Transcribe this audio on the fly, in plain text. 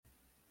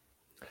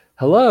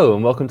Hello,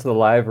 and welcome to the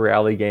Live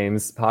Reality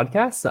Games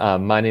podcast.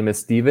 My name is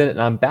Steven,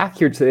 and I'm back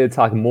here today to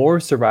talk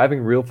more Surviving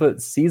Reelfoot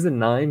Season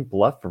 9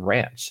 Bluff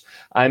Ranch.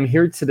 I'm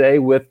here today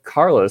with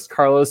Carlos.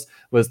 Carlos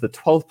was the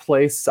 12th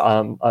place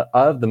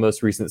of the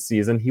most recent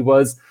season. He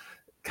had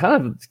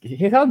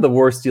the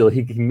worst deal.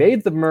 He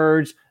made the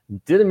merge,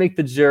 didn't make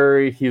the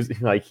jury. He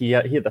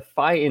had to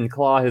fight and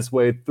claw his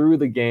way through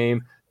the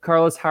game.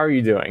 Carlos, how are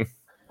you doing?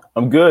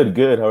 I'm good.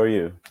 Good. How are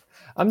you?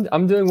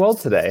 I'm doing well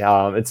today.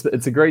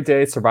 It's a great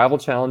day. Survival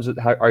challenge.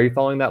 Are you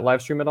following that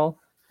live stream at all?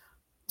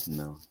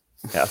 No.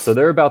 Yeah, so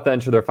they're about to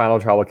enter their final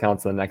travel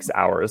counts in the next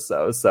hour or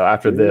so. So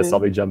after this, I'll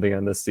be jumping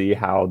in to see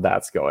how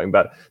that's going.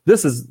 But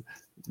this is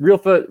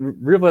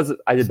Reelfoot.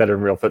 I did better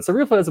in Reelfoot. So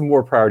Reelfoot is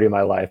more priority in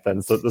my life than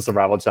the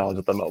survival challenge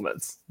at the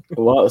moment.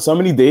 Well, so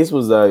many days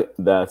was that?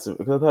 Because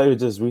I thought it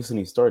just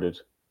recently started.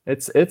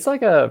 It's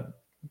like a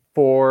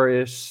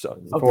four-ish,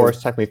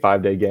 technically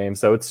 5-day game.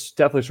 So it's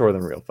definitely shorter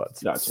than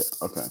Reelfoot. Gotcha.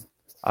 Okay.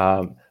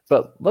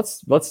 But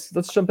let's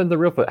jump into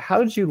Reelfoot. How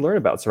did you learn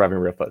about surviving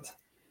Reelfoot?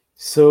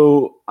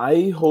 So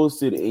I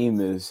hosted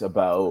Amos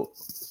about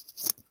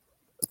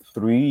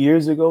 3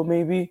 years ago,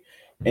 maybe,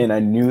 and I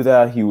knew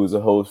that he was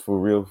a host for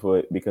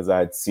Reelfoot because I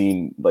had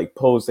seen like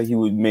posts that he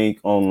would make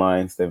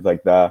online, stuff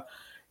like that,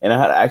 and I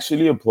had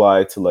actually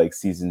applied to like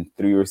season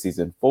 3 or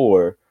season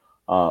 4,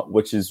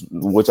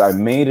 which I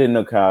made it in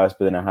a cast,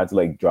 but then I had to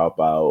like drop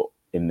out.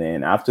 And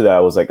then after that, I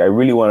was like, I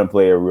really want to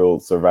play a real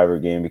Survivor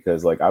game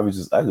because like I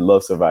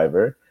love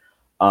Survivor.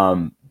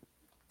 I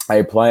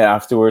applied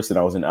afterwards and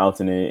I was an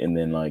alternate. And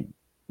then like,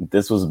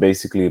 this was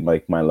basically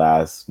like my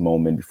last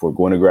moment before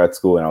going to grad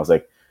school. And I was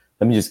like,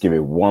 let me just give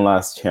it one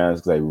last chance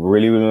because I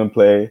really want to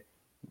play.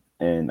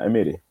 And I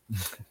made it.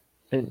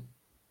 And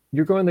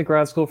you're going to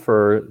grad school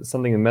for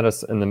something in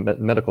the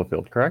medical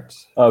field, correct?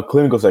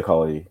 Clinical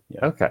psychology.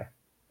 Yeah. Okay.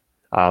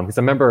 Because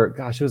I remember,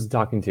 gosh, who was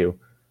talking to?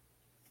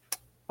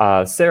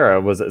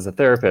 Sarah was as a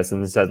therapist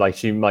and said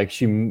she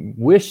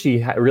wished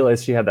she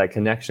realized she had that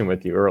connection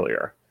with you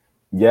earlier.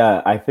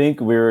 Yeah, I think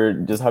we were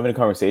just having a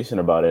conversation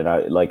about it.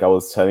 I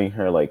was telling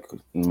her like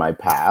my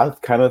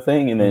path kind of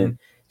thing, and then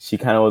she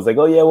kind of was like,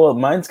 "Oh yeah, well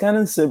mine's kind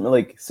of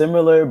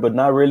similar, but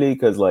not really,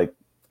 because like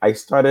I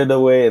started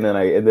away and then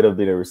I ended up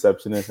being a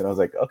receptionist." And I was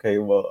like, "Okay,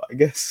 well I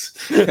guess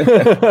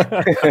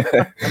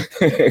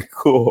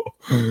cool."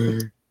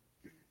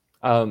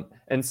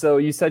 And so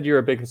you said you're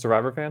a big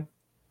Survivor fan?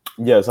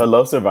 Yes, I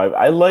love Survivor.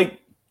 I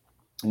like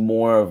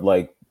more of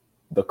like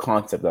the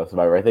concept of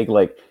Survivor. I think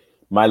like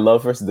my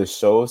love for the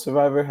show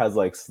Survivor has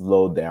like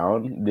slowed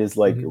down this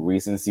like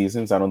recent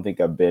seasons. I don't think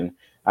I've been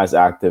as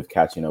active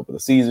catching up with the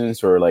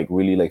seasons or like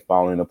really like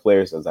following the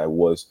players as I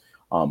was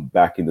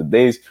back in the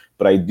days.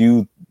 But I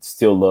do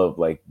still love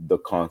like the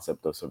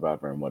concept of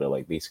Survivor and what it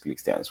like basically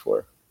stands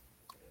for.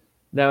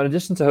 Now, in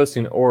addition to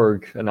hosting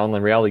Org, an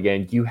online reality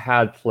game, you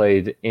had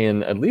played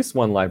in at least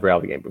one live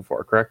reality game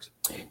before, correct?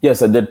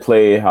 Yes, I did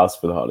play House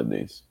for the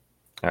Holidays.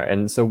 All right,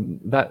 and so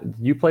that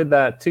you played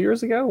that 2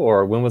 years ago,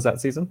 or when was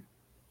that season?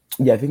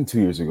 Yeah, I think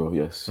 2 years ago.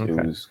 Yes, okay.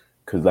 It was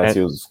because last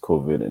year was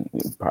COVID and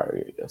prior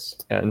year. Yes.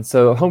 And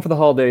so Home for the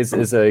Holidays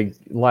is a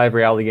live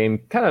reality game,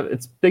 kind of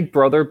it's Big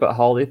Brother but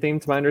holiday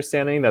themed, to my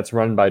understanding. That's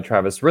run by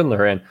Travis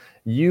Rindler, and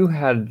you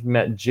had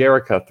met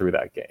Jerica through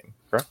that game.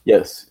 Correct?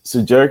 Yes. So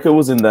Jerica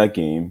was in that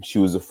game. She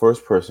was the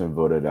first person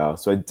voted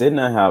out. So I did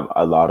not have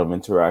a lot of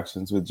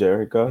interactions with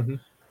Jerica,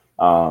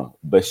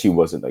 but she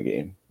was in the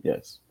game.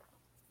 Yes.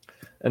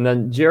 And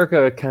then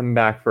Jerica came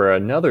back for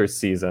another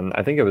season.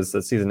 I think it was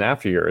the season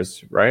after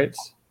yours, right?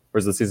 Or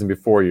was it the season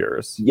before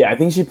yours? Yeah, I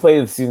think she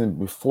played the season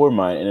before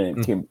mine and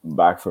then came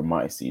back for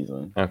my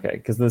season. Okay,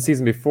 because the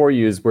season before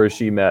you is where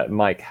she met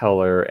Mike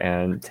Heller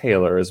and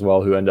Taylor as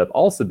well, who ended up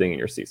also being in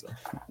your season.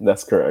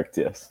 That's correct,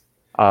 yes.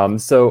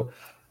 So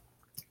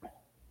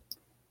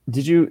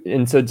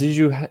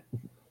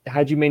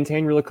had you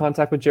maintained real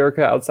contact with Jerica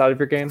outside of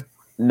your game?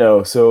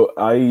 No, so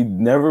I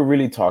never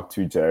really talked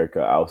to Jerica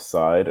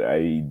outside.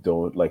 I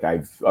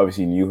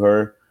obviously knew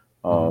her,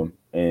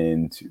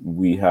 and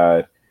we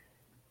had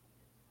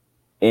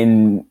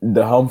in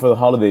the Home for the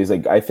Holidays,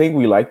 like I think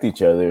we liked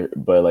each other,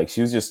 but like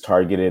she was just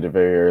targeted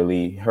very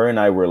early. Her and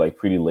I were like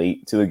pretty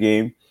late to the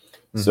game.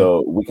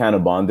 So we kind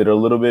of bonded a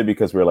little bit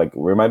because we're like,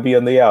 we might be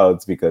on the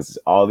outs because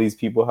all these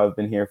people have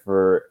been here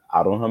for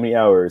I don't know how many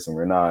hours and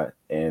we're not.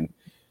 And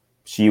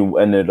she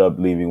ended up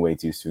leaving way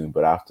too soon.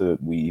 But after,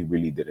 we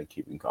really didn't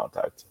keep in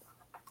contact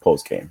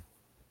post game.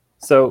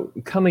 So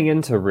coming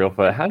into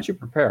Reelfoot, how did you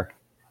prepare?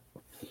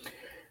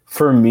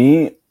 For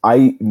me,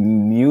 I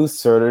knew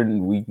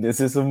certain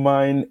weaknesses of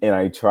mine, and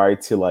I tried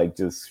to like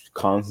just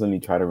constantly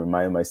try to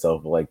remind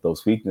myself of like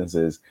those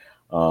weaknesses.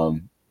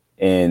 And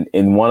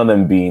one of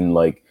them being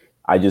like,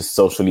 I just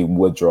socially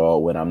withdraw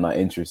when I'm not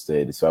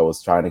interested. So I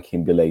was trying to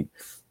be like,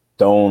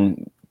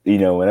 don't,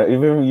 even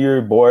when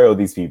you're bored with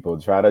these people,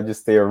 try to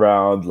just stay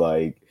around,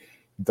 like,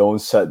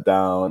 don't shut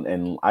down.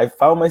 And I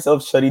found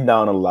myself shutting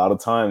down a lot of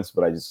times,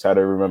 but I just try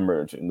to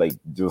remember, like,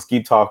 just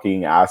keep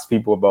talking, ask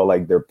people about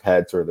like their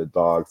pets or their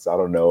dogs. I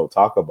don't know,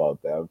 talk about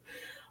them.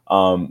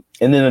 And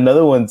then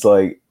another one's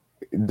like,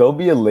 don't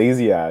be a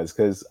lazy ass,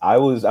 because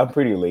I'm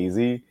pretty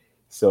lazy.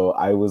 So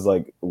I was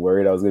like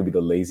worried I was gonna be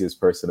the laziest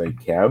person at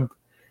camp.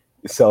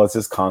 So it's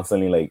just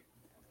constantly like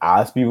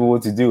ask people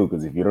what to do,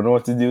 because if you don't know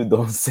what to do,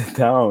 don't sit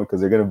down because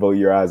they're gonna vote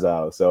your ass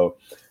out. So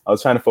I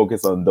was trying to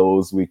focus on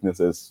those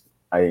weaknesses.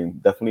 I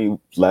definitely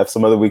left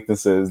some other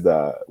weaknesses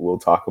that we'll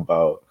talk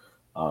about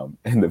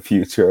in the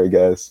future, I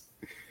guess.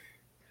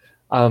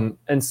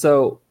 And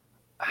so,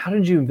 how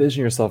did you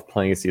envision yourself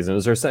playing a season?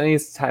 Was there any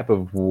type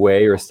of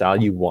way or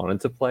style you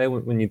wanted to play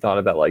when you thought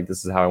about like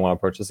this is how I want to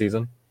approach the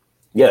season?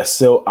 Yes,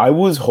 so I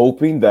was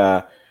hoping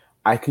that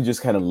I could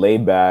just kind of lay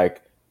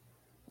back,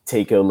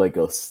 take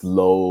a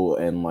slow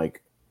and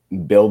like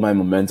build my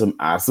momentum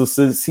as the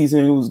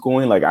season was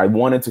going. Like I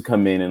wanted to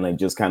come in and like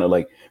just kind of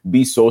like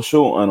be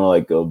social on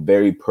a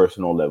very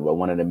personal level. I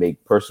wanted to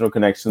make personal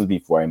connections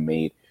before I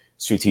made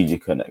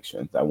strategic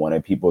connections. I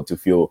wanted people to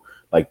feel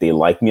like they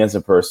like me as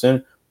a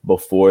person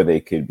before they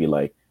could be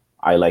like,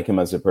 I like him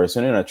as a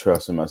person and I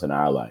trust him as an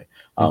ally.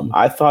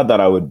 I thought that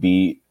I would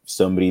be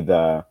somebody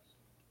that,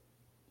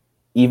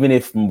 even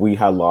if we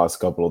had lost a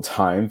couple of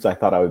times, I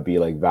thought I would be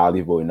like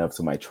valuable enough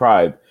to my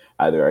tribe.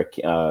 Either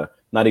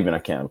not even I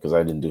can, because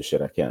I didn't do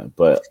shit I can,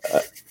 but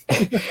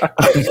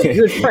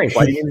You're Frank.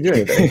 Why do you need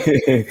to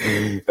do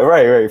anything?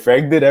 right.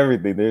 Frank did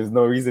everything. There's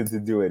no reason to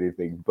do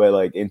anything. But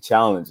like in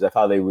challenge, that's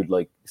how they would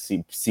like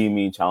see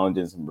me in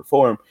challenges and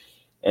perform,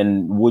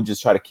 and would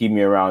just try to keep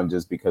me around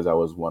just because I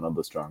was one of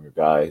the stronger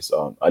guys.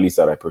 At least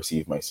that I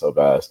perceive myself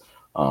as.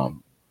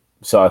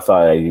 So I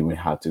thought I didn't even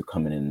have to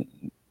come in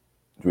and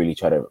really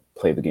try to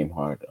play the game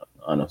hard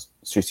on a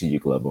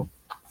strategic level.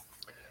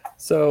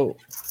 So,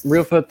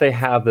 Reelfoot, they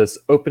have this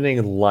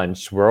opening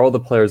lunch where all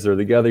the players are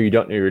together. You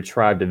don't know your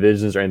tribe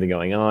divisions or anything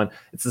going on.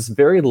 It's this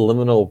very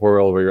liminal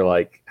world where you're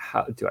like,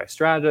 how do I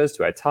strategize?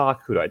 Do I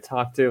talk? Who do I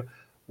talk to?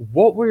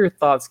 What were your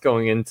thoughts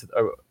going into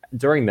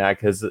during that?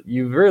 Because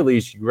you very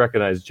least you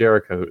recognize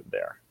Jericho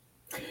there.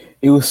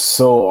 It was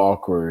so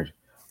awkward.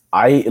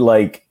 I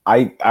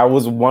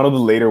was one of the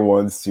later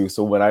ones too.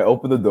 So when I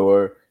opened the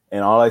door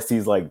and all I see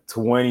is like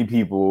 20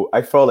 people,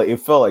 it felt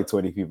like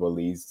 20 people at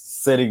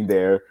least sitting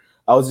there.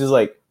 I was just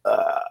like,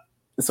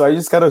 so I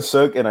just kind of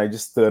shook and I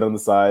just stood on the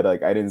side.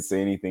 Like I didn't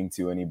say anything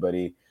to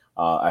anybody.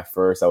 At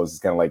first I was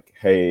just kind of like,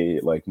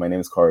 hey, like my name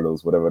is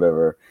Carlos,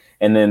 whatever.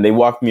 And then they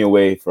walked me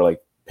away for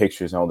like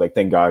pictures. And I was like,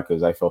 thank God,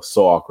 because I felt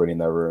so awkward in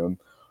that room.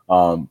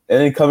 And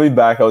then coming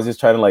back, I was just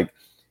trying to like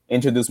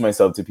introduce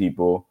myself to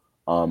people.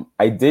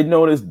 I did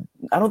notice,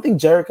 I don't think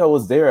Jericho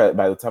was there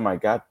by the time I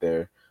got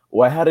there.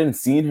 Well, I hadn't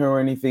seen her or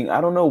anything. I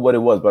don't know what it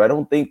was, but I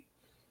don't think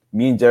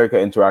me and Jericho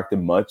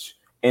interacted much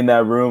in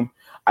that room.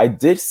 I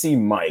did see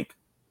Mike,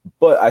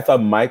 but I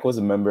thought Mike was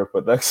a member of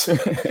production.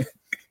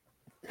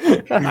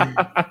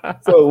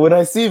 So when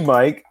I see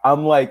Mike,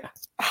 I'm like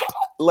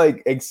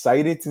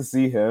excited to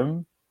see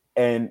him.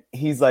 And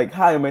he's like,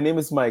 hi, my name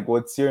is Mike.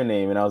 What's your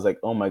name? And I was like,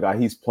 oh my God,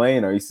 he's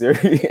playing. Are you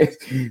serious?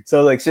 So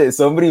I was like, shit,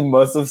 somebody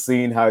must have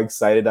seen how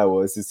excited I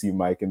was to see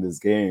Mike in this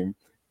game.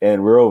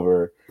 And we're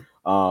over.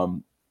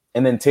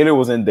 And then Taylor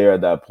wasn't there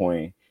at that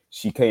point.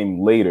 She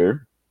came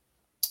later.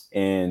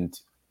 And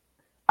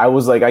I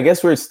was like, I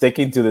guess we're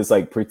sticking to this,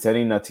 like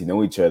pretending not to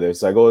know each other.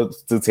 So I go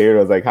to Taylor.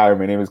 I was like, hi,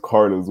 my name is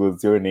Carlos.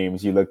 What's your name?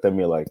 And she looked at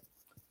me like,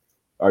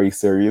 are you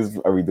serious?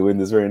 Are we doing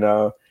this right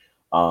now?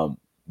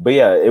 But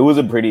yeah, it was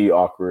a pretty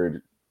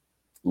awkward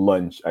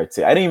lunch, I'd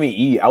say. I didn't even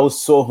eat. I was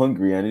so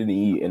hungry. I didn't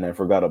eat and I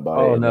forgot about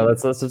it. Oh no,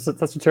 that's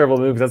a terrible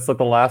move. That's like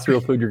the last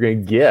real food you're gonna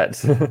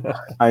get.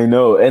 I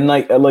know. And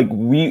like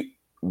we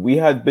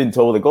had been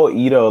told like, oh,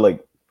 eat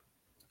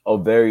a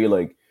very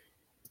like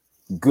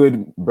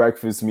good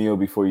breakfast meal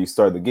before you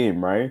start the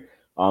game, right?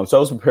 So I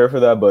was prepared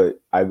for that,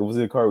 but I was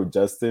in the car with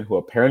Justin, who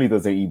apparently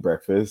doesn't eat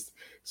breakfast,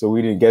 so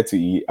we didn't get to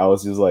eat. I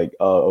was just like,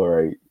 oh, all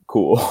right,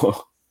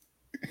 cool.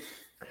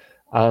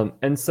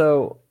 And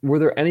so, were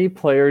there any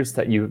players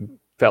that you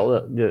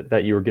felt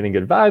that you were getting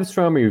good vibes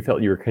from, or you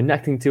felt you were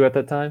connecting to at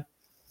that time?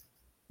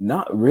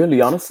 Not really,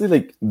 honestly.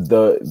 Like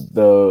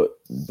the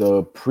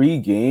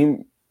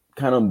pre-game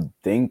kind of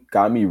thing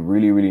got me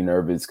really, really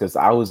nervous because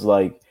I was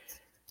like,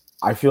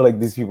 I feel like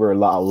these people are a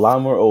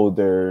lot more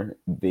older.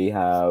 They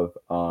have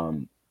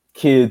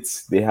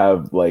kids. They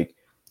have like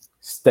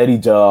steady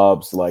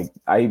jobs. Like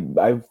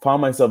I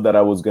found myself that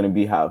I was gonna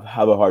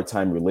have a hard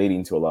time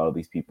relating to a lot of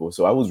these people.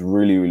 So I was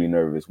really, really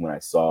nervous when I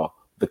saw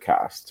the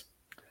cast.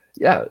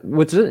 Yeah,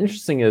 what's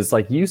interesting is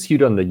like you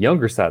skewed on the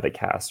younger side of the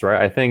cast,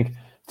 right? I think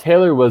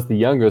Taylor was the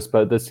youngest,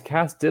 but this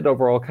cast did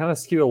overall kind of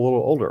skew a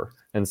little older.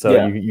 And so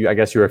Yeah. you I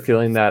guess you were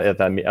feeling that at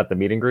the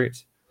meet and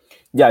greet.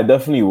 Yeah, it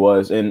definitely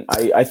was. And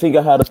I think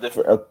I had a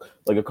different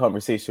like a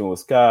conversation with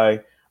Sky,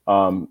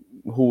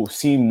 who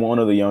seemed one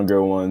of the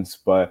younger ones,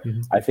 but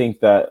I think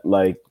that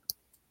like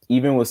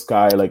even with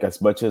Sky, like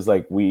as much as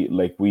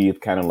we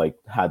kind of like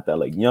had that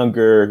like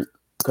younger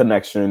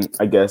connection,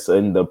 I guess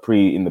in the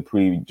pre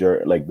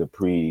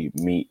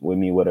meet with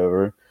me,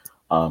 whatever.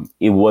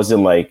 It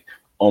wasn't like,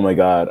 oh my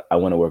God, I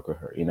want to work with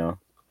her, you know?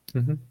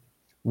 Mm-hmm.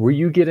 Were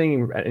you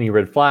getting any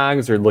red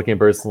flags or looking at a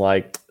person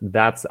like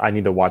I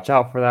need to watch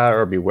out for that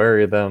or be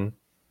wary of them?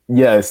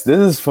 Yes, this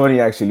is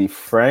funny actually.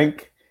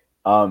 Frank,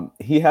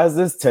 he has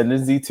this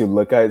tendency to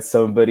look at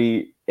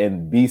somebody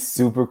and be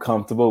super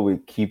comfortable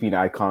with keeping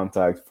eye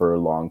contact for a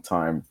long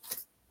time.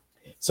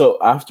 So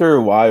after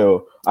a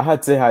while, I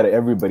had to say hi to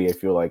everybody. I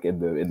feel like in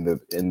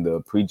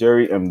the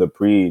pre-jury and the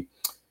pre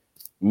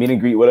meet and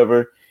greet,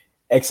 whatever,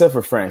 except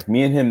for Frank.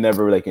 Me and him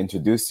never like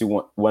introduced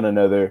to one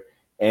another.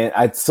 And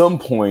at some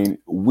point,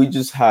 we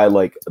just had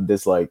like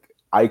this like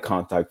eye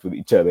contact with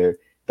each other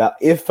that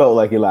it felt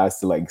like it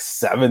lasted like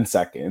 7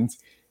 seconds.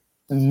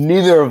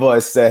 Neither of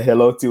us said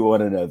hello to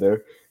one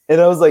another. And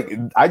I was like,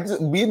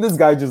 me and this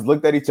guy just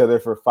looked at each other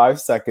for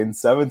 5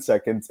 seconds, 7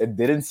 seconds, and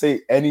didn't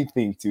say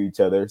anything to each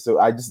other. So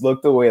I just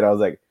looked away and I was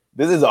like,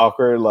 this is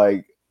awkward.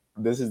 Like,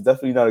 this is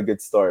definitely not a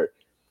good start.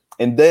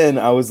 And then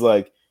I was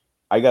like,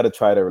 I got to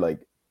try to like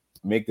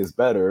make this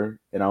better.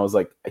 And I was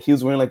like, he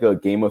was wearing like a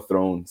Game of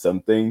Thrones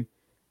something.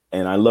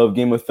 And I love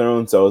Game of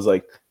Thrones. So I was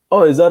like,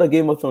 oh, is that a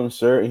Game of Thrones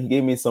shirt? And he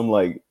gave me some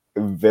like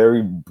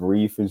very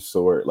brief and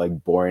short,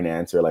 like boring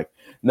answer. Like,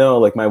 no,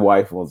 like my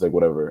wife was like,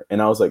 whatever.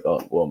 And I was like,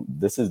 oh, well,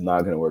 this is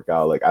not going to work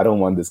out. Like, I don't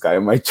want this guy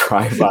in my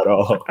tribe at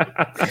all.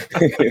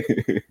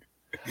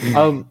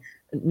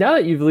 Now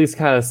that you've at least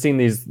kind of seen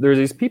there's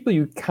these people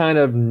you kind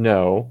of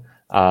know.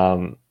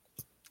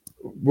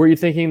 Were you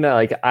thinking that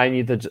like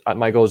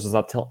my goal is just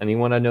not tell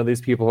anyone I know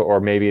these people, or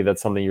maybe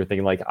that's something you're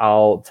thinking like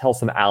I'll tell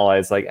some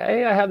allies like,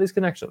 hey, I have these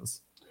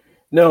connections?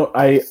 No,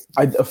 I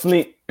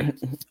definitely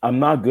I'm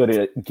not good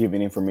at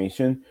giving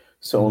information.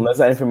 So unless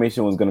that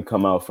information was going to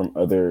come out from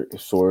other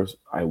source,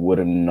 I would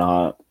have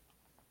not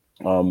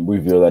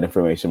reveal that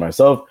information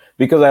myself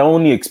because I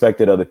only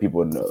expected other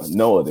people to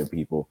know other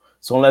people.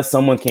 So unless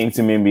someone came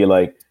to me and be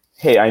like,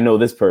 hey, I know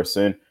this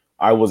person,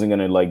 I wasn't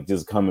gonna like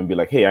just come and be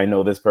like, hey, I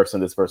know this person,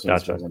 Gotcha.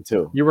 this person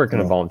too. You weren't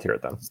gonna volunteer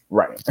it then.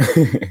 Right.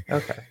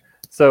 Okay.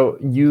 So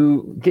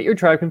you get your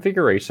tribe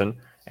configuration,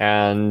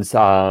 and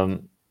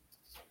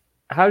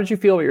how did you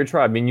feel about your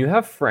tribe? I mean, you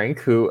have Frank,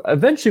 who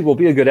eventually will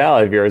be a good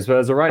ally of yours, but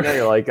as of right now,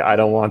 you're like, I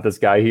don't want this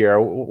guy here.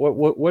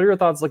 What are your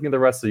thoughts looking at the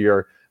rest of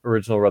your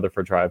original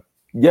Rutherford tribe?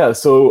 Yeah,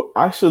 so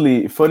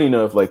actually, funny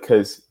enough, like,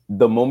 because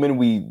the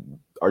moment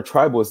our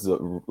tribe was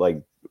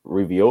like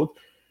revealed,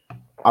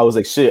 I was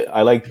like, shit,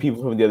 I like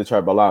people from the other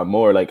tribe a lot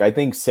more. Like, I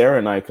think Sarah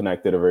and I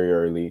connected very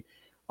early.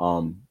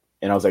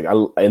 And I was like,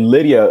 and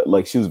Lydia,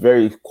 like, she was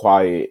very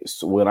quiet.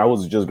 So when I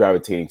was just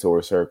gravitating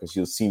towards her, because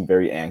she seemed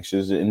very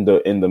anxious in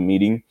the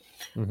meeting.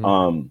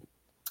 And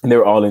they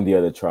were all in the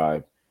other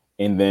tribe.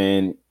 And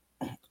then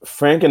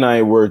Frank and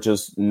I were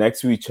just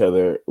next to each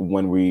other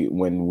when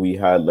we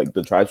had like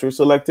the tribes were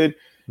selected.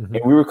 And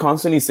we were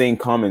constantly saying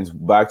comments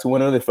back to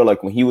one another. It felt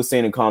like when he was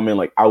saying a comment,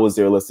 like I was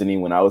there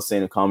listening. When I was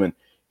saying a comment,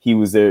 he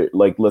was there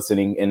like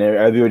listening, and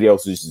everybody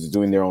else was just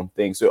doing their own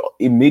thing. So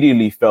it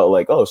immediately felt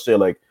like, oh shit,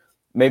 like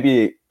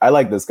maybe I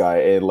like this guy,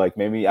 and like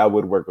maybe I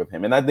would work with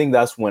him. And I think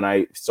that's when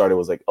I started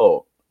was like,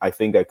 oh, I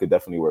think I could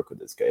definitely work with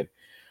this kid.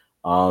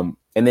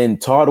 And then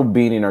Todd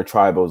being in our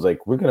tribe, I was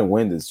like, we're gonna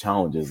win these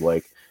challenges.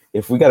 Like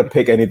if we gotta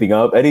pick anything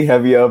up, any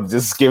heavy up,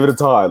 just give it to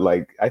Todd.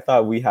 Like I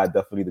thought we had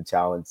definitely the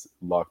challenge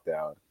locked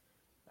down,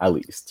 at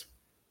least.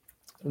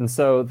 And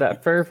so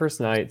that very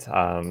first night,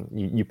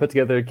 you put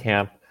together a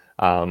camp.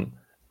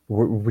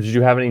 Did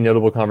you have any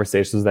notable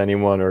conversations with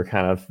anyone, or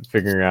kind of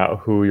figuring out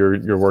who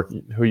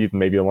who you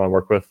maybe want to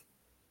work with?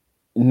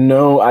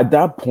 No, at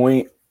that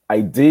point,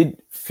 I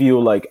did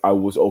feel like I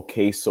was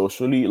okay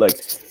socially, like,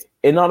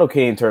 and not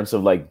okay in terms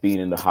of like being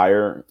in the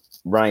higher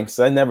ranks.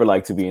 I never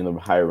like to be in the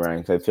higher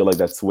ranks. I feel like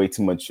that's way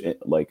too much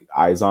like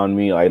eyes on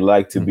me. I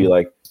like to be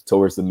like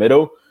towards the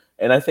middle,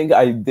 and I think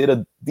I did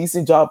a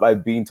decent job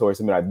at being towards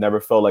the middle. I've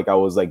never felt like I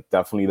was like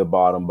definitely the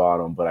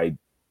bottom, but I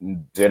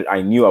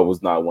knew I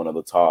was not one of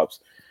the tops.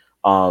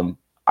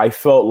 I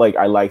felt like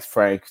I liked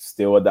Frank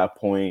still at that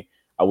point.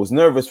 I was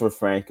nervous for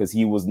Frank because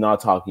he was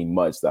not talking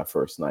much that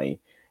first night.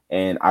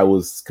 And I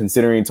was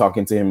considering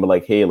talking to him, but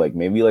like, hey, like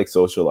maybe like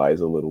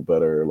socialize a little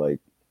better, like,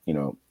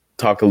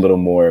 talk a little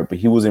more. But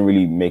he wasn't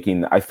really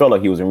I felt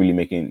like he wasn't really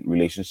making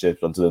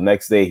relationships until the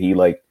next day. He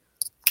like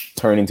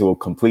turned into a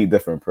complete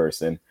different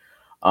person.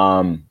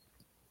 I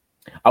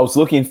was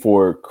looking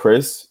for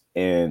Chris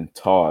and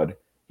Todd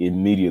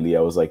immediately.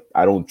 I was like,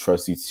 I don't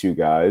trust these two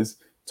guys.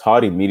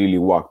 Todd immediately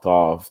walked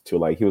off to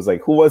like, he was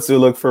like, who wants to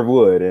look for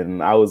wood?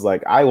 And I was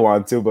like, I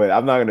want to, but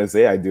I'm not going to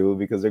say I do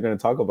because they're going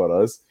to talk about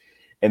us.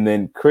 And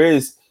then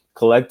Chris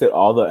collected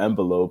all the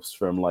envelopes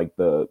from like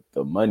the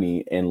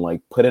money and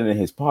like put it in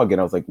his pocket.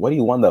 I was like, what do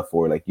you want that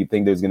for? Like, you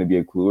think there's going to be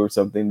a clue or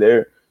something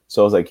there?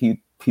 So I was like,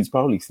 he's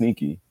probably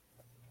sneaky.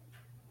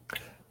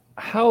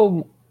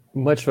 How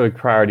much of a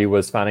priority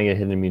was finding a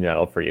hidden immune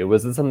idol for you?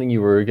 Was it something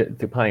you were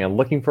planning on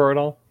looking for at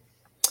all?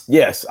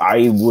 Yes,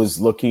 I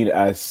was looking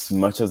as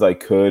much as I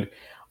could.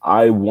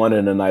 I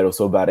wanted an idol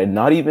so bad, and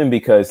not even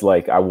because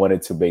like I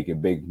wanted to make a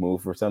big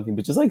move or something,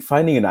 but just like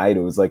finding an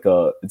idol is like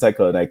it's like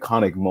an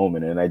iconic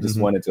moment, and I just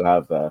wanted to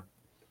have that.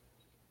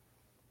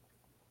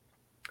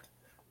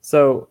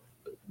 So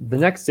the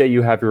next day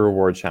you have your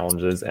reward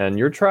challenges, and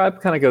your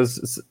tribe kind of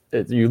goes.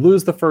 You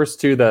lose the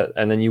first two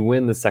and then you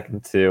win the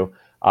second two.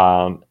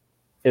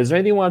 Is there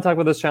anything you want to talk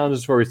about those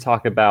challenges before we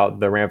talk about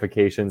the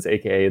ramifications,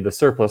 aka the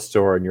surplus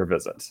store in your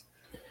visit?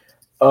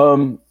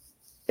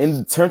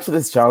 In terms of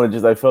these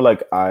challenges, I feel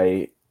like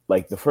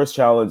the first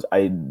challenge.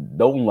 I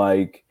don't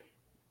like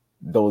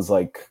those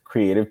like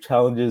creative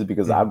challenges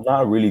because I'm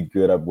not really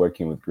good at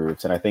working with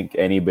groups, and I think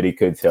anybody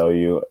could tell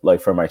you,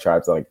 like for my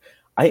tribes, like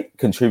I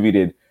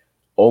contributed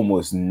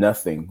almost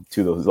nothing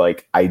to those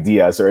like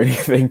ideas or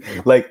anything.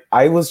 Like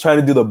I was trying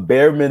to do the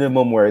bare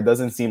minimum where it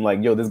doesn't seem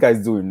like, yo, this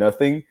guy's doing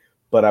nothing,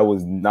 but I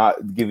was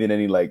not giving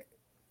any like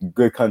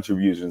good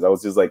contributions. I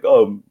was just like,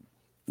 oh,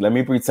 let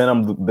me pretend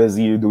I'm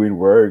busy doing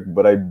work,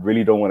 but I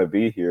really don't want to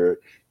be here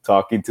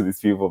talking to these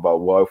people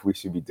about what we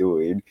should be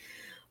doing.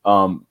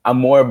 I'm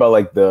more about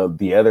like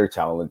the other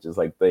challenges,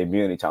 like the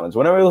immunity challenge.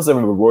 Whenever it was a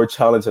reward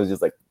challenge, I was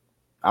just like,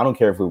 I don't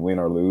care if we win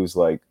or lose,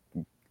 like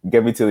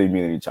get me to the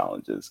immunity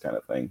challenges kind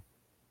of thing.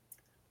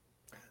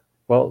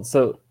 Well,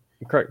 so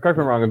correct me if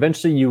I'm wrong.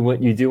 Eventually,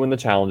 you do win the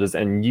challenges,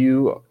 and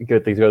you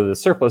get to go to the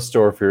surplus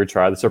store for your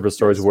tribe. The surplus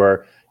store is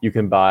where you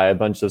can buy a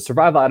bunch of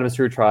survival items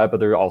for your tribe, but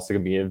there are also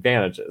going to be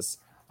advantages.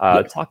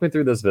 Talk me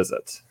through this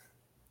visit.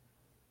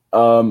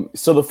 So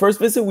the first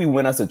visit we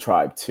went as a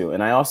tribe too,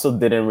 and I also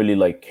didn't really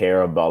like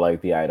care about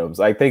like the items.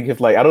 I think if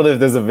like I don't know if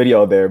there's a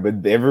video there,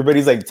 but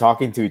everybody's like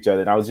talking to each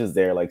other, and I was just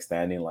there like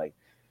standing like,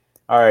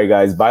 all right,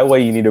 guys, buy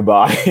what you need to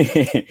buy.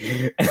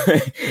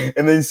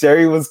 And then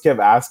Sherry kept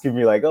asking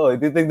me like, oh,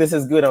 do you think this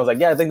is good? I was like,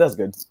 yeah, I think that's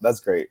good. That's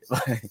great.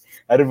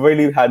 I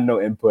really had no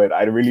input.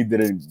 I really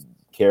didn't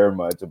care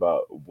much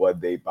about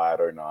what they bought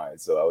or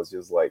not. So I was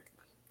just like,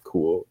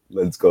 cool,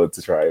 let's go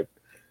to tribe.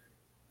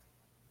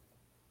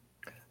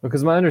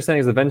 Because my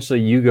understanding is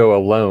eventually you go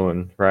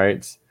alone,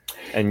 right?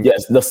 And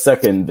yes, the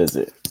second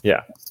visit.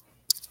 Yeah.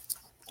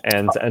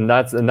 And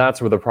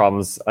that's where the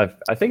problems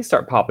I think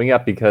start popping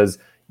up, because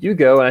you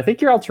go, and I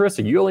think you're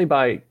altruistic. You only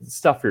buy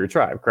stuff for your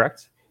tribe,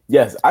 correct?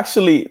 Yes.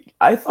 Actually,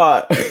 I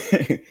thought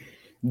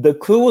the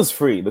clue was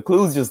free. The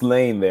clue was just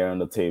laying there on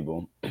the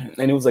table.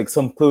 And it was like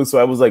some clue. So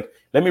I was like,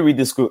 let me read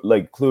this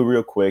clue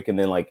real quick. And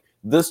then like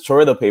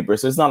destroy the paper.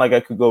 So it's not like I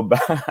could go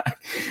back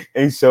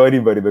and show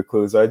anybody the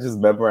clue. So I just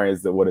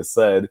memorized what it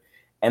said.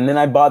 And then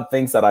I bought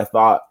things that I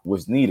thought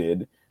was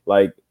needed.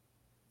 Like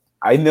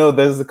I know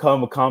there's a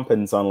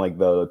compens on like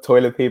the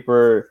toilet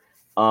paper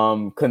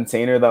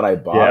container that I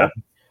bought. Yeah.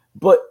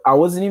 But I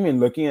wasn't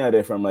even looking at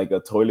it from like a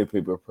toilet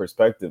paper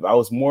perspective. I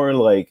was more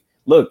like,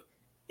 look,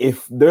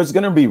 if there's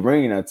going to be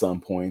rain at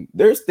some point,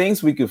 there's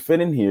things we could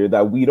fit in here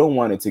that we don't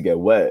want it to get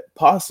wet,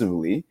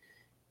 possibly.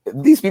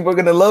 These people are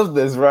going to love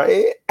this,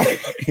 right?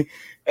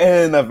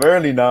 And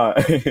apparently not.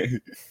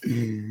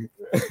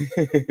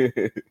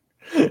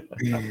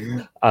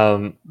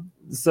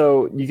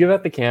 So you give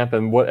at the camp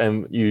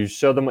and you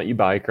show them what you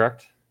buy,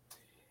 correct?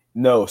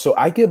 No, so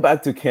I get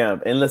back to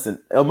camp, and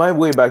listen, on my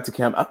way back to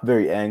camp, I'm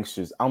very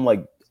anxious. I'm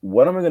like,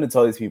 what am I going to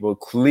tell these people?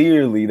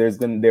 Clearly,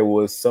 there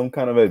was some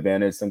kind of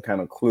advantage, some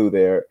kind of clue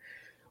there.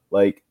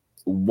 Like,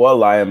 what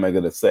lie am I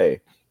going to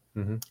say?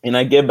 Mm-hmm. And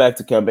I get back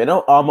to camp, and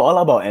I'm all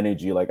about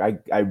energy. Like,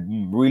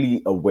 I'm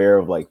really aware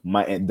of like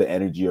the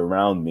energy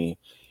around me,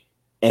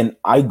 and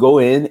I go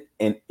in,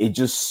 and it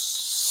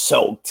just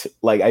soaked.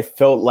 Like, I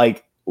felt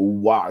like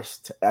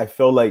washed. I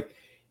felt like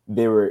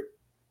they were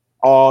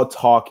all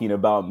talking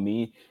about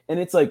me, and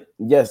it's like,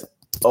 yes,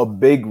 a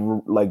big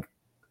like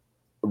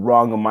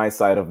wrong on my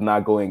side of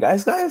not going,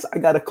 guys, I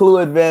got a clue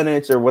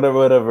advantage or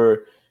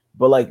whatever,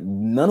 but like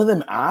none of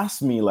them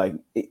asked me, like,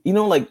 you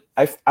know, like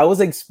I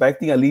was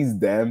expecting at least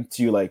them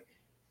to like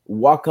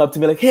walk up to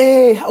me like,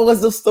 hey, how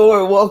was the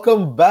store,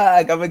 welcome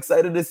back, I'm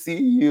excited to see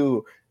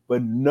you.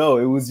 But no,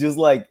 it was just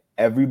like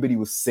everybody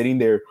was sitting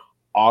there,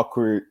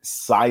 awkward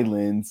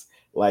silence,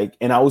 like,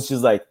 and I was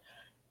just like,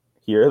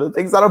 here are the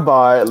things that I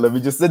bought. Let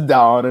me just sit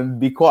down and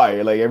be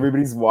quiet. Like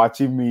everybody's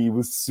watching me. It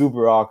was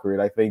super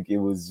awkward. I think it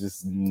was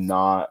just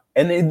not,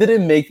 and it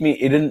didn't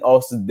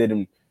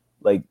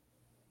like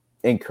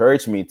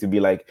encourage me to be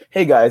like,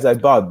 hey guys, I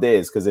bought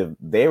this. Because if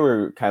they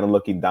were kind of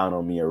looking down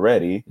on me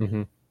already,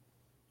 mm-hmm.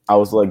 I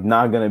was like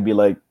not gonna be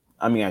like,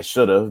 I mean, I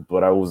should have,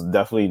 but I was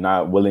definitely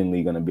not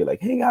willingly gonna be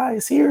like, hey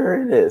guys,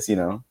 here it is, you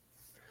know.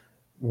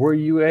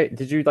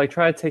 Did you like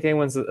try to take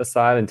anyone's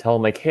aside and tell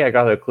them like, hey, I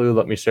got a clue,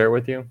 let me share it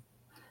with you?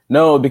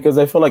 No, because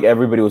I felt like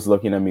everybody was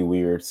looking at me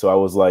weird. So I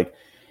was like,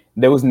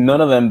 there was none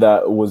of them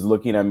that was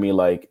looking at me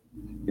like,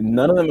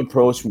 none of them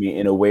approached me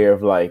in a way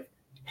of like,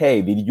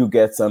 hey, did you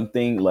get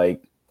something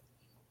like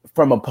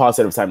from a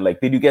positive side?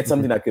 Like, did you get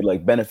something that could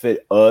like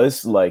benefit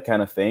us, like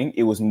kind of thing?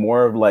 It was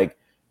more of like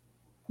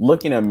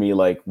looking at me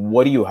like,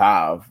 what do you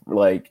have?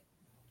 Like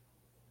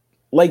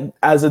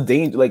as a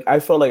danger, like I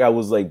felt like I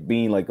was like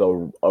being like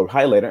a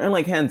highlighter, and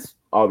like hence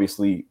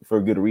obviously for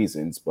good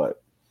reasons,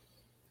 but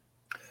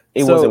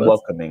it wasn't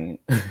welcoming.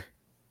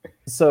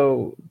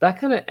 So that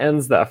kind of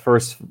ends that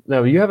first.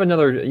 No, you have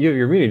your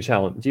immunity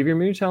challenge. Do you have your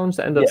immunity challenge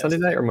to end up Sunday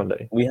night or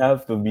Monday? We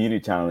have the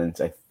immunity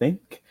challenge, I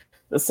think,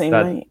 the same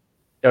night.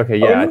 Okay,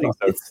 yeah, I think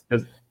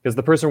so. Because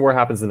the person war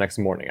happens the next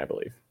morning, I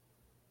believe.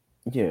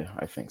 Yeah,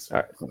 I think so.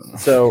 All right.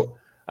 So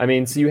I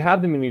mean, so you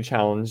have the mini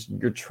challenge,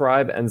 your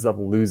tribe ends up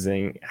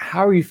losing.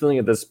 How are you feeling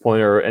at this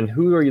point, and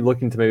who are you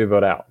looking to maybe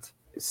vote out?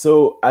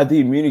 So at the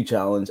immunity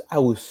challenge, I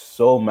was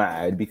so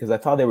mad because I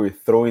thought they were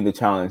throwing the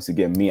challenge to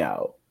get me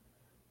out.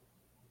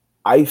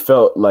 I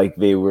felt like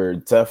they were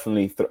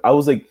definitely. I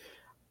was like,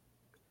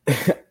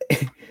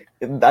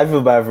 I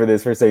feel bad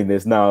for saying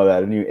this now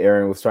that I knew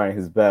Aaron was trying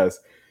his best.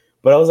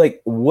 But I was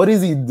like, what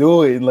is he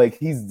doing? Like,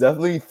 he's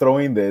definitely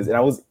throwing this. And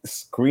I was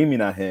screaming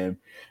at him.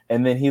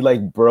 And then he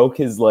like broke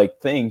his like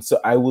thing.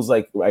 So I was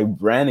like, I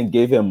ran and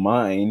gave him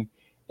mine.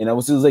 And I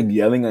was just like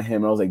yelling at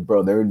him. And I was like,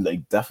 bro, they're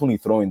like definitely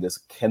throwing this.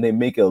 Can they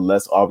make it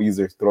less obvious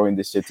they're throwing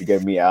this shit to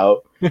get me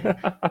out?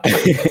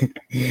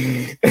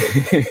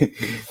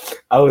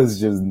 I was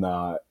just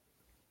not.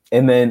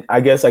 And then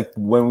I guess like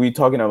when we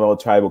talking about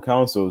tribal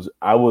councils,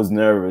 I was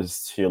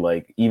nervous to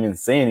like even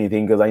say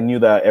anything because I knew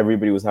that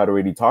everybody had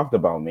already talked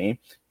about me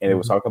and it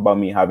was talking about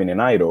me having an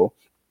idol.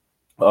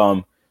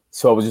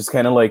 So I was just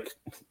kind of like,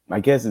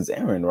 I guess it's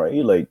Aaron, right?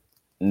 Like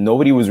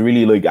nobody was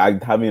really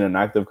like having an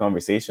active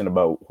conversation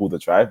about who the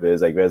tribe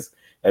is. I guess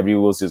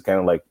everybody was just kind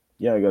of like,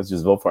 yeah, I guess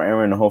just vote for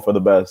Aaron and hope for the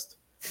best.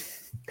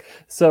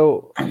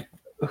 So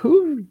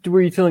who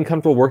were you feeling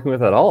comfortable working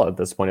with at all at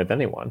this point, if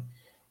anyone?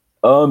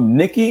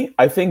 Nikki,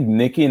 I think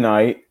Nikki and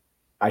I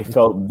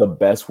felt the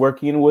best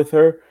working with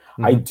her.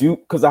 Mm-hmm. I do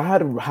because I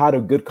had a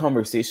good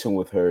conversation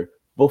with her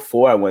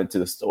before I went to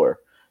the store.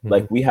 Mm-hmm.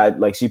 Like we had,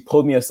 like she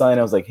pulled me aside.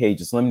 And I was like, "Hey,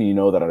 just let me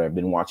know that I've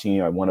been watching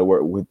you. I want to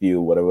work with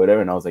you, whatever."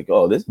 And I was like,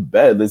 "Oh, this is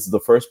bad. This is the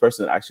first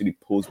person that actually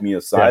pulls me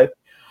aside."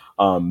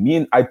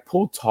 Yeah. I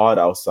pulled Todd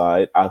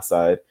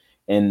outside,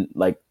 and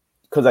like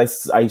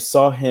because I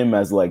saw him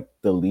as like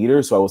the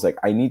leader, so I was like,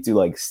 I need to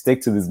like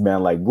stick to this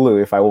man like glue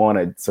if I want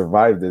to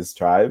survive this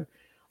tribe.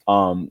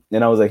 And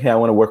I was like, hey, I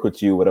want to work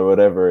with you,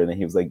 whatever. And then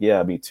he was like,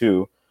 yeah, me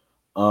too.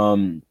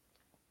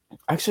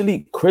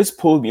 Actually, Chris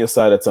pulled me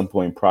aside at some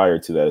point prior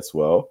to that as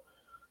well.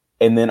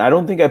 And then I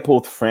don't think I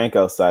pulled Frank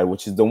outside,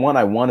 which is the one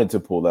I wanted to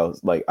pull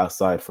out like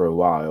outside for a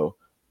while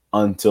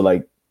until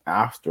like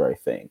after, I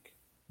think.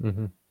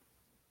 Mm-hmm.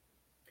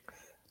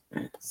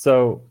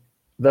 So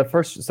the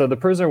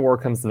prisoner of war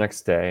comes the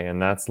next day,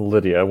 and that's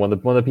Lydia, one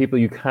of the people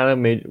you kind of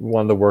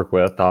wanted to work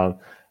with. From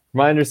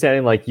my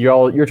understanding, like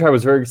your tribe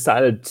was very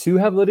excited to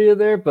have Lydia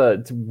there,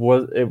 but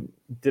it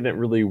didn't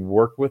really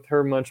work with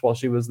her much while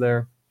she was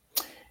there.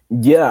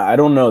 Yeah, I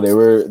don't know.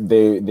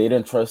 They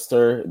didn't trust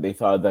her. They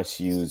thought that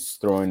she was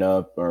throwing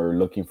up or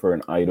looking for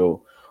an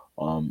idol.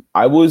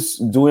 I was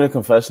doing a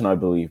confession, I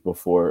believe,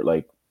 before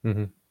like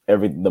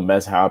the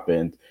mess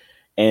happened.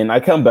 And I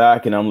come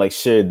back and I'm like,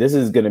 shit, this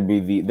is gonna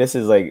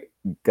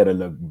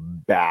look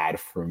bad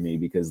for me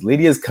because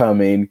Lydia's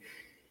coming.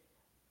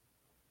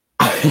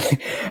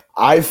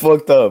 I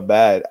fucked up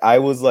bad. I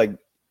was like,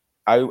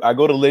 I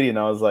go to Lydia and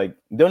I was like,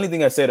 the only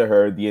thing I said to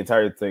her the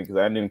entire thing, because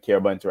I didn't care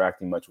about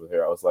interacting much with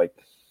her, I was like,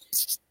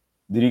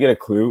 did you get a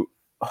clue?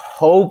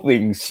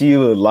 Hoping she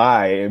would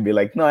lie and be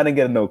like, no, I didn't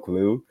get no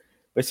clue.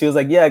 But she was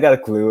like, yeah, I got a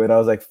clue. And I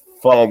was like,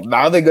 fuck,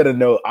 now they're gonna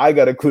know I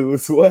got a clue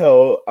as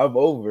well. I'm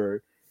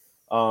over.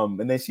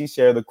 And then she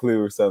shared the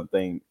clue or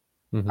something.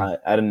 Mm-hmm.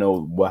 I don't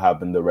know what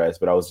happened the rest,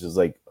 but I was just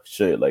like,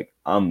 shit, like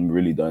I'm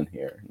really done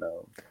here.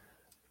 No.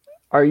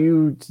 Are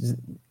you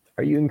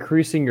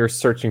increasing your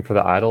searching for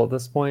the idol at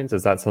this point?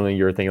 Is that something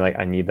you're thinking like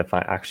I need to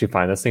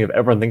find this thing? If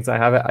everyone thinks I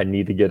have it, I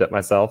need to get it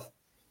myself?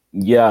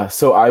 Yeah,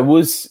 so I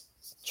was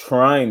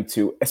trying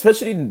to,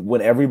 especially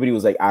when everybody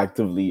was like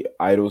actively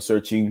idol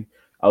searching.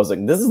 I was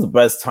like, this is the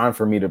best time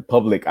for me to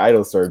public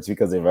idol search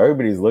because if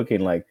everybody's looking,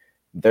 like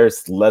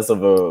there's less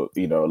of a,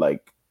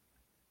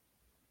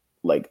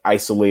 like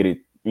isolated,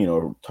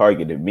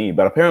 targeted me.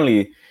 But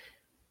apparently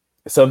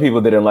some people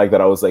didn't like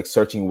that I was like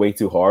searching way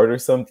too hard or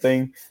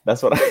something.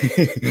 That's what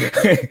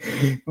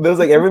there was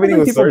like everybody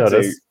was searching.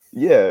 Notice.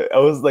 Yeah, I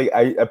was like,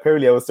 I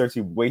was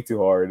searching way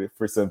too hard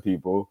for some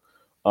people.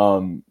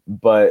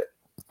 But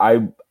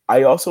I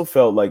also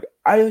felt like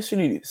I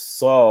actually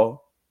saw,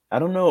 I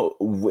don't know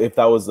if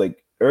that was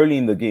like early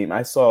in the game,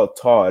 I saw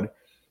Todd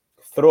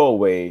throw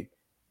away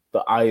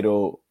the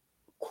idol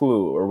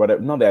clue or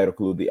whatever, not the idol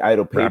clue, the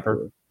idol paper.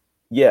 Wrapper.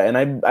 Yeah,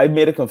 and I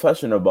made a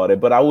confession about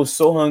it, but I was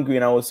so hungry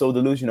and I was so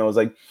delusional. I was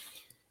like,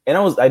 and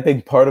I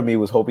think part of me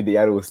was hoping the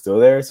idol was still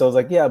there. So I was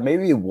like, yeah,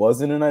 maybe it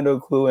wasn't an idol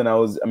clue, and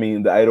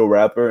the idol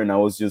wrapper, and I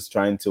was just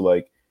trying to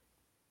like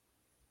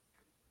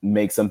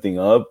make something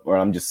up, or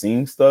I'm just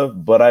seeing stuff.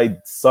 But I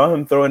saw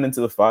him throw it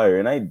into the fire,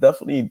 and I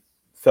definitely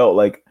felt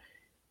like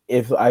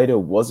if Ida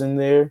wasn't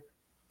there,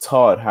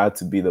 Todd had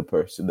to be the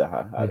person that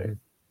had it.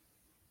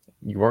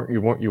 You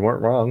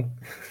weren't wrong.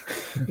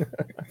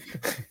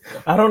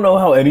 I don't know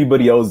how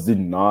anybody else did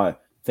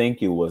not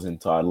think it wasn't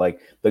Todd. Like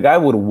the guy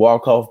would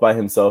walk off by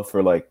himself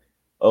for like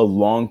a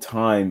long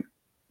time,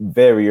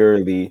 very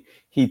early.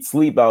 He'd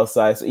sleep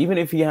outside. So even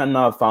if he had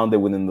not found it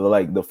within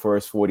the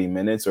first 40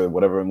 minutes or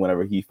whatever,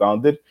 whenever he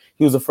found it,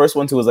 he was the first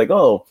one to was like,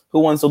 oh, who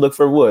wants to look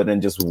for wood,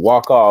 and just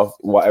walk off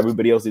while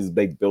everybody else is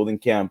like building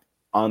camp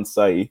on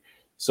site.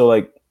 So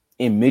like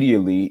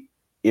immediately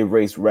it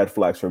raised red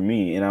flags for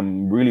me, and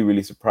I'm really,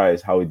 really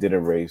surprised how it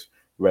didn't raise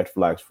red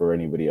flags for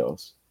anybody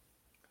else.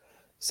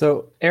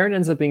 So Aaron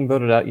ends up being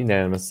voted out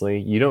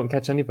unanimously. You don't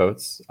catch any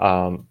votes.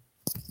 How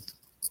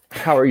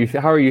are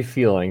you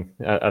feeling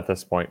at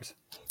this point?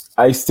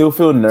 I still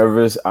feel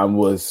nervous. I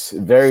was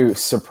very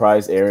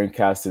surprised Aaron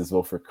cast his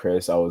vote for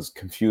Chris. I was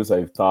confused.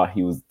 I thought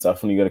he was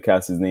definitely going to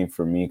cast his name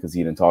for me because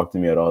he didn't talk to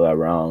me at all that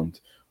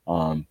round.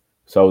 So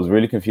I was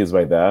really confused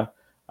by that.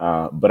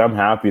 But I'm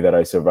happy that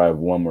I survived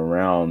one more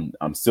round.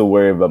 I'm still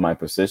worried about my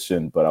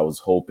position, but I was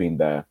hoping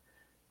that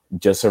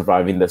just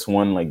surviving this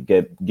one, like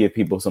give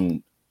people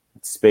some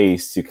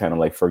space to kind of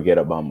like forget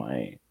about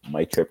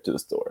my trip to the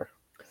store.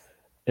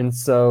 And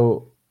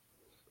so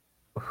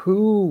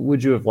who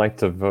would you have liked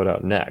to vote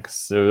out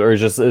next? Or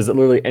is it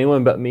literally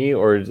anyone but me?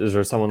 Or is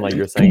there someone like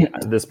you're saying,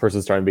 this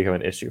person's starting to become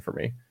an issue for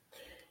me?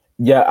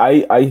 Yeah,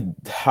 I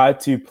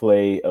had to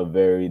play a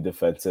very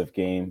defensive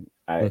game.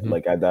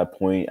 Like at that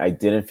point, I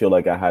didn't feel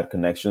like I had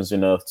connections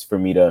enough for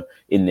me to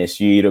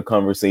initiate a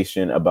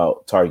conversation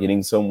about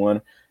targeting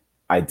someone.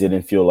 I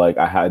didn't feel like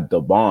I had the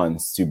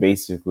bonds to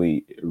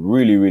basically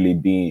really, really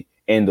be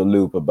in the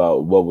loop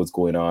about what was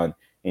going on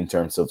in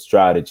terms of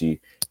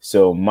strategy.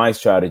 So my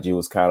strategy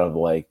was kind of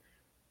like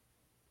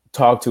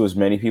talk to as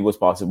many people as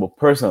possible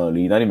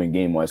personally, not even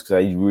game wise,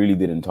 because I really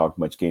didn't talk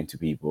much game to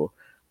people,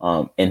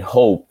 and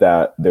hope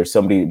that there's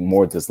somebody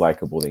more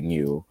dislikable than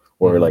you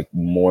or like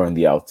more on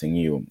the out than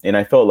you. And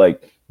I felt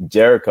like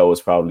Jerica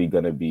was probably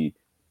going to be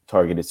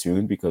targeted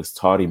soon because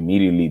Todd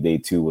immediately day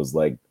two was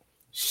like,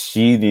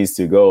 she needs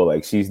to go.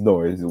 Like she's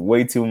snoring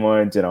way too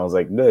much. And I was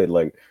like, good.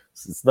 Like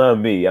it's not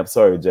me. I'm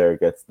sorry,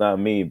 Jerica. It's not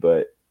me,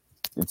 but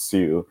it's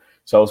you.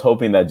 So I was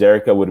hoping that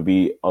Jerica would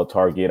be a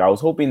target. I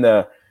was hoping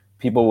that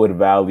people would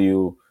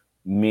value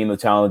me in the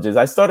challenges.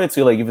 I started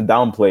to like even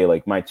downplay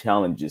like my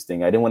challenges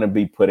thing. I didn't want to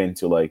be put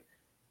into like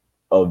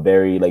a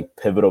very like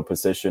pivotal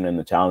position in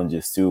the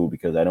challenges too,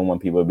 because I don't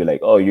want people to be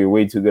like, oh, you're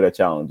way too good at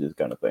challenges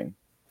kind of thing.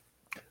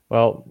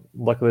 Well,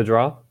 luck of the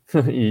draw.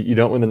 You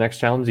don't win the next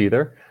challenge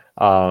either.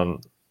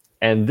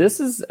 And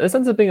this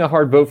ends up being a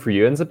hard vote for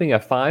you. It ends up being a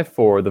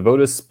 5-4. The vote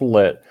is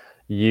split.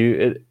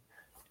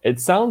 It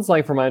sounds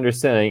like, from my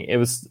understanding, it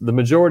was the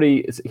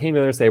majority came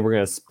together and say we're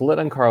going to split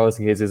on Carlos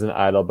in case he's an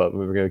idol, but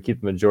we're going to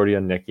keep the majority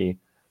on Nikki.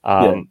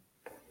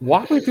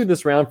 Walk me through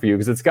this round for you,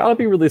 because it's got to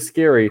be really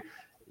scary.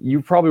 You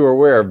probably were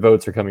aware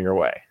votes are coming your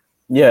way.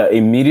 Yeah,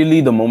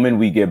 immediately the moment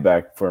we get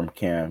back from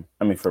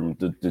from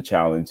the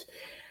challenge,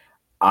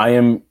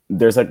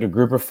 there's like a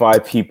group of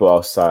 5 people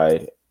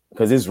outside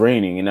because it's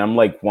raining, and I'm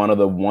like one of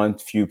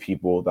the few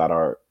people that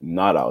are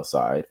not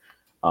outside.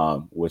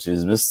 Which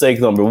is mistake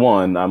number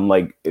one. I'm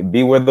like,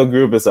 be where the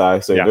group is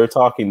at. So if they're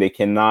talking, they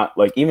cannot,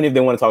 like, even if they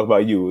want to talk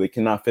about you, they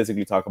cannot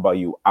physically talk about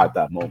you at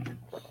that moment.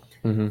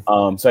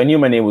 So I knew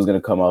my name was going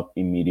to come up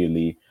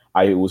immediately.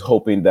 I still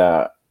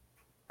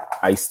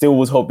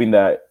was hoping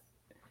that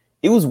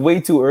it was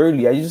way too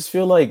early. I just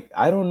feel like,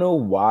 I don't know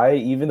why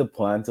even the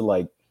plan to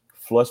like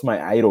flush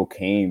my idol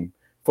came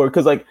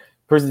because like,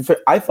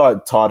 I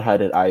thought Todd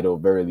had an idol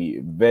very,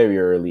 very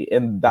early,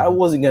 and that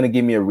wasn't going to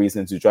give me a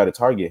reason to try to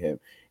target him.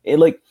 It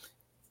like,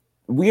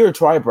 we are a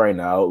tribe right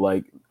now.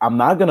 Like, I'm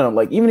not gonna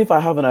like, even if I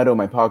have an idol in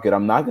my pocket,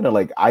 I'm not gonna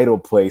like idol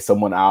play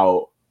someone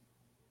out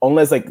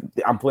unless like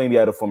I'm playing the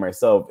idol for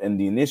myself. In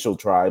the initial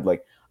tribe,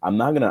 like I'm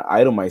not gonna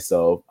idol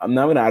myself. I'm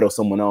not gonna idol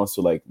someone else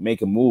to like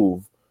make a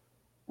move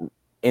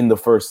in the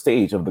first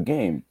stage of the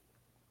game.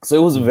 So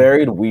it was a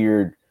very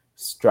weird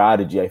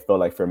strategy, I felt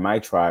like, for my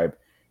tribe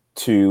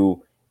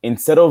to,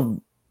 instead of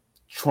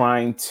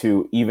trying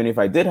to, even if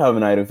I did have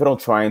an idol, instead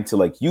of trying to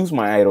like use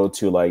my idol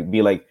to like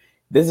be like,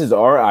 this is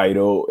our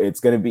idol. If it's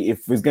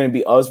gonna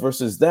be us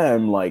versus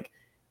them, like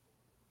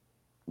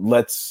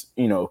let's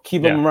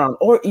keep them around,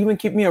 or even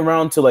keep me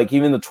around to like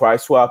even the tri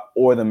swap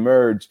or the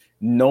merge.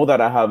 Know that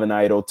I have an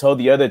idol. Tell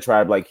the other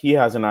tribe like he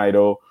has an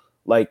idol.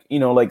 Like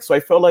so I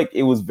felt like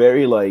it was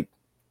very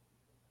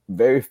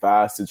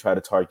fast to try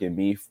to target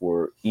me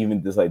for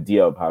even this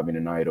idea of having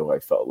an idol. I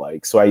felt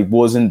like, so I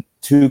wasn't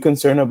too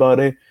concerned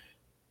about it.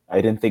 I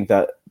didn't think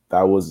that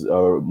was a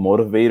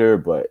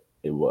motivator, but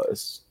it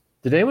was.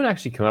 Did anyone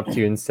actually come up to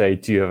you and say,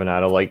 do you have an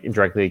idol, like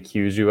directly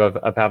accuse you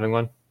of having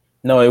one?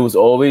 No, it was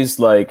always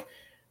like,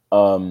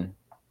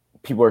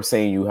 people are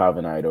saying you have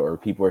an idol, or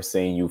people are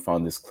saying you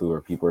found this clue, or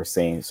people are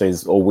saying, so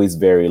it's always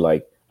very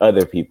like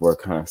other people are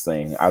kind of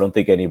saying. I don't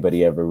think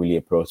anybody ever really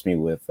approached me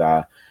with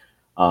that.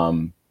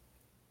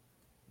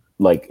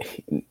 Like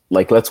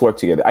let's work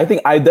together. I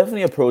think I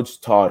definitely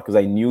approached Todd because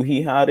I knew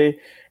he had it,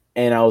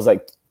 and I was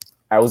like,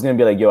 I was gonna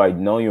be like, yo, I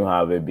know you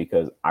have it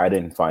because I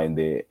didn't find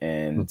it,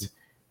 and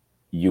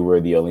you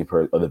were the only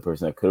other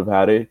person that could have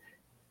had it.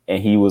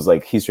 And he was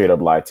like, he straight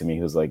up lied to me.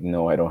 He was like,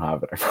 no, I don't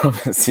have it. I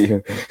promise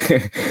you.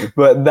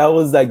 But that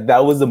was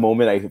the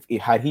moment.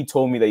 Had he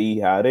told me that he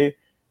had it,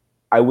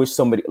 I wish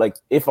somebody, like,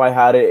 if I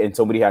had it and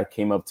somebody had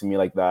came up to me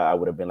like that, I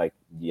would have been like,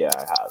 yeah,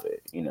 I have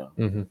it,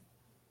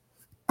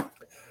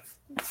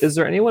 Is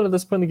there anyone at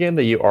this point in the game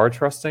that you are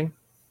trusting?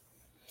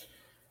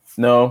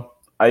 No,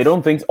 I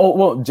don't think so. Oh,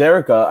 well,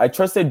 Jerica. I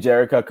trusted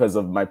Jerica because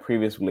of my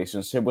previous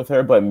relationship with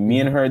her, but me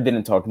and her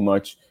didn't talk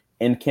much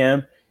in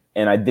camp.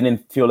 and I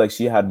didn't feel like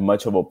she had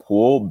much of a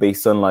pull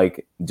based on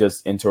like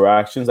just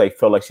interactions. I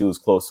felt like she was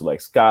close to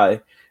like Sky,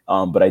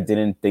 but I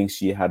didn't think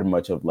she had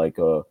much of like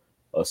a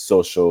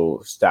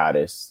social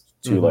status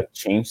to like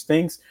change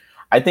things.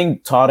 I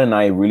think Todd and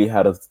I really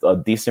had a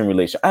decent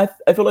relation. I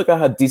feel like I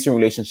had a decent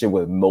relationship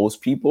with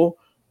most people,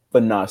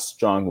 but not a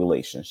strong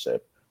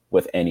relationship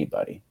with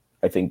anybody.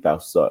 I think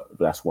that's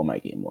what my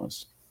game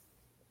was.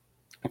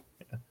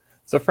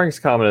 So Frank's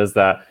comment is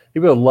that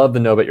people would love to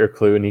know about your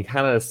clue, and he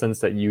kind of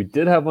sensed that you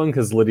did have one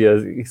because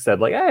Lydia said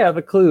like, "Hey, I have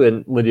a clue,"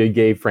 and Lydia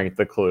gave Frank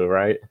the clue,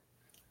 right?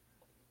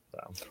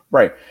 So.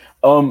 Right.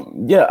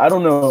 Yeah, I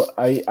don't know.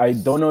 I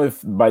don't know if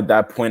by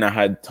that point I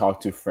had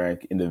talked to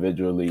Frank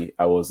individually.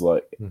 I was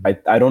like,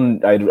 I don't.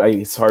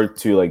 It's hard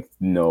to like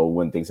know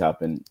when things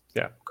happen.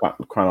 Yeah.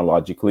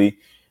 Chronologically,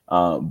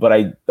 but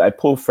I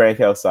pulled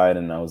Frank outside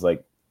and I was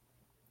like,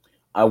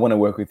 I want to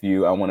work with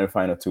you. I want to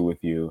find a tool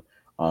with you.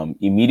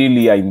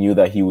 Immediately, I knew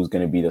that he was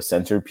going to be the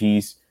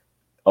centerpiece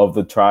of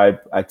the tribe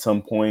at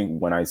some point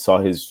when I saw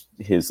his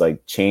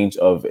like change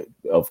of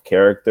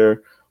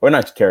character, or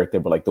not character,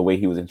 but like the way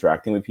he was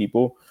interacting with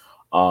people.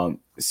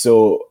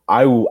 So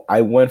I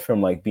went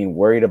from like being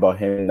worried about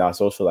him not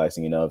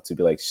socializing enough to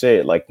be like,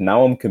 shit, like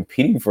now I'm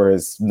competing for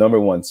his number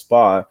one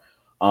spot.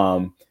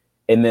 And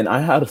then I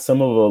had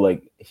some of a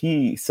like,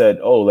 he said,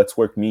 oh, let's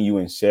work me, you,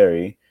 and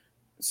Sherry.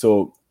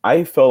 So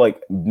I felt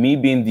like me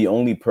being the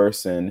only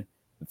person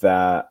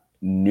that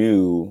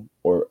knew,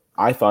 or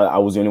I thought I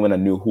was the only one that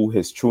knew who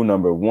his true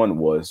number one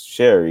was,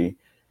 Sherry,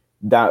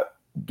 that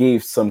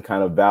gave some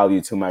kind of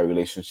value to my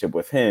relationship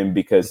with him,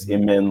 because it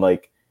meant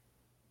like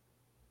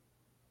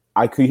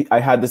I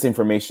had this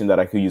information that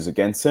I could use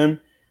against him.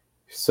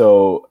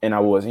 So, and I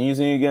wasn't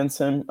using it against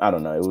him. I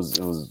don't know. It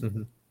was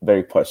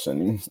very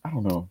questioning. I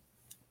don't know.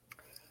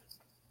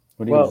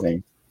 What do you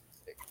think?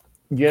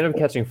 You end up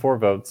catching 4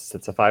 votes.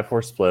 It's a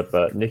 5-4 split,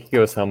 but Nikki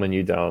goes home and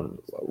you don't.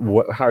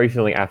 How are you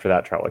feeling after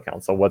that tribal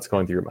council? What's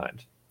going through your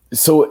mind?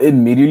 So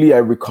immediately I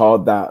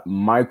recalled that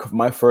my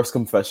first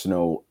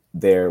confessional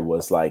there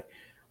was like,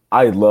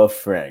 I love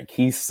Frank.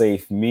 He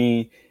saved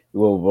me.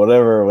 Well,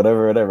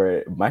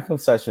 whatever. My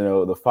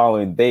confessional the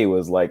following day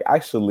was like,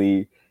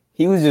 actually,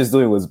 he was just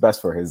doing what's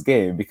best for his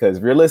game, because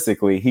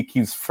realistically, he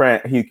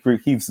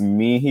keeps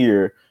me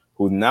here,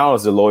 who now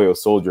is a loyal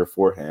soldier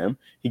for him.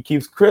 He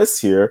keeps Chris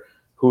here,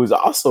 who is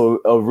also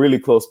a really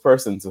close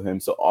person to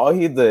him. So all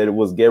he did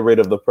was get rid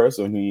of the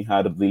person he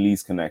had the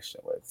least connection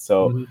with.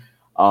 So,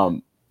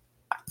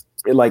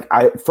 like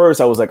I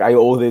was like, I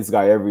owe this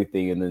guy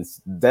everything, and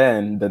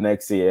then the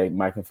next day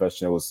my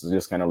confession was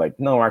just kind of like,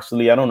 no,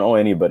 actually, I don't owe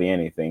anybody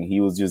anything.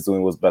 He was just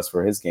doing what's best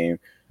for his game,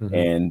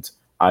 and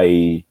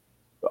I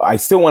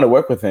still want to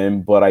work with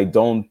him, but I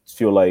don't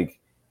feel like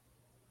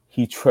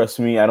he trusts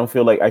me. I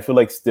feel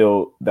like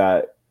still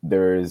that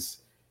there's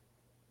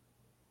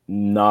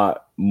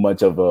not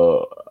much of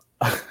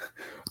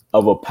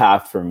a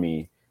path for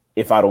me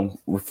if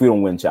we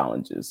don't win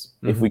challenges.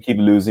 If we keep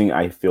losing,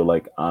 I feel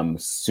like I'm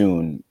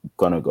soon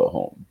gonna go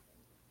home.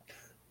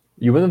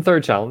 You win the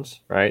 3rd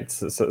challenge, right?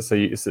 So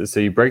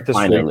you break the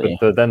streak,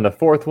 but then the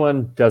 4th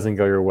one doesn't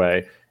go your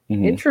way.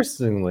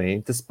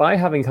 Interestingly, despite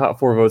having caught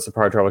 4 votes at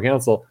prior tribal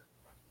council,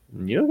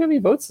 you don't get any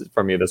votes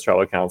from you this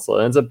tribal council.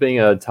 It ends up being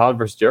a Todd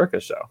versus Jericho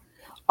show.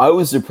 I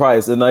was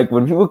surprised, and like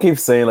when people keep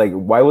saying like,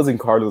 why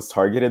wasn't Carlos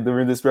targeted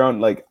during this round?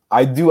 Like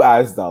I do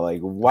ask that, like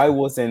why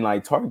wasn't I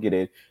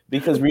targeted?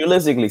 Because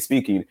realistically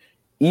speaking,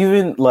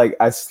 even like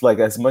as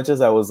much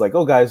as I was like,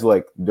 oh guys,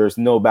 like there's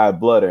no bad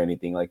blood or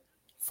anything, like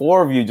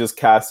 4 of you just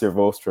cast your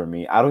votes for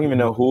me. I don't even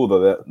know who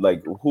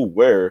who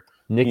were.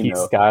 Nikki,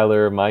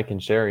 Skylar, Mike,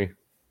 and Sherry.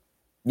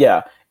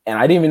 Yeah. And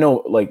I didn't even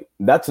know, like,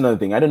 that's another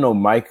thing. I didn't know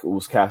Mike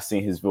was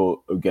casting his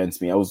vote against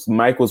me.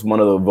 Mike was one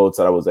of the votes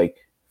that I was like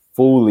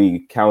fully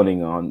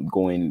counting on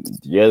going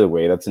the other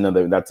way. That's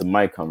a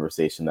Mike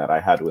conversation that I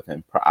had with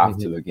him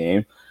after the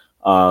game.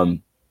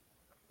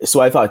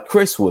 So I thought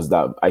Chris was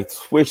that. I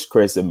switched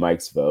Chris and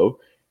Mike's vote.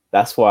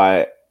 That's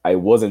why I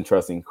wasn't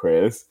trusting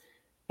Chris,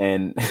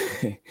 and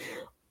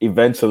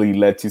eventually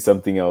led to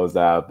something else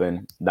that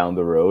happened down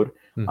the road.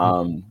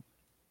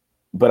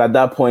 But at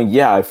that point,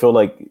 yeah, I feel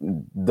like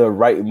the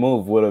right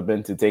move would have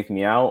been to take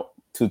me out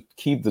to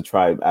keep the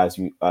tribe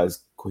as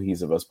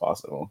cohesive as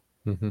possible.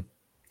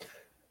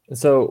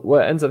 So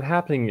what ends up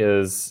happening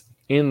is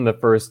in the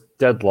first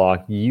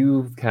deadlock,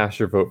 you cast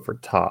your vote for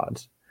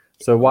Todd.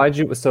 So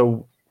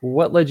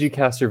what led you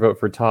cast your vote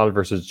for Todd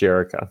versus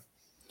Jericho?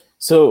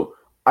 So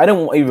I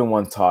don't even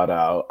want Todd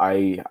out.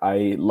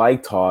 I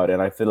like Todd,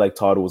 and I feel like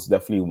Todd was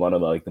definitely one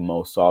of the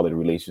most solid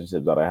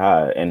relationships that I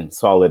had, and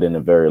solid in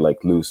a very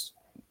like loose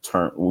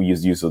term. We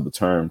use of the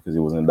term because it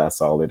wasn't that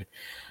solid.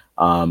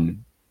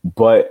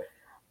 But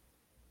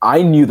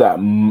I knew that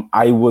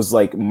I was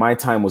like, my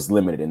time was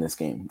limited in this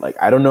game. Like,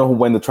 I don't know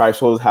when the tribe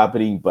show was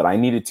happening, but I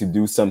needed to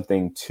do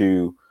something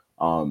to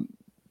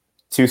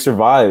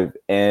survive.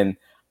 And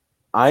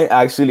I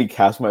actually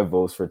cast my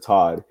votes for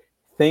Todd,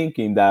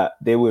 thinking that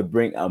they would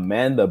bring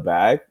Amanda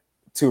back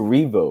to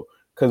revote.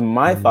 Because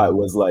my thought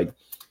was like,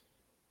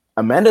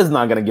 Amanda's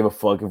not gonna give a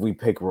fuck if we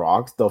pick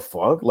rocks. The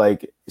fuck?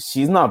 Like,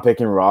 she's not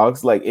picking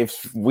rocks. Like,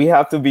 if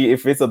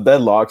it's a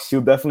deadlock,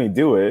 she'll definitely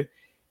do it.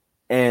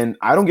 And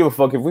I don't give a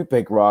fuck if we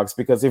pick rocks,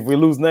 because if we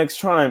lose next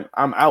time,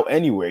 I'm out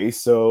anyway.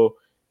 So,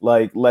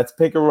 like, let's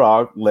pick a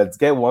rock. Let's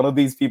get one of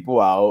these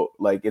people out.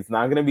 Like, it's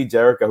not gonna be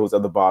Jerica who's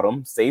at the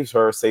bottom. Saves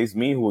her, saves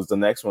me, who's the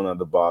next one at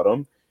the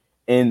bottom.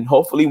 And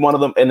hopefully one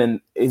of them, and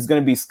then it's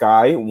gonna be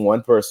Sky,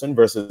 one person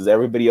versus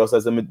everybody else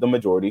as the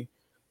majority.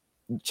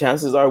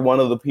 Chances are one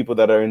of the people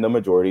that are in the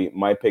majority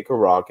might pick a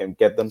rock and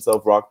get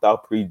themselves rocked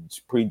out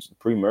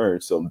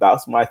pre-merge. So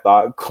that's my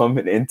thought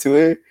coming into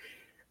it.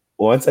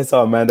 Once I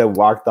saw Amanda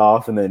walked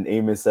off and then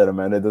Amos said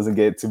Amanda doesn't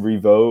get to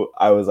revote,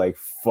 I was like,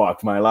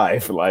 fuck my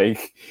life.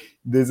 Like,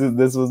 this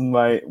was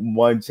my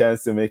one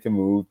chance to make a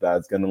move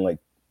that's gonna like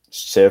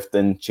shift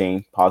and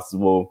change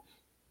possible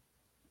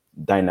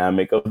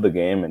dynamic of the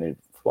game, and it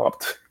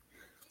flopped.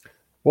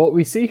 Well,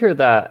 we see here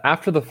that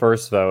after the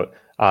first vote,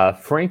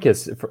 Frank,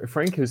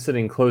 who's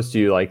sitting close to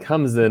you, like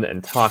comes in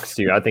and talks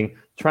to you. I think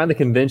trying to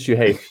convince you,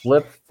 hey,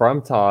 flip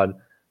from Todd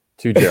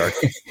to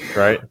Jerica,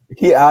 right?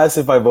 He asked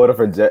if I voted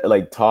for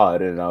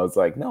Todd, and I was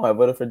like, no, I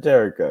voted for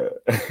Jerica.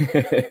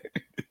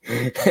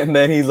 And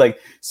then he's like,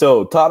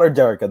 so Todd or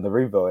Jerica in the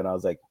revote? And I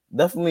was like,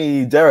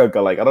 definitely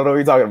Jerica. Like, I don't know what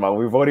you're talking about.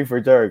 We're voting for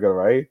Jerica,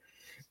 right?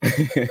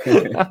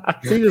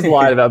 So you just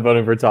lied about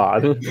voting for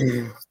Todd.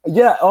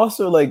 Yeah,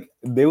 also, like,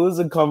 there was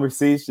a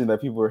conversation that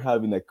people were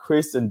having that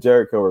Chris and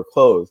Jerica were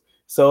close.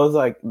 So I was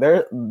like,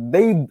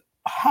 they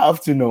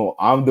have to know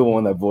I'm the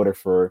one that voted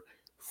for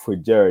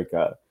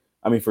Jerica.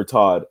 I mean, for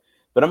Todd.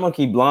 But I'm gonna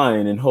keep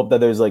lying and hope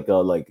that there's like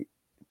a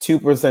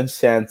 2%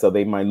 chance that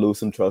they might lose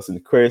some trust in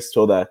Chris,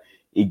 so that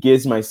it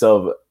gives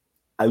myself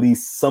at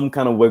least some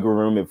kind of wiggle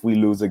room if we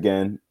lose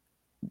again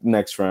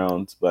next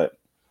round. But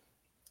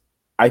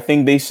I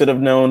think they should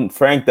have known.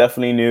 Frank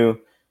definitely knew.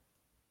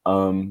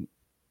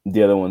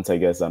 The other ones, I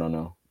guess, I don't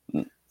know.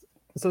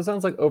 So it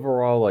sounds like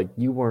overall, like,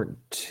 you weren't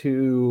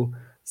too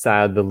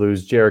sad to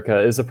lose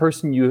Jerica. Is a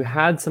person you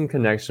had some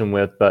connection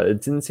with, but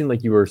it didn't seem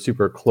like you were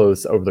super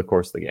close over the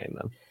course of the game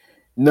then.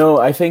 No,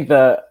 I think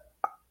that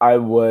I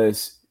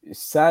was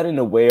sad in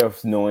a way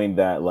of knowing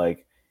that,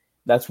 like,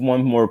 that's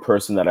one more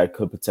person that I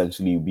could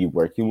potentially be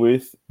working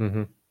with.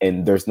 Mm-hmm.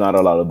 And there's not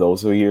a lot of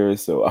those here.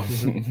 So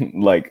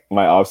like,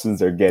 my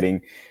options are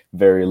getting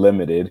very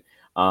limited.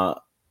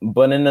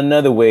 But in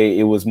another way,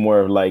 it was more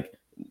of like,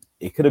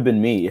 it could have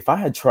been me. If I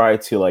had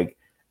tried to like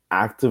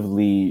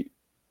actively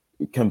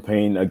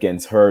campaign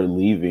against her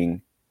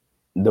leaving,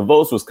 the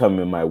votes was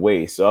coming my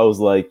way. So I was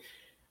like,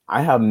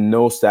 I have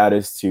no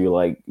status to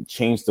like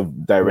change the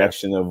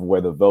direction of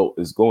where the vote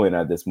is going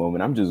at this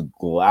moment. I'm just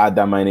glad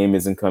that my name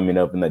isn't coming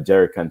up and that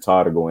Jerica and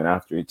Todd are going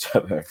after each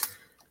other.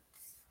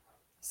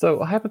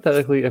 So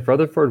hypothetically, if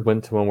Rutherford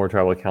went to One More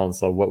Tribal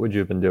Council, what would you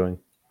have been doing?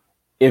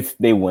 If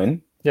they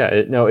win? Yeah,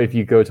 if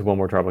you go to One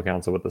More Tribal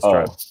Council with this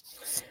tribe.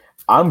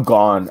 I'm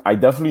gone. I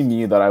definitely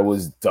knew that I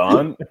was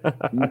done.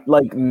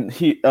 Like,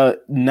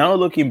 now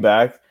looking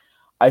back,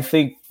 I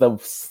think the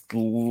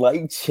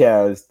slight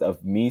chance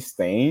of me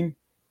staying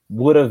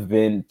would have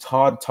been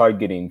Todd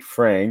targeting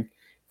Frank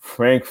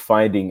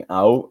finding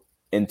out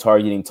and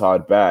targeting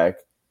Todd back.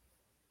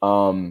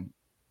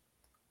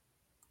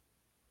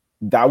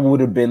 That would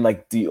have been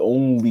like the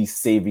only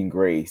saving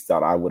grace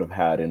that I would have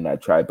had in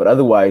that tribe. But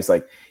otherwise,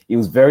 like, it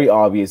was very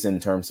obvious in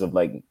terms of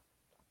like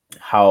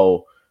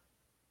how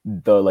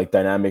the like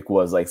dynamic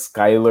was. Like,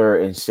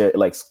 Skylar and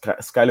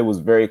Skylar was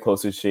very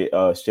close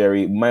to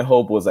Sherry. My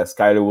hope was that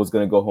Skylar was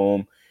gonna go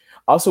home.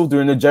 Also,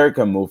 during the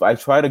Jerica move, I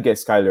tried to get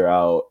Skylar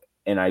out,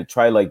 and I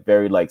tried like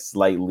very like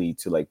slightly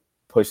to like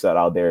push that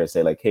out there and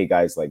say like, hey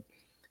guys, like,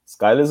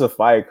 Skylar's a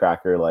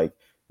firecracker. Like,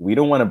 we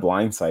don't want to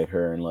blindside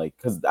her, and like,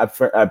 because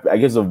I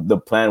guess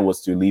the plan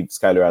was to leave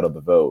Skylar out of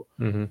the vote.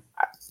 Mm-hmm.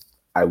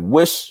 I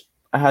wish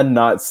I had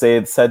not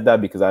said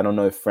that, because I don't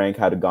know if Frank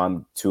had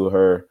gone to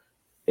her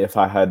if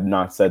I had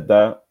not said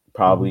that,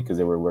 probably because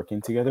they were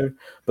working together.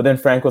 But then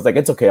Frank was like,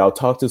 it's okay, I'll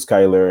talk to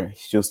Skylar.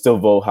 She'll still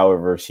vote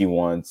however she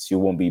wants. She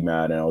won't be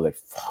mad. And I was like,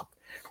 fuck.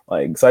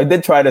 Like, so I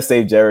did try to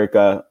save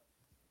Jerica.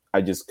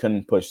 I just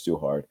couldn't push too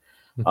hard.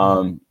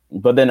 Mm-hmm.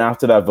 But then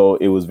after that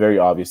vote, it was very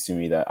obvious to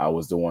me that I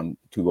was the one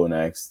to go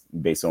next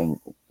based on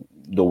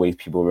the way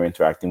people were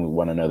interacting with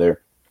one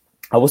another.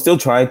 I was still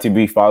trying to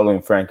be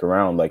following Frank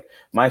around. Like,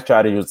 my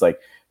strategy was like,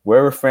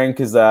 wherever Frank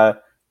is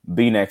at,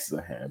 be next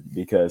to him.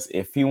 Because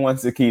if he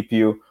wants to keep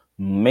you,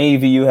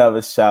 maybe you have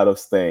a shot of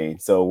staying.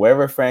 So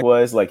wherever Frank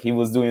was, like, he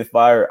was doing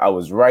fire, I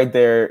was right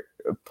there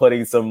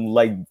putting some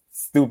like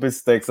stupid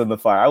sticks on the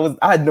fire.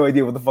 I had no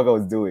idea what the fuck I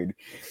was doing.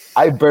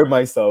 I burned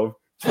myself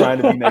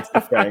trying to be next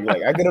to Frank.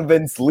 Like, I could have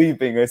been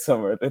sleeping or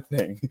some other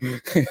thing.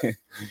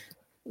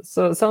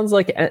 So it sounds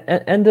like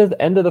end of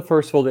the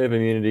first full day of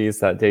immunities,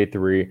 that day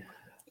 3,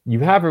 you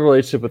have a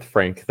relationship with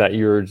Frank that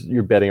you're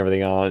betting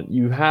everything on.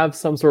 You have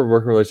some sort of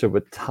working relationship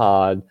with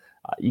Todd.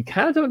 You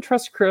kind of don't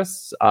trust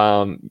Chris.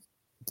 Tyler,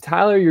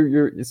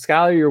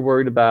 Skylar, you're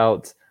worried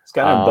about.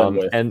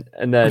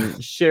 And then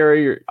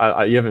Sherry,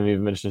 you haven't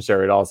even mentioned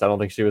Sherry at all, so I don't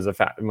think she was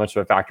much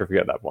of a factor for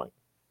you at that point.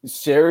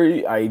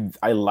 Sherry,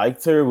 I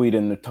liked her. We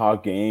didn't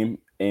talk game,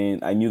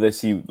 and I knew that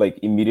she like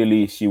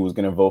immediately she was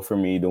gonna vote for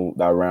me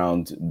that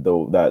round,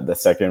 though that the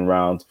second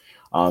round.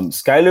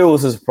 Skylar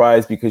was a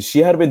surprise because she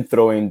had been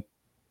throwing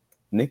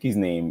Nikki's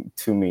name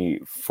to me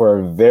for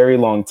a very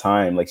long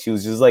time. Like she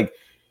was just like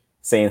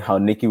saying how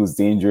Nikki was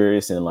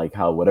dangerous and like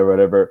how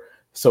whatever.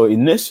 So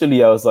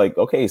initially I was like,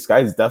 okay,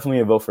 Sky's definitely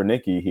a vote for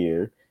Nikki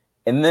here.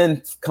 And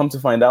then come to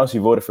find out she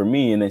voted for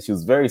me, and then she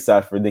was very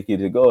sad for Nikki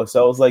to go.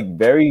 So I was like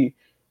very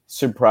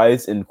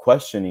surprised and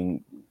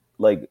questioning.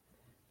 Like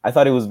I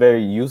thought it was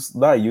very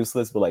not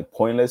useless, but like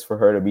pointless for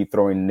her to be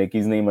throwing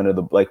Nikki's name under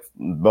the like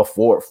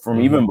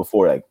even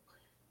before like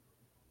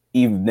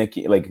Eve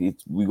Nikki like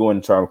we go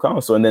in Tribal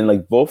Council and then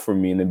like vote for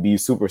me and then be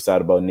super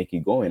sad about Nikki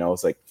going. I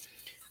was like,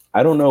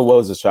 I don't know what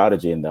was the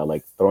strategy in that,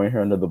 like throwing her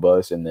under the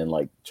bus and then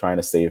like trying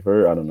to save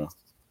her. I don't know.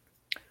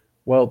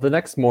 Well, the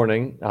next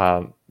morning,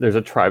 there's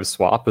a tribe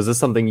swap. Was this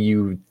something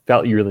you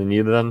felt you really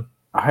needed then?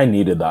 I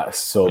needed that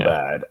so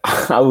bad.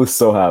 I was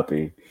so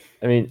happy.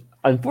 I mean,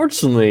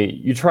 unfortunately,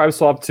 you tribe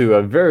swap to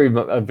a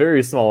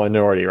very small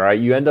minority, right?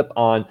 You end up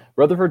on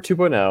Rutherford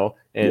 2.0,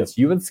 and it's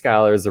you and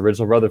Skylar as the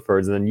original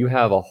Rutherfords, and then you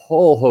have a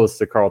whole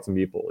host of Carleton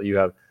people. You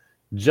have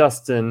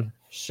Justin,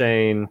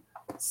 Shane,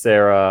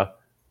 Sarah,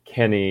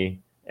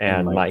 Kenny,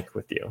 and Mike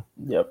with you.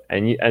 Yep.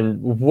 And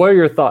what are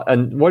your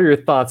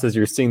thoughts as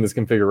you're seeing this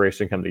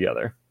configuration come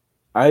together?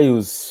 I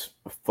was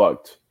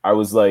fucked. I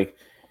was like,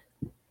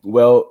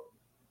 well,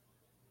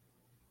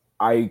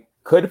 I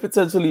could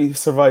potentially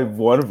survive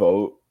one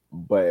vote,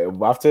 but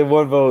after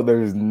one vote,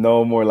 there's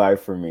no more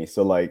life for me.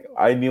 So like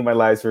I knew my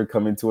lives were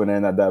coming to an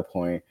end at that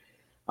point.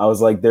 I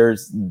was like,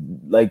 there's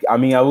like, I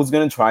mean, I was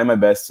gonna try my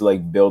best to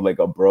like build like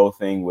a bro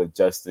thing with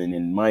Justin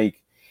and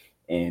Mike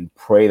and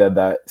pray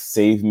that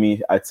saved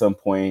me at some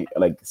point,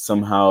 like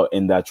somehow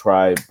in that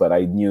tribe. But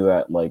I knew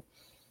that like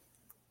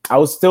I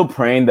was still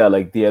praying that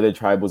like the other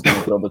tribe was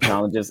gonna throw the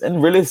challenges,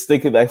 and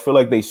realistically, I feel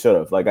like they should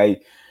have.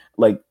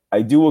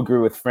 I do agree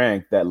with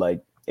Frank that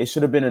like it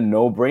should have been a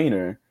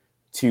no-brainer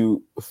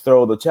to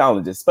throw the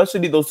challenges,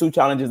 especially those two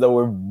challenges that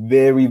were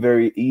very,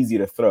 very easy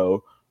to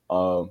throw.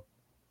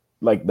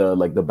 Like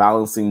the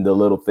balancing the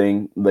little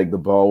thing, like the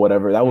ball,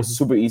 whatever. That was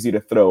super easy to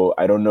throw.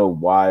 I don't know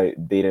why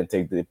they didn't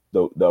take the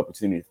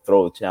opportunity to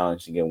throw the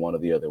challenge to get one of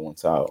the other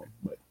ones out.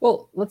 But.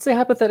 Well, let's say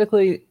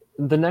hypothetically,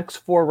 the next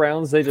 4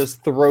 rounds they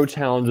just throw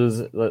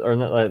challenges, or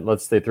not,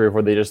 let's say 3 or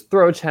 4. They just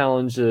throw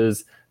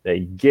challenges. They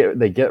get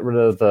rid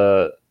of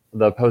the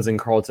opposing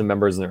Carleton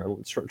members in their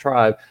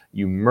tribe.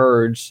 You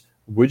merge.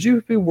 Would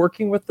you be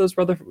working with those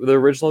the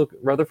original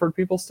Rutherford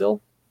people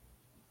still?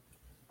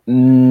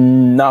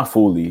 Not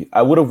fully.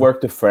 I would have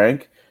worked with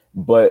Frank,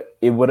 but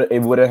it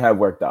wouldn't have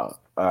worked out.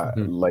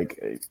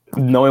 Like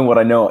knowing what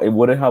I know, it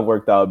wouldn't have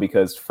worked out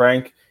because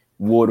Frank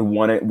would have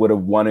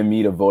wanted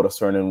me to vote a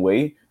certain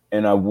way,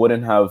 and I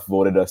wouldn't have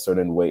voted a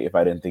certain way if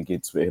I didn't think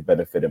it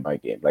benefited my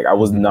game. Like I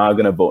was not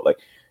gonna vote like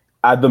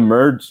at the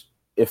merge.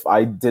 If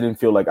I didn't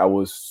feel like I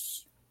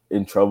was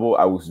in trouble,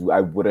 I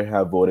wouldn't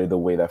have voted the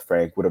way that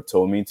Frank would have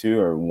told me to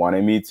or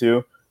wanted me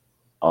to.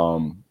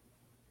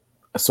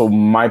 So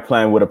my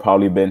plan would have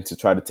probably been to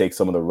try to take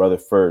some of the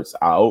Rutherfords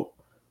out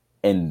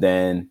and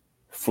then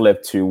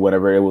flip to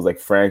whenever it was like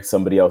Frank,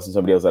 somebody else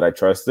that I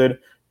trusted,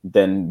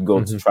 then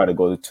go to try to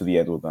go to the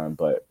end with them.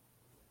 But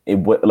it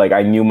would like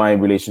I knew my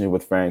relationship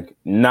with Frank,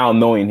 now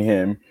knowing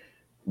him,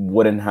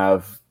 wouldn't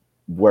have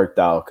worked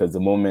out because the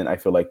moment I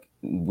feel like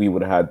we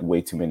would have had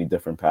way too many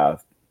different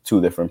paths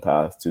to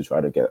try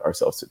to get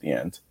ourselves to the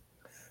end.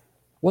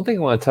 One thing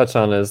I want to touch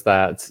on is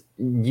that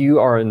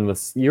you're with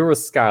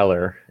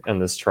Skylar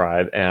and this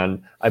tribe,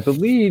 and I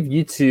believe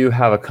you two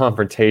have a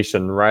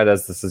confrontation right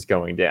as this is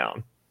going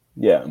down.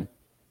 Yeah.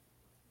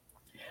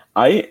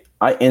 I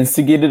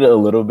instigated it a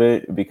little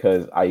bit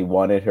because I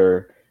wanted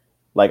her,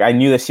 like I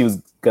knew that she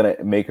was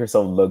gonna make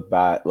herself look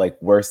bad,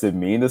 like worse than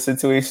me in the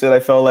situation.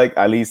 I felt like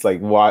at least like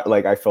what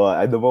like I felt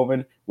at the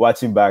moment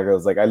watching back, I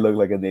was like I look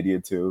like an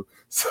idiot too.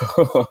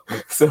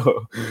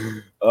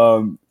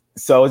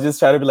 So I was just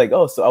trying to be like,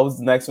 oh, so I was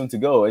the next one to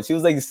go. And she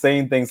was like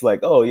saying things like,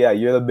 oh, yeah,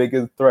 you're the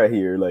biggest threat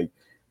here. Like,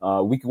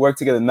 we can work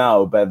together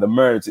now, but the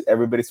merge,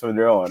 everybody's from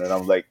their own. And I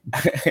was like,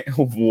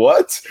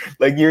 what?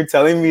 Like, you're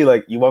telling me,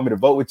 like, you want me to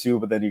vote with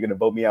you, but then you're going to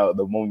vote me out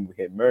the moment we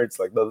hit merge?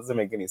 Like, that doesn't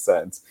make any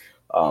sense.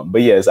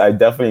 But yes, I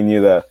definitely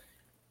knew that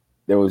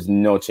there was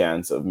no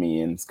chance of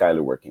me and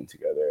Skylar working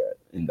together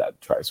in that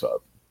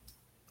tri-swap.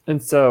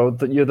 And so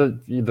you're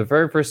the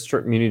very first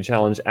Muni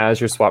Challenge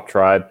as your swap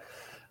tribe.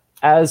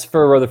 As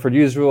for Rutherford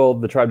usual,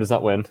 the tribe does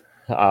not win.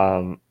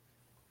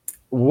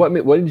 What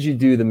did you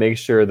do to make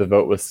sure the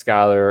vote was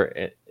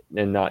Skylar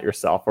and not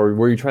yourself? Or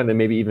were you trying to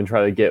maybe even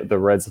try to get the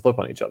Reds to flip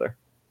on each other?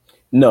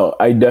 No,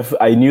 I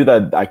knew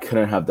that I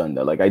couldn't have done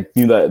that. Like I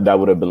knew that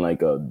would have been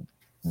like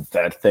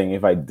that thing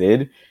if I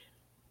did.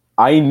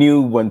 I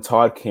knew when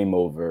Todd came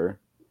over,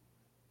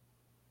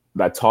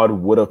 that Todd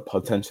would have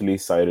potentially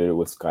sided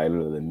with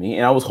Skylar than me,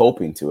 and I was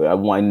hoping to.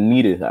 I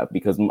needed that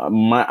because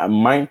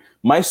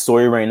my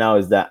story right now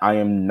is that I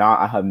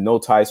have no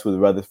ties with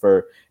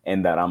Rutherford,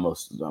 and that I'm a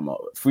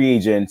free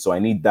agent. So I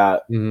need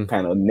that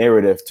kind of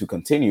narrative to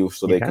continue,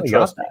 so they could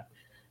trust me.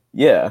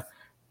 Yeah,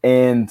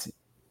 and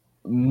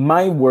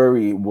my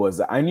worry was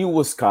that I knew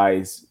what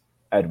Sky's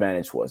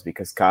advantage was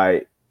because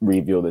Sky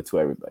revealed it to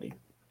everybody.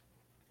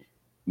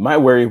 My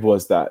worry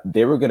was that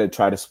they were going to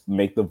try to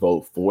make the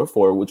vote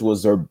 4-4, which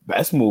was their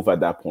best move at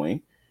that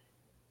point,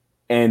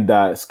 and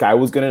that Sky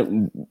was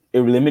going to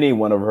eliminate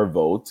one of her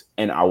votes,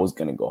 and I was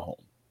going to go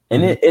home.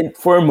 And it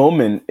for a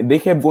moment, they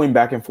kept going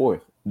back and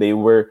forth. They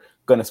were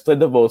going to split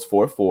the votes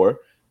 4-4,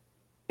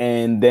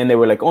 and then they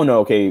were like, "Oh no,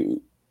 okay."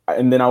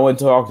 And then I went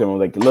to talk to them. I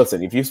was like,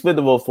 "Listen, if you split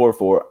the vote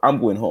 4-4, I'm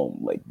going home,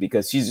 like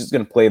because she's just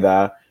going to play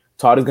that.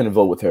 Todd is going to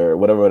vote with her,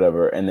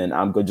 whatever, and then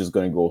I'm just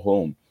going to go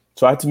home."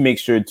 So I had to make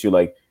sure to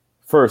like.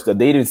 First, that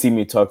they didn't see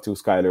me talk to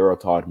Skylar or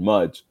Todd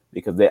much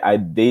because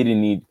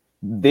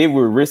they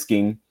were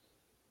risking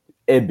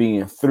it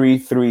being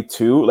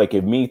 3-3-2. Like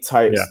if me,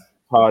 Todd,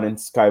 and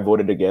Sky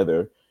voted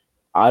together,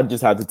 I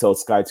just had to tell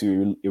Sky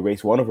to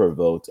erase one of her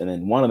votes, and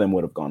then one of them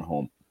would have gone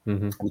home.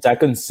 Which I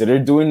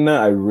considered doing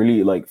that. I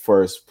really like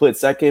for a split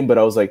second, but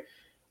I was like,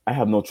 I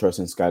have no trust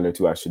in Skylar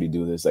to actually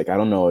do this. Like I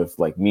don't know if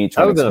like me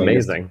trying that would have been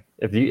amazing.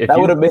 If you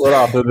would have been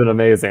off, it would have been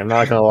amazing. I'm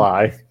not gonna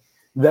lie.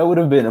 That would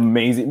have been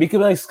amazing because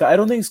like I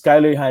don't think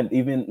Skylar had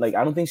even like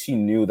I don't think she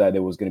knew that it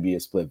was going to be a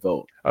split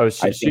vote. Oh,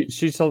 she said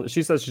she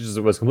just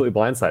was completely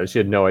blindsided. She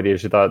had no idea.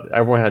 She thought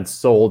everyone had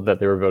sold that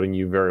they were voting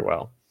you very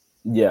well.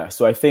 Yeah,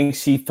 so I think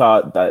she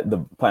thought that the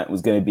plan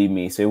was going to be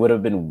me. So it would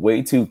have been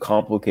way too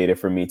complicated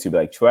for me to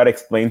like try to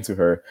explain to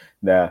her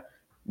that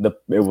it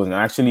wasn't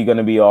actually going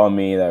to be all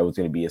me. That it was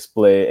going to be a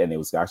split, and it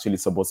was actually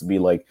supposed to be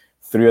like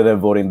 3 of them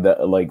voting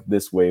that like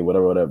this way,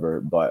 whatever.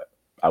 But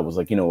I was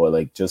like, you know what,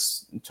 like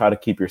just try to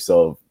keep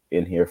yourself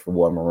in here for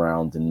one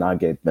round and not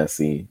get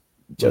messy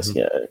just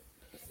yet.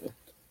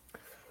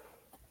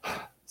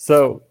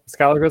 So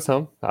Skylar goes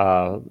home,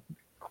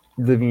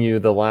 leaving you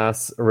the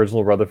last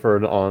original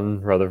Rutherford on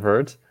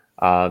Rutherford.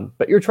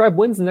 But your tribe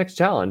wins the next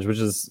challenge, which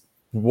is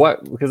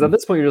because at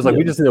this point you're just like,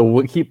 we just need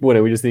to keep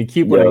winning. We just need to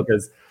keep winning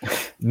because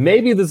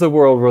maybe there's a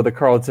world where the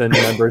Carlton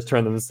members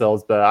turn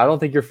themselves, but I don't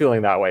think you're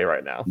feeling that way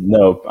right now.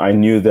 No, I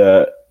knew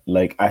that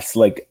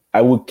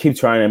I would keep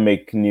trying to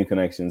make new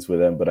connections with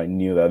them, but I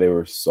knew that they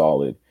were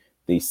solid.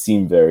 They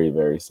seem very,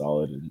 very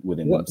solid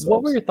within themselves.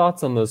 What were your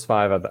thoughts on those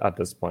 5 at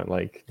this point?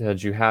 Like,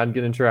 had you had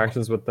good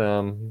interactions with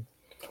them?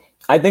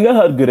 I think I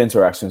had good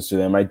interactions to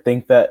them. I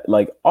think that,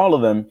 like, all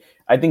of them,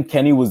 I think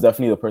Kenny was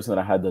definitely the person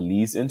that I had the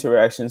least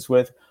interactions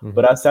with.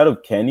 But outside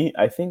of Kenny,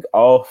 I think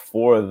all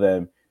 4 of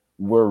them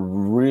were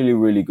really,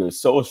 really good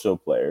social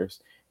players.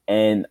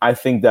 And I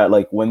think that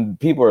like when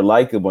people are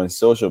likable and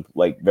social,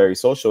 like very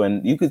social,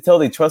 and you could tell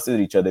they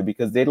trusted each other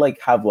because they like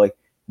have like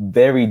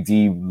very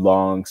deep,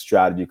 long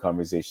strategy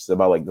conversations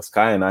about like the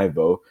Sky and I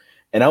vote.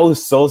 And I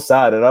was so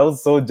sad and I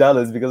was so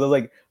jealous because I was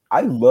like,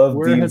 I love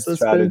deep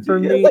strategy.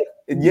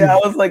 I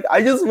was like,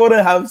 I just want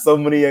to have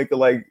somebody I could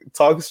like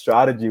talk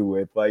strategy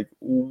with. Like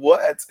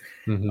what?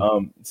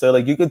 So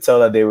like you could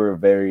tell that they were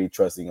very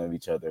trusting of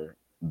each other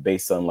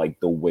based on like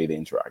the way they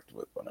interact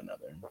with one another.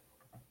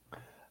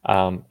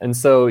 And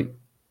so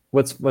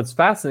what's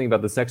fascinating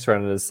about this next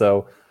round is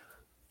so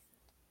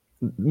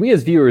we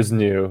as viewers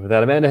knew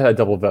that Amanda had a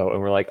double vote, and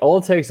we're like, all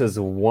it takes is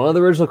one of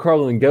the original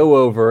Carlton go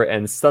over,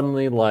 and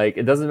suddenly like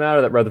it doesn't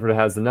matter that Rutherford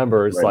has the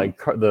numbers, like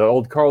the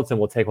old Carlton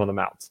will take one of them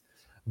out.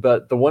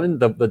 But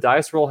the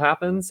dice roll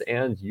happens,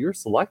 and you're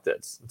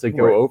selected to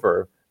go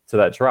over to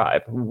that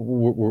tribe.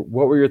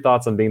 What were your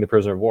thoughts on being the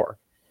prisoner of war?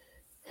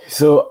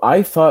 So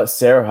I thought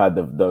Sarah had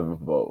the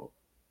vote.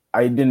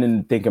 I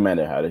didn't think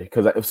Amanda had it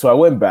because I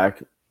went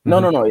back. No,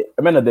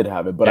 Amanda did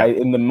have it, but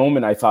in the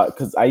moment I thought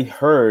because I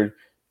heard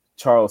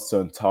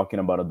Charleston talking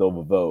about a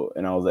double vote,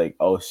 and I was like,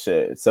 oh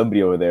shit,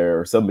 somebody over there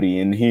or somebody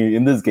in here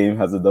in this game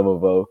has a double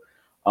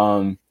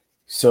vote.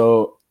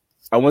 So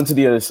I went to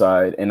the other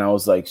side and I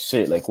was like,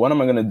 shit, like what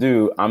am I gonna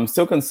do? I'm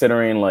still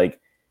considering like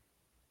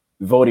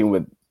voting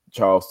with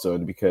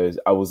Charleston because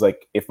I was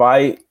like, if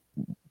I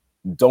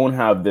don't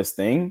have this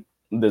thing,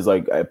 there's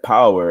like a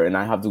power and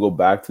I have to go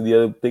back to the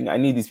other thing. I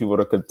need these people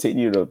to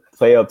continue to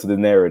play up to the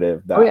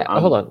narrative. That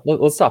hold on.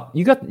 Let's stop.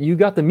 You got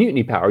the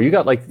mutiny power. You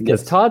got like,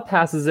 because Todd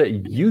passes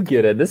it, you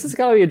get it. This has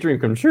got to be a dream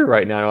come true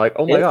right now. You're like,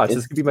 oh my gosh,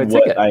 this could be my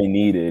ticket. I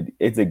needed.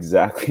 It's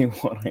exactly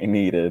what I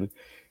needed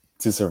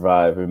to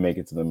survive and make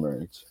it to the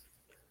merge.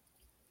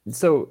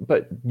 So,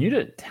 but you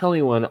didn't tell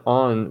anyone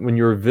when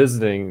you were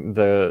visiting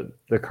the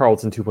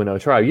Carlton 2.0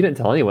 tribe, you didn't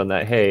tell anyone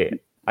that, hey,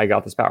 I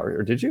got this power,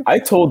 or did you? I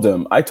told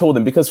them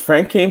because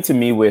Frank came to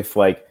me with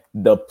like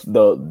the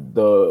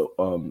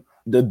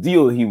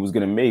deal he was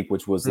gonna make,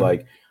 which was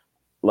like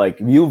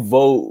you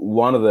vote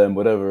one of them,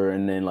 whatever,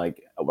 and then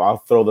like I'll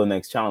throw the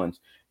next challenge.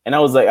 And I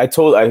was like,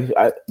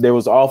 I there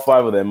was all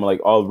 5 of them,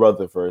 like all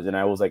Rutherfords, and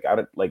I was like,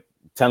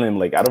 telling him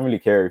like, I don't really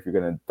care if you're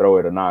gonna throw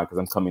it or not because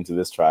I'm coming to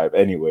this tribe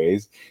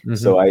anyways. Mm-hmm.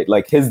 So I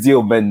like his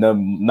deal meant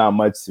not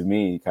much to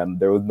me. Kind of,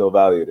 there was no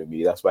value to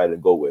me. That's why I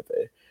didn't go with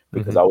it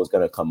because I was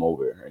gonna come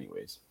over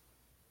anyways.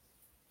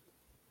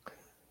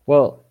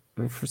 Well,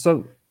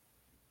 so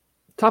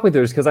talk me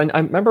through this because I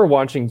remember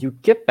watching you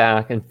get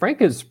back and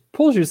Frank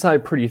pulls you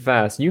aside pretty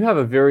fast. You have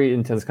a very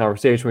intense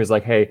conversation where he's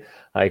like, "Hey,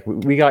 like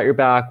we got your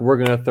back. We're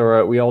gonna throw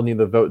it. We all need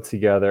to vote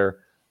together."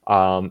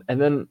 And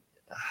then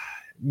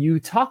you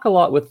talk a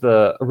lot with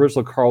the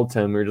original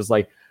Carlton. Where you're just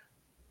like,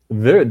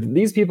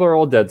 "These people are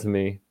all dead to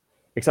me,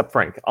 except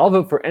Frank. I'll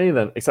vote for any of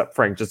them except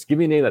Frank. Just give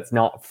me a name that's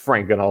not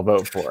Frank, and I'll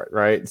vote for it."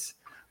 Right?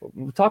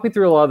 Talk me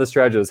through a lot of the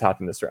strategy that's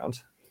happened this round.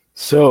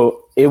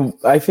 So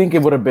I think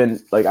it would have been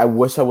like, I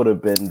wish I would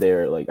have been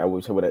there. Like, I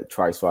wish I would have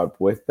tried swap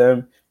with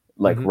them,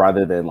 like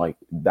rather than like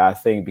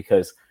that thing,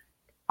 because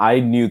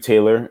I knew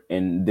Taylor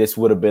and this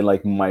would have been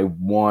like my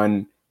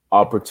one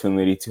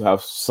opportunity to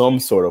have some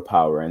sort of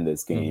power in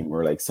this game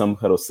or like some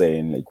kind of say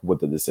in like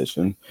with the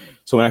decision.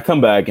 So when I come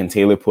back and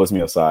Taylor pulls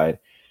me aside,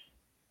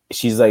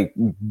 she's like,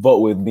 vote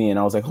with me. And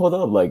I was like, hold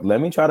up, like, let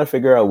me try to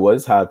figure out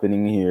what's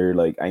happening here.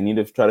 Like, I need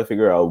to try to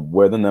figure out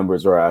where the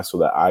numbers are at so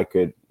that I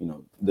could,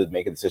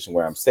 make a decision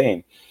where I'm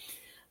staying.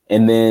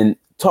 And then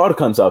Todd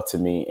comes up to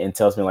me and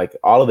tells me, like,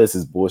 all of this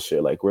is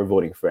bullshit. Like, we're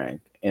voting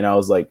Frank. And I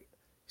was like,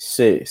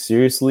 shit,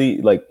 seriously?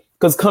 Like,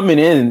 because coming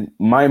in,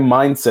 my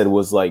mindset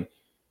was like,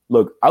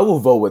 look, I will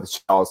vote with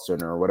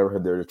Charleston or whatever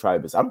their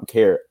tribe is. I don't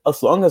care.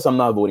 As long as I'm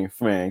not voting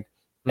Frank,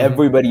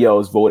 everybody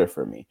else voted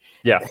for me.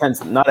 Yeah.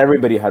 Hence, not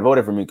everybody had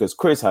voted for me because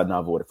Chris had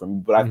not voted for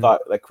me. But I thought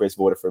like Chris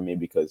voted for me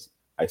because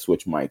I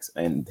switched mics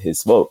and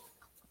his vote.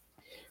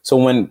 So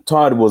when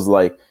Todd was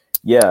like,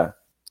 yeah,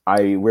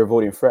 we're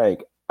voting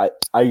Frank, I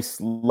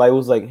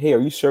was like, hey, are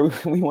you sure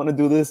we want to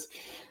do this?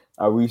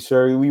 Are we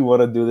sure we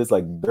want to do this?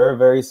 Like, they're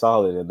very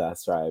solid in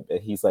that tribe.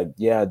 And he's like,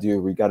 yeah,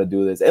 dude, we got to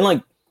do this. And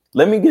like,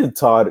 let me give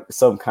Todd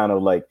some kind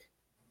of like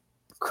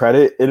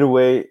credit in a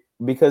way,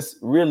 because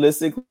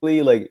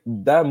realistically, like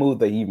that move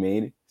that he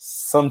made,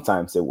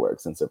 sometimes it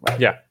works in Survivor.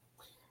 Yeah.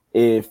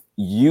 If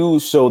you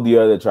show the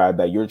other tribe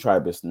that your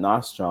tribe is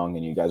not strong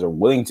and you guys are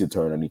willing to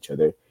turn on each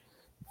other,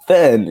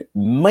 then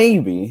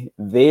maybe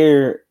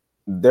the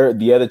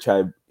other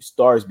tribe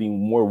starts being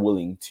more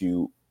willing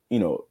to,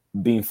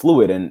 being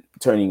fluid and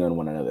turning on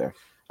one another.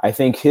 I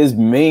think his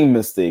main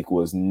mistake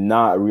was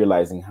not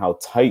realizing how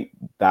tight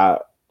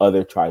that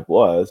other tribe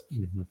was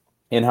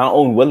and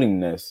how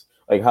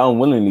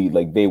unwillingly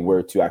like they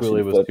were to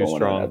actually flip on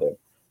one another.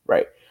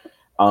 Right.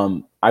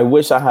 I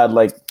wish I had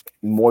like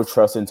more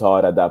trust in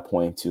Todd at that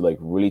point to like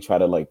really try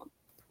to like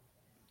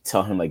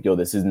tell him like, yo,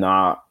 this is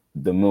not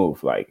the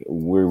move. Like,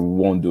 we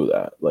won't do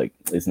that. Like,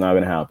 it's not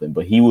gonna happen.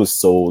 But he was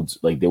sold.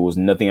 Like, there was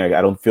nothing.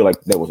 I don't feel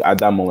like there was at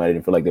that moment. I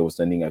didn't feel like there was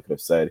anything I could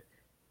have said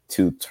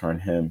to turn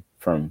him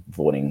from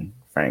voting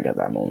Frank at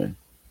that moment.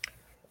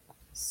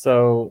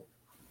 So,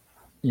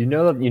 you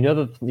know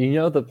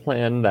the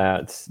plan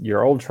that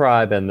your old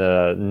tribe and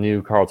the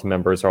new Carlton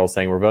members are all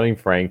saying we're voting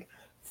Frank.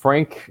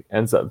 Frank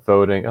ends up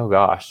voting, oh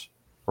gosh,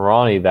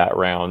 Ronnie that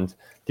round.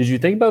 Did you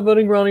think about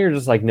voting Ronnie, or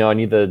just like, no, I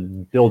need to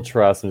build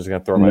trust, I'm just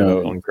gonna throw my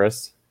vote on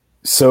Chris?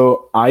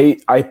 So I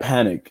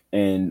panicked,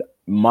 and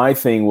my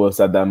thing was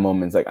at that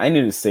moment, it's like, I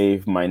need to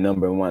save my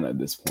number one at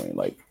this point.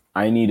 Like,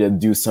 I need to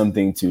do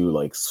something to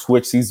like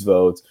switch these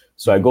votes.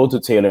 So I go to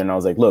Taylor and I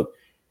was like, look,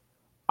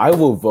 I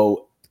will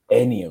vote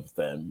any of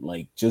them.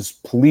 Like,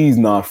 just please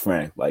not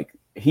Frank. Like,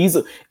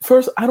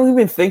 first, I don't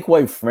even think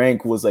why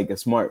Frank was like a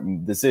smart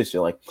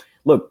decision. Like,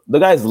 look, the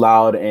guy's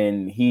loud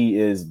and he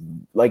is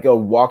like a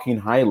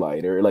walking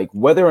highlighter. Like,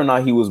 whether or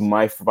not he was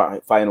my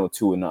final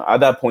two or not,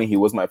 at that point he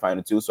was my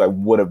final two, so I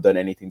would have done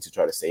anything to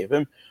try to save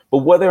him. But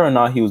whether or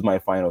not he was my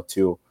final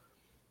two,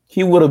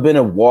 he would have been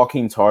a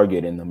walking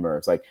target in the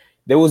merge. Like,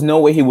 there was no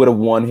way he would have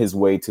won his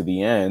way to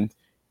the end.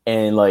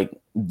 And like,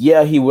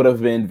 yeah, he would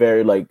have been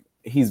very like,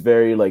 he's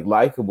very like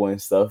likable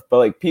and stuff, but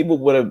like people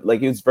would have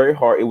like, it was very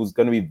hard. It was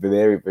going to be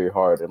very, very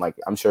hard. And like,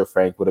 I'm sure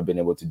Frank would have been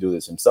able to do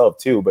this himself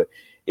too, but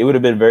it would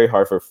have been very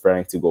hard for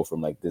Frank to go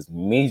from like this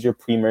major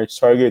pre-merge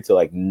target to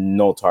like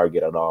no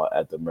target at all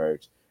at the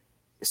merge.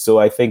 So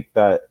I think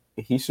that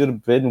he should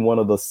have been one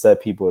of those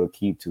set people to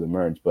keep to the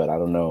merge, but I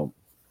don't know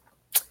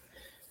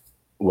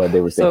what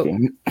they were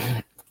thinking.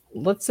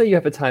 Let's say you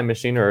have a time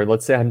machine, or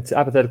let's say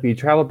hypothetically you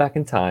travel back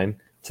in time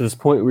to this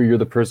point where you're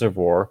the prisoner of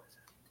war.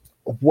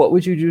 What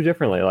would you do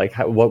differently? Like,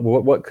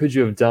 what could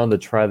you have done to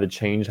try to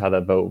change how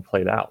that vote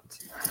played out?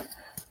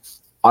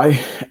 I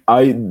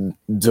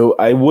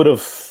would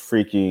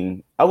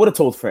have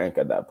told Frank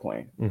at that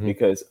point,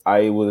 because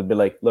I would have been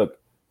like, look,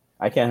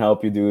 I can't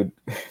help you, dude.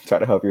 Try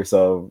to help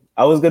yourself.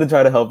 I was going to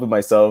try to help him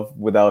myself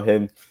without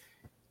him.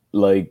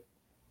 Like,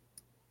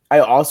 I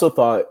also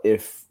thought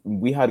if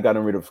we had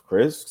gotten rid of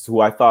Chris,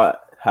 who I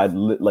thought had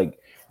like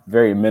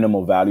very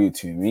minimal value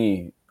to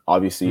me,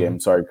 obviously, I'm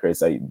sorry,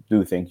 Chris, I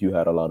do think you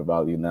had a lot of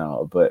value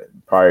now, but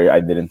prior, I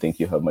didn't think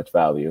you had much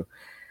value.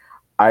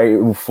 I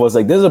was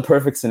like, this is a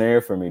perfect scenario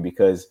for me,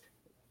 because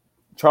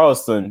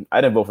Charleston,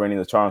 I didn't vote for any of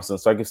the Charleston,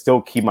 so I could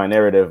still keep my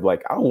narrative.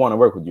 Like, I want to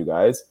work with you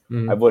guys.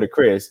 I voted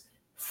Chris.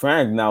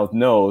 Frank now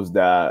knows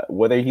that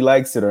whether he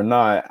likes it or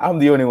not, I'm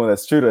the only one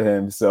that's true to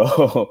him.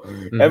 So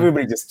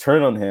everybody just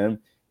turned on him,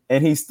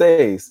 and he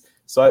stays.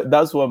 So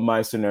that's what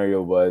my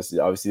scenario was.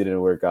 Obviously, it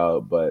didn't work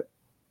out, but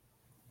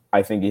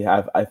I think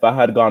if I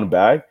had gone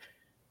back,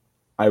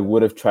 I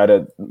would have tried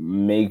to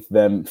make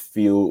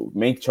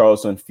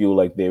Charleston feel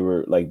like they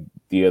were like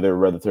the other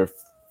Rutherford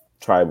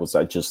tribe was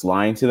like just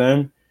lying to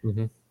them,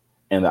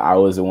 and that I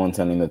was the one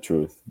telling the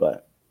truth.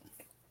 But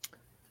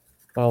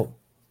well,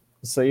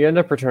 so you end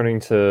up returning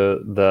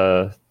to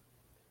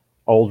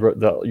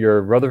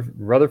your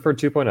Rutherford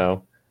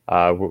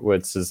 2.0,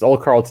 which is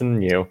old Carlton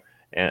and you.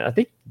 And I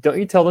think, don't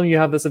you tell them you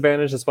have this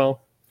advantage as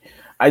well?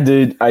 I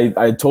did.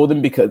 I told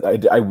them because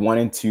I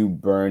wanted to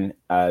burn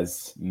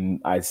as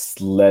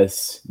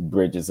less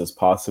bridges as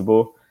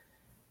possible.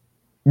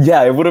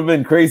 Yeah, it would have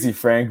been crazy,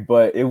 Frank,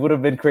 but it would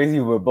have been crazy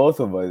with both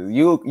of us.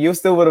 You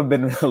still would have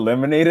been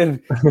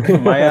eliminated.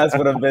 My ass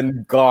would have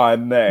been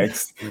gone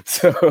next.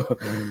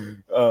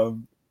 So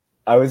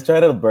I was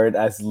trying to burn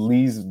as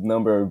least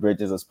number of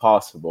bridges as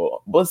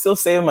possible, but still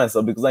saving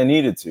myself because I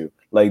needed to.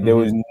 Like, there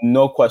was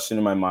no question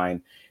in my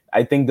mind.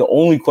 I think the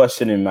only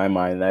question in my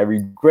mind, and I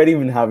regret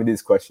even having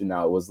this question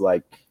now, was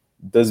like,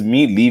 does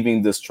me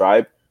leaving this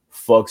tribe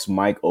fucks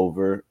Mike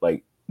over?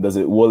 Like,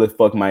 will it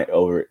fuck Mike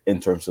over in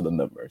terms of the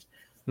numbers?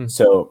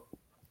 So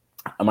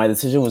my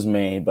decision was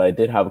made, but I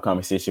did have a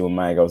conversation with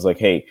Mike. I was like,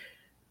 hey,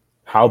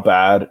 how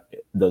bad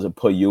does it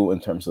put you in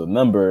terms of the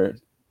number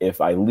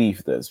if I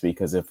leave this?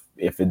 Because if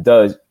it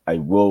does, I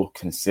will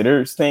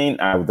consider staying.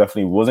 I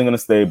definitely wasn't going to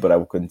stay, but I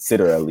would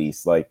consider at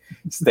least like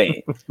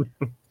staying.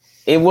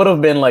 It would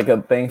have been like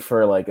a thing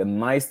for like a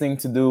nice thing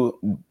to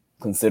do.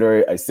 Consider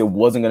it. I still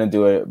wasn't going to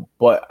do it,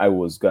 but I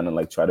was going to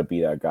like try to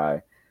be that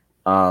guy.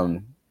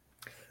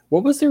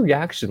 What was their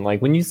reaction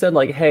like when you said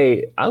like,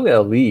 hey, I'm going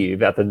to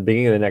leave at the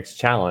beginning of the next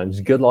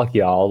challenge? Good luck,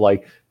 y'all.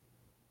 Like,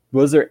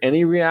 was there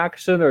any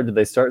reaction or did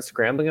they start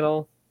scrambling at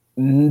all?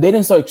 They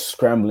didn't start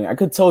scrambling. I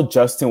could tell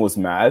Justin was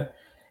mad,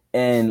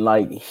 and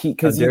like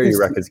how dare you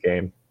wreck his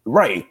game?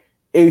 Right.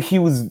 He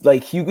was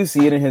like, you could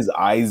see it in his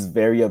eyes,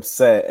 very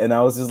upset. And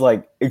I was just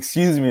like,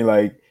 excuse me,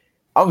 like,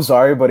 I'm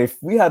sorry, but if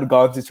we had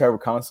gone to tribal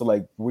council,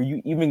 like, were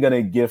you even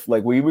going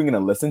to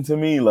listen to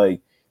me?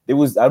 Like,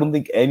 I don't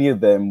think any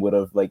of them would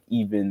have like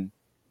even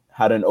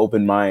had an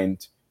open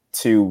mind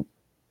to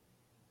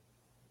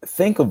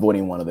think of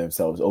voting one of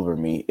themselves over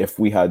me if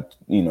we had,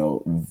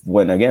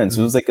 went again.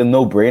 So it was like a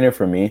no-brainer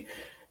for me.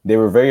 They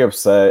were very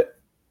upset,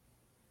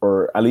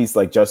 or at least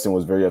like Justin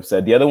was very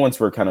upset. The other ones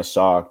were kind of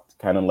shocked,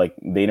 kind of like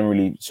they didn't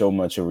really show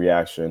much of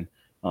reaction.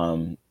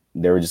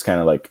 They were just kind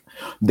of like,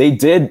 they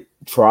did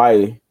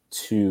try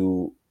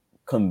to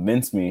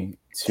convince me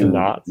to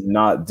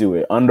not do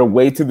it. On the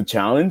way to the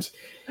challenge,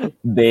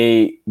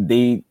 they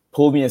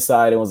pulled me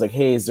aside and was like,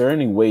 hey, is there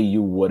any way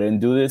you wouldn't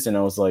do this? And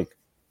I was like,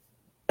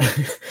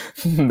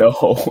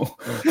 no.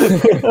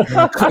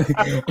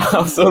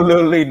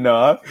 Absolutely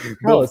not.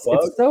 Carlos,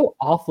 it's so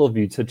awful of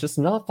you to just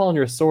not fall on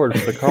your sword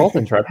for the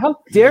Carlton tribe. How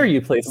dare you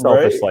play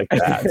selfish like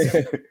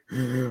that?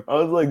 I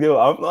was like, yo,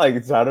 I'm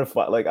like trying to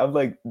fight. Like, I'm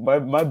like,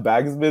 my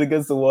back has been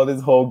against the wall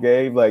this whole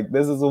game. Like,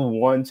 this is the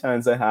one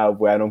chance I have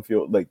where I don't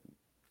feel like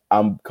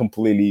I'm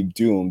completely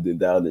doomed in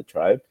the other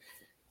tribe.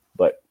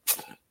 But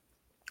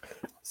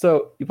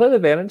so you play the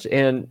advantage,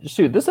 and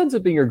shoot, this ends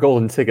up being your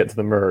golden ticket to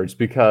the merge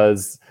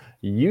because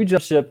you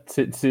just ship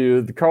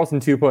to the Carlton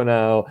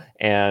 2.0,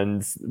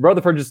 and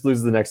Rutherford just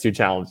loses the next two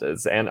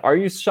challenges. And are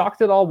you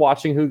shocked at all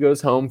watching who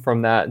goes home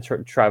from that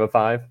Tribe of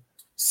Five?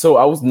 So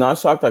I was not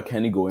shocked at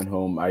Kenny going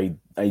home. I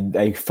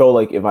felt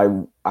like if I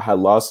had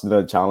lost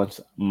the challenge,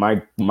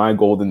 my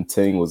golden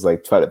thing was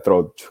like try to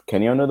throw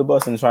Kenny under the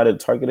bus and try to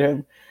target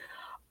him.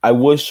 I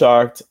was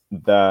shocked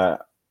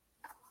that,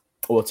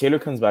 well, Taylor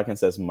comes back and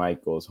says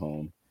Mike goes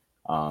home.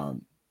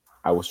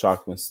 I was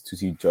shocked to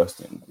see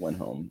Justin went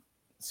home.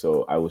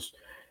 So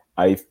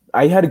I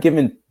had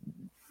given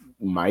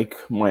Mike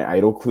my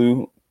idol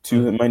clue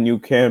to my new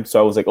camp. So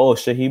I was like, oh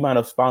shit, he might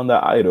have found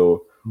that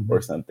idol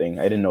or something.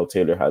 I didn't know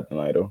Taylor had an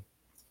idol.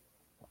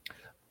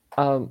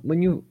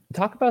 When you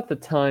talk about the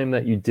time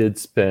that you did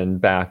spend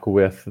back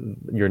with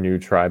your new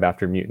tribe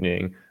after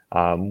mutinying,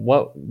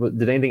 what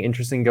did anything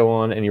interesting go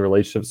on? Any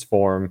relationships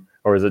form,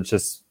 or is it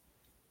just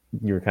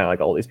you were kind of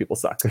like, all these people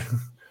suck?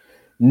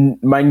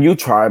 My new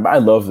tribe, I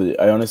loved it.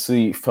 I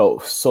honestly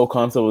felt so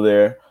comfortable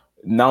there.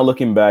 Now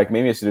looking back,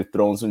 maybe I should have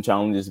thrown some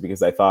challenges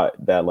because I thought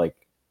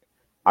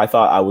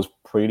I was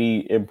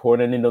pretty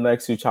important in the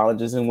next two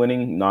challenges and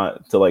winning,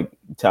 not to like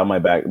tap my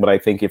back. But I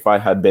think if I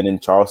had been in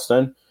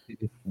Charleston,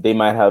 they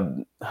might have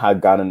had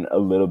gotten a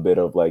little bit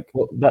of like,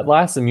 that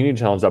last immunity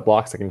challenge, that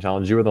block second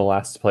challenge, you were the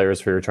last players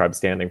for your tribe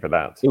standing for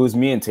that. It was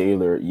me and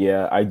Taylor.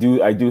 Yeah, I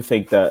do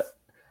think that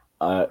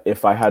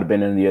if I had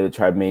been in the other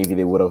tribe, maybe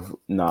they would have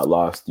not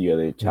lost the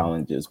other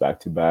challenges back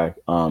to back.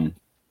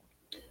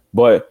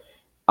 But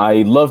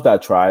I love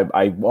that tribe.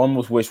 I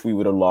almost wish we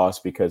would have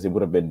lost because it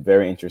would have been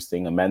very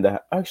interesting.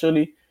 Amanda,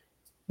 actually,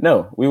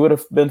 no, we would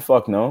have been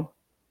fucked. No,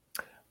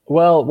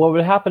 Well, what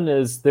would happen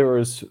is there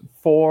was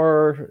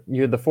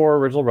you had the four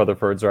original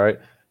Rutherfords, right?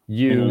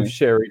 You, Mhm.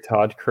 Sherry,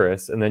 Todd,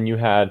 Chris, and then you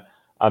had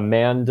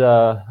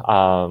Amanda.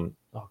 Oh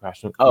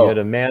gosh, you had Oh,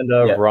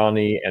 Amanda, yeah.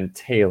 Ronnie, and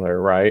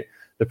Taylor, right?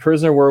 The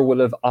prisoner war would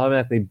have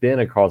automatically been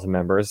a Carlton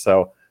member,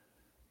 so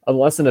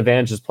unless an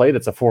advantage is played,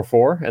 it's a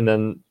 4-4, and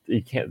then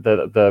you can't.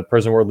 The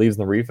prisoner war leaves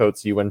in the revote,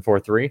 so you win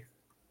 4-3.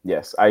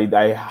 Yes,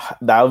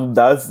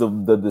 that's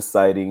the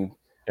deciding.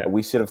 Yeah.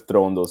 We should have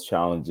thrown those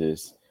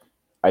challenges.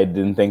 I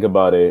didn't think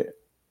about it.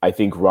 I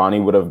think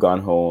Ronnie would have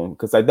gone home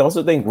because I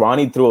also think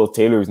Ronnie threw out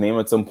Taylor's name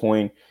at some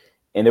point,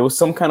 and there was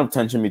some kind of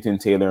tension between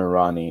Taylor and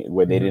Ronnie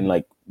where they didn't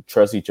like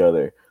trust each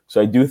other.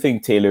 So I do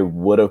think Taylor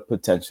would have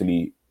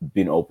potentially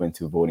been open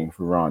to voting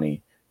for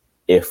Ronnie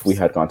if we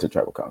had gone to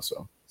tribal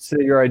council. So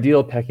your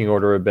ideal pecking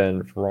order would have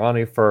been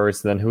Ronnie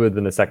first, and then who would have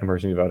been the second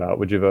person you vote out?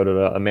 Would you vote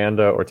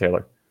Amanda or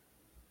Taylor?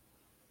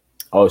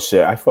 Oh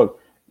shit! I fuck.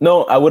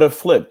 No, I would have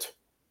flipped.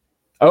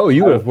 Oh,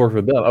 you would have worked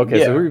with them. Okay,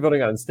 so who are Yeah. you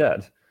voting on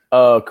instead?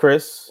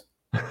 Chris.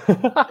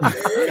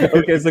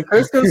 Okay, so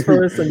Chris goes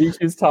first, and you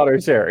choose Todd or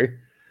Sherry.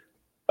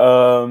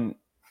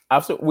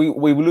 After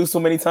we lose so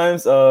many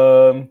times,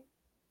 I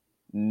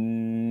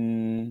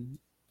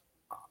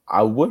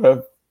would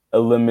have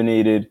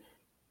eliminated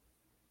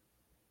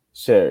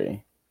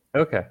Sherry.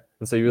 Okay,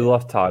 and so you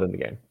left Todd in the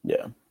game.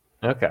 Yeah.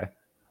 Okay.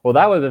 Well,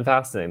 that would have been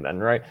fascinating then,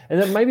 right?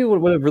 And then maybe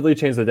would have really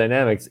changed the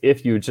dynamics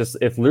if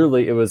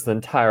literally it was the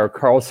entire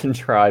Carlton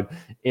tribe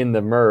in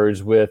the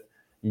merge with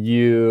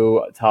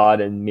you, Todd,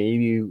 and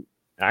maybe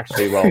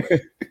actually, well,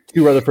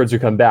 two Rutherfords who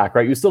come back,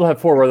 right? You still have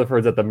four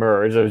Rutherfords at the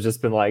merge. It was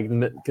just been like,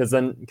 because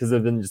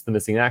of then just the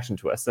missing action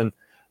twist. And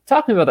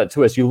talking about that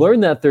twist, you learn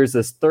that there's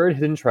this third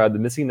hidden tribe, the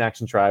missing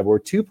action tribe, where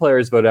two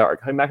players vote out are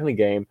coming back in the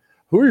game.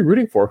 Who are you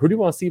rooting for? Who do you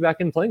want to see back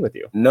in playing with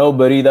you?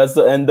 Nobody. That's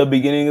the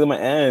beginning of my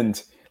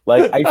end.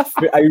 Like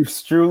I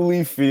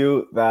truly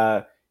feel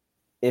that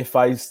if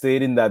I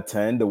stayed in that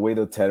 10, the way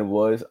the 10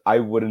 was, I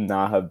would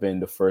not have been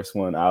the first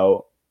one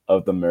out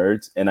of the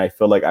merge. And I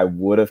feel like I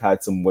would have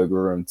had some wiggle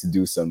room to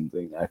do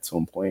something at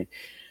some point.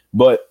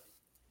 But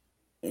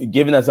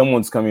given that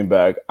someone's coming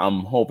back,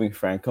 I'm hoping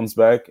Frank comes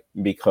back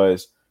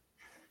because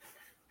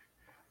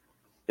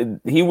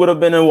he would have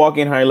been a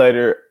walking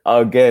highlighter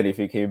again if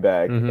he came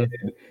back.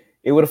 Mm-hmm.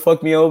 It would have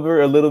fucked me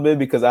over a little bit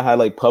because I had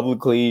like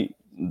publicly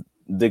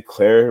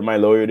declare my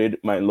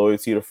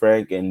loyalty to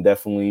Frank, and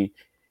definitely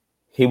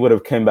he would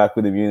have come back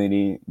with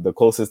immunity. The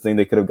closest thing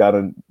they could have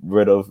gotten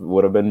rid of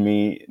would have been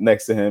me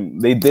next to him.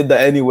 They did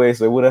that anyway,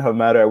 so it wouldn't have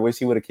mattered. I wish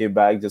he would have came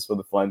back just for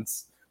the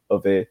funs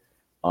of it.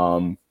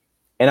 And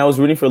I was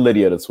rooting for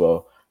Lydia as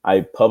well. I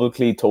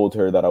publicly told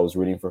her that I was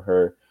rooting for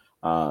her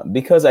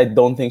because I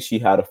don't think she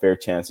had a fair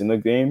chance in the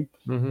game,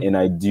 and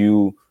I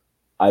do.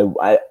 I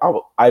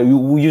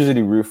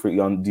usually root for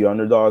the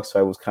underdog, so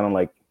I was kind of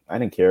like, I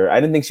didn't care. I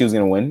didn't think she was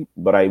going to win,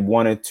 but I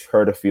wanted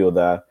her to feel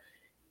that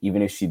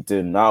even if she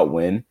did not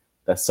win,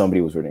 that somebody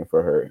was rooting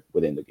for her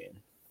within the game.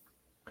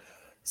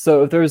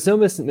 So if there was no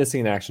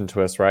missing action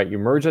twist, right? You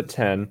merge at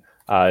 10.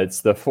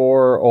 It's the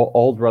four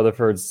old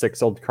Rutherfords,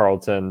 six old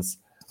Carltons.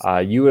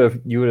 You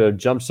would have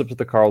jumped ship to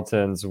the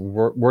Carltons,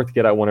 worked to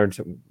get out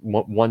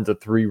one to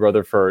three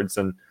Rutherfords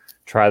and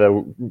try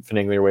to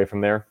finagle your way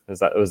from there. Is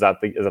that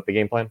the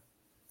game plan?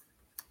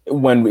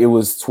 When it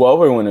was 12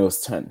 or when it was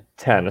 10?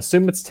 10.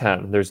 Assume it's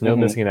 10. There's no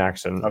missing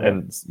action. Okay.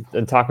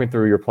 And talk me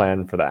through your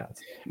plan for that.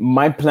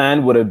 My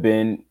plan would have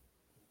been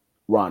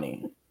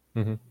Ronnie.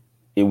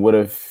 It would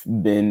have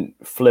been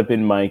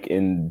flipping Mike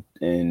and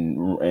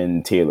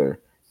Taylor.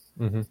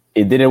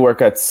 It didn't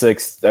work at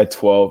 6, at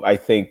 12. I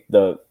think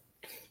that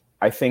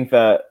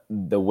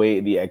the way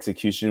the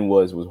execution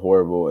was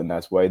horrible, and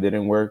that's why it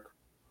didn't work.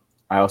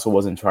 I also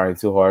wasn't trying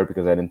too hard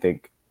because I didn't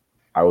think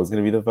I was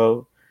going to be the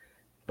vote.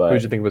 But who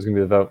did you think was going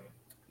to be the vote?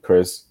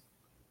 Chris.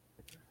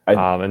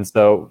 And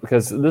so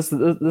because this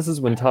is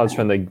when Todd's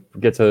trying to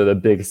get to the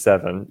big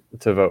 7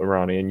 to vote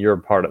Ronnie, and you're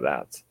part of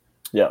that.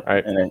 Yeah,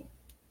 right. And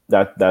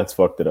that's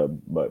fucked it up.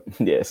 But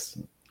yes.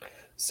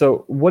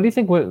 So what do you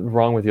think went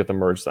wrong with you at the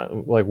merge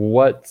then? Like,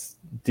 what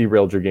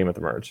derailed your game at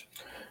the merge?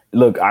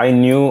 Look, I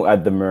knew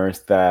at the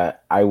merge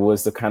that I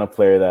was the kind of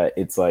player that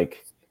it's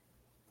like,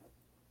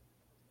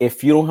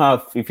 if you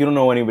don't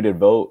know anybody to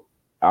vote,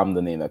 I'm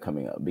the name that's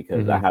coming up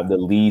because I have the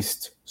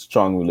least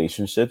strong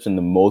relationships and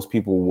the most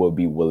people will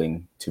be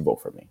willing to vote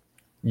for me.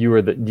 You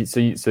were so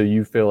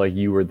you feel like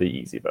you were the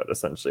easy vote,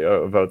 essentially,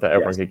 a vote that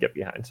everyone could get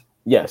behind.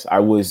 Yes, I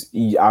was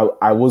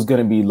going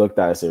to be looked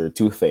at as a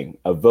two thing: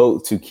 a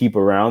vote to keep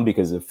around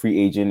because a free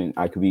agent and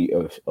I could be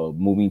a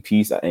moving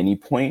piece at any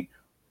point,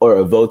 or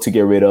a vote to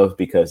get rid of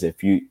because if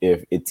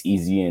it's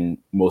easy and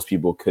most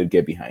people could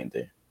get behind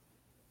it.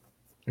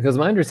 Because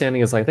my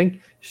understanding is, I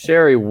think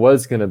Sherry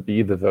was going to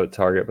be the vote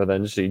target, but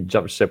then she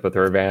jumped ship with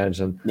her advantage,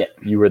 and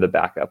you were the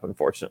backup,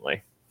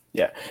 unfortunately.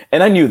 Yeah,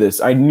 and I knew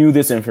this. I knew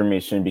this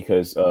information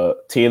because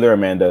Taylor,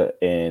 Amanda,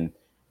 and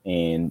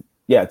Taylor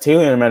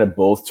and Amanda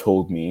both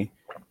told me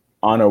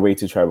on our way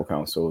to tribal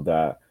council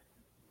that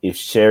if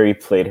Sherry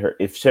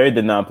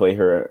did not play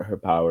her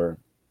power,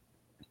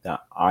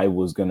 that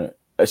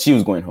she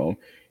was going home,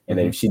 and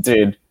then if she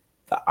did,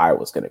 that I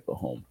was gonna go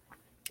home.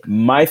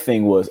 My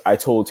thing was, I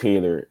told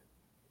Taylor,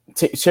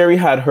 Sherry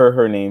had heard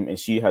her name, and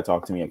she had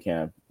talked to me at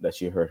camp that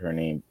she heard her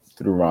name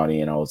through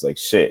Ronnie, and I was like,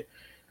 shit.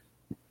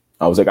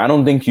 I was like, I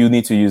don't think you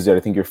need to use it.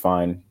 I think you're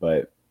fine,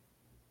 but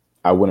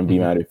I wouldn't be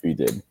mad if you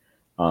did.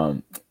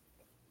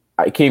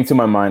 I came to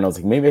my mind. I was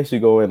like, maybe I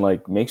should go and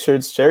like make sure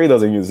Sherry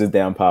doesn't use this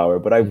damn power,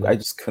 but I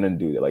just couldn't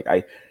do it. Like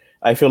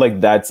I feel like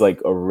that's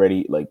like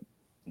already like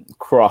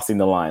crossing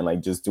the line,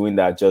 like just doing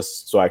that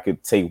just so I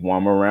could take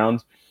one more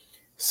round.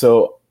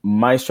 So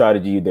my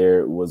strategy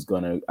there was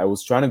I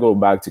was trying to go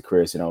back to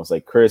Chris, and I was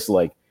like, Chris,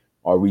 like,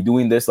 are we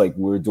doing this like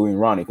we're doing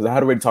Ronnie? Because I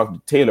had already talked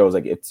to Taylor. I was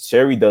like, if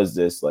Sherry does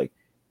this, like,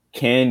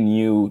 can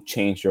you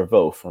change your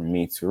vote from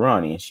me to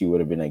Ronnie? And she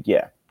would have been like,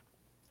 yeah.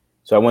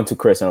 So I went to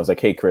Chris and I was like,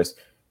 hey, Chris,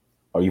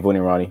 are you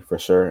voting Ronnie for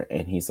sure?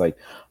 And he's like,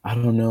 I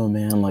don't know,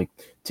 man. Like,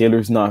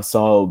 Taylor's not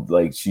solved.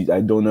 Like, I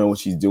don't know what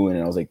she's doing.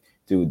 And I was like,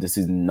 dude, this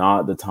is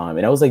not the time.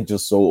 And I was like,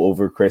 just so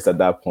over Chris at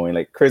that point.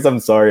 Like, Chris, I'm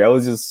sorry. I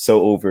was just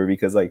so over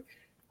because like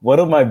one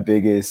of my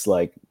biggest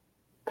like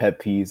pet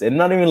peeves, and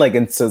not even like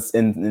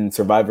in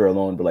Survivor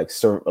alone, but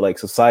like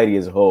society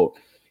as a whole,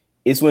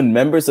 is when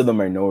members of the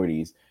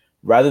minorities,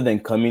 rather than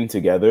coming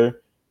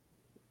together,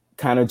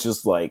 kind of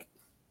just like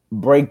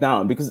break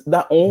down, because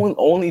that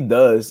only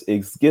does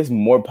is gives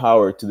more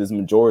power to this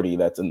majority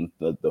that's in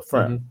the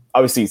front.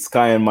 Obviously,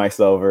 Sky and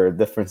myself are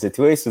different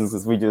situations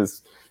because we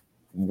just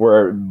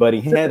were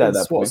butting head at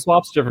that point.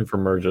 Swap's different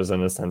from merges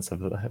in the sense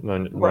of the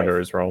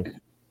Murderer's role.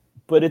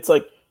 But it's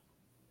like,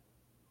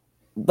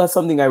 that's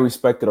something I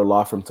respected a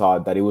lot from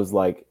Todd, that he was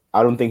like,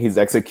 I don't think his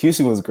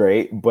execution was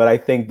great, but I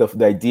think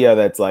the idea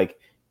that's like,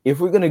 if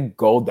we're going to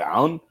go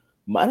down,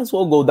 might as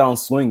well go down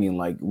swinging.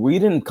 Like, we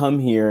didn't come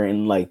here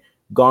and like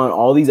gone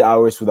all these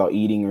hours without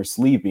eating or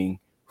sleeping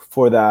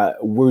for that.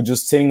 We're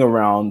just sitting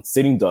around,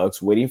 sitting ducks,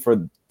 waiting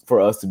for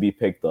us to be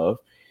picked up.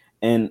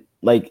 And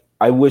like,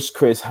 I wish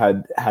Chris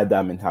had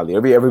that mentality.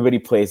 Everybody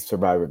plays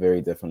Survivor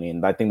very differently,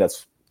 and I think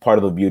that's part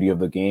of the beauty of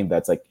the game.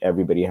 That's like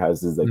everybody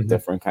has this like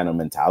different kind of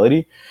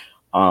mentality.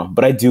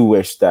 But I do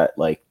wish that,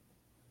 like,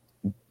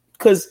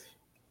 because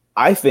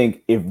I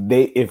think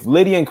if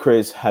Lydia and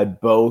Chris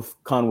had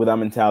both gone with that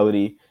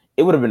mentality,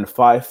 it would have been a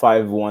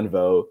 5-5-1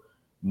 vote.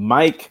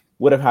 Mike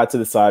would have had to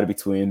decide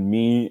between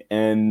me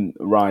and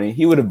Ronnie.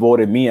 He would have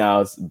voted me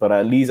out, but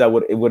at least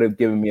it would have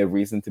given me a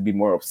reason to be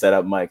more upset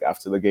at Mike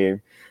after the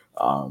game.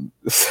 But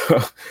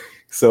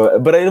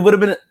it would have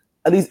been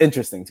at least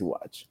interesting to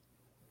watch.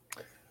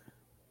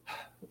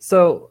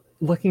 So,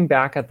 looking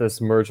back at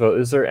this merge vote,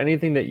 is there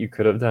anything that you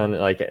could have done?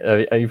 Like,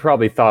 you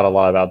probably thought a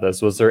lot about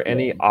this. Was there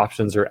any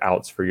options or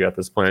outs for you at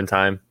this point in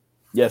time?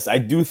 Yes, I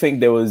do think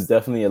there was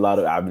definitely a lot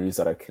of avenues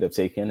that I could have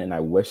taken, and I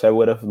wish I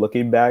would have.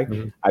 Looking back,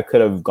 I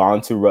could have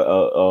gone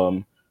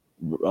to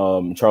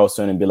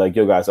Charleston and be like,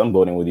 "Yo, guys, I'm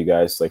voting with you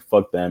guys. Like,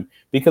 fuck them,"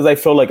 because I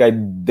felt like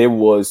there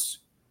was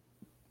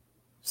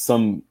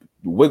some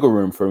wiggle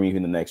room for me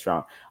in the next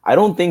round. I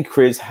don't think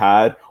Chris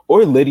had,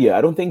 or Lydia, I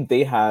don't think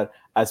they had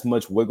as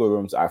much wiggle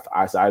room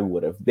as I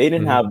would have. They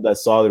didn't have that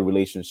solid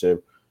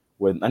relationship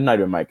with, not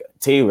even Mike,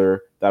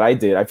 Taylor, that I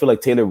did. I feel like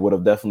Taylor would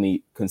have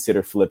definitely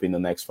considered flipping the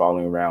next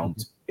following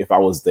round if I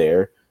was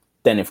there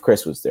than if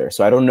Chris was there.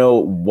 So I don't know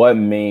what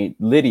made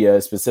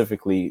Lydia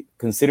specifically,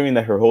 considering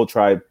that her whole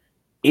tribe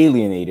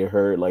alienated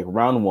her, like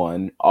round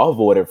one, all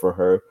voted for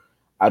her.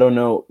 I don't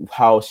know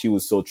how she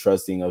was so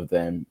trusting of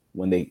them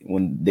when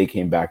they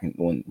came back and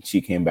when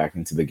she came back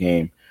into the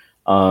game.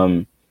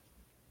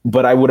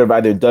 But I would have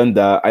either done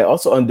that. I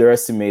also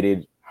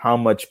underestimated how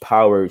much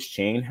power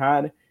Shane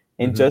had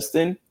in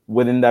Justin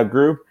within that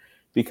group,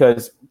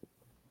 because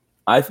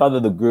I thought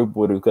that the group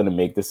was going to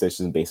make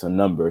decisions based on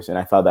numbers. And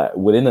I thought that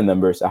within the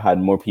numbers, I had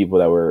more people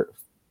that were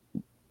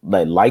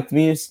like liked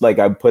me, like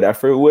I put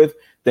effort with,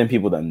 than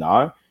people that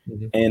not.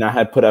 And I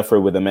had put effort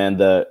with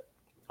Amanda,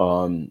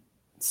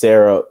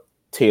 Sarah,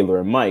 Taylor,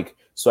 and Mike.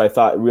 So I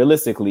thought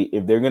realistically,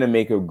 if they're going to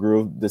make a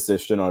group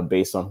decision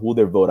based on who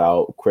they vote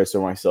out, Chris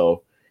or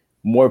myself,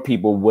 more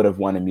people would have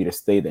wanted me to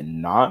stay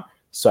than not.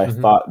 So I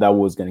thought that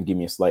was going to give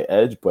me a slight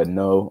edge, but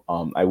no.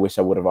 I wish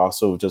I would have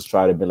also just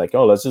tried to be like,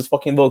 oh, let's just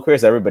fucking vote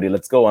Chris, everybody.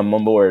 Let's go. I'm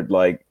on board.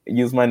 Like,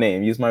 use my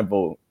name, use my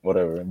vote,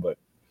 whatever. But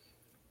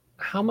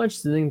how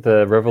much do you think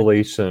the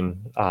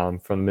revelation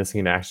from Missing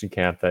in Action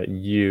Camp that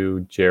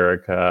you,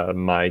 Jerica,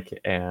 Mike,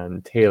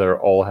 and Taylor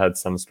all had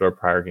some sort of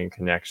prior game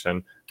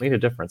connection made a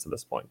difference at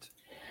this point?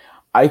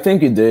 I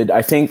think it did.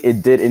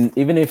 And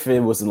even if it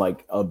wasn't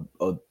like a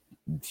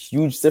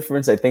huge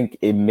difference, I think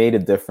it made a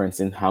difference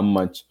in how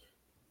much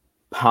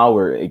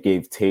power it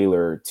gave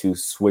Taylor to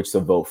switch the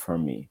vote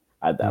from me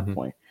at that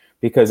point.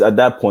 Because at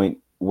that point,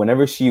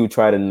 whenever she would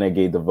try to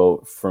negate the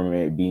vote from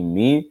it being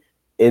me,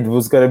 it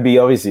was going to be,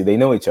 obviously they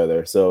know each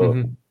other,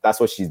 so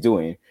that's what she's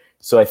doing.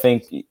 So I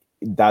think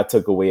that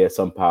took away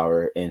some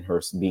power in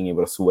her being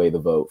able to sway the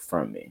vote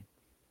from me.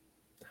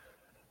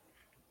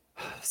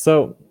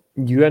 So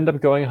you end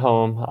up going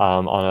home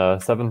on a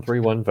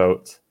 7-3-1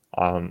 vote.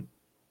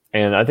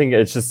 And I think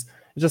it's just,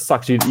 it just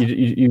sucks. You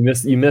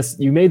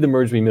made the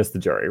merge, but you missed the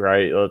jury,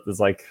 right? It's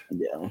like,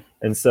 Yeah.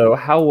 And so,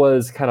 how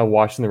was kind of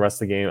watching the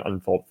rest of the game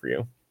unfold for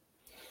you?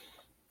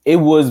 It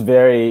was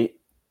very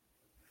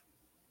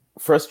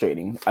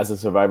frustrating as a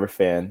Survivor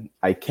fan.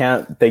 I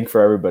can't think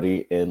for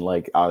everybody, and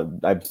like I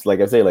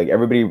say, like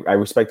everybody, I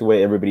respect the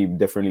way everybody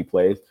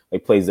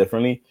plays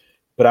differently.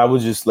 But I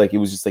was just like, it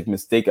was just like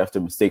mistake after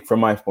mistake from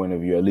my point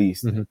of view, at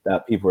least,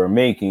 that people were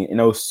making,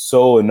 and I was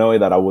so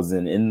annoyed that I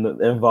wasn't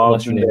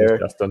involved in there.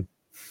 Justin.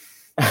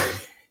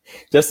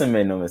 Justin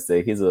made no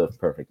mistake; he's a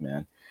perfect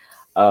man.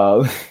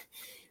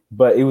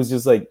 But it was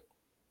just like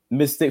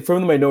mistake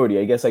from the minority,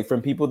 I guess, like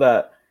from people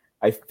that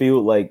I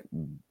feel like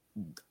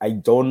I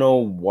don't know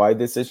why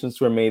decisions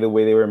were made the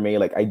way they were made.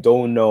 Like, I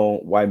don't know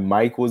why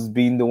Mike was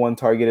being the one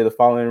targeted the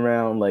following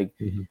round. Like,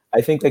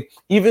 I think like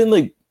even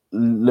like,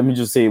 let me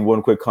just say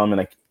one quick comment.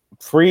 Like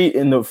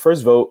in the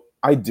first vote,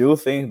 I do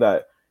think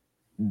that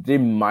there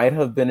might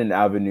have been an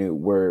avenue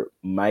where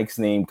Mike's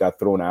name got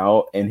thrown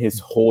out and his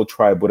whole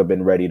tribe would have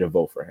been ready to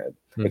vote for him,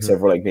 except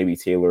for like maybe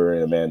Taylor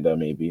and Amanda,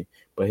 maybe.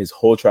 But his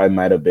whole tribe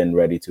might have been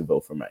ready to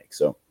vote for Mike.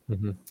 So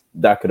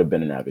that could have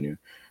been an avenue.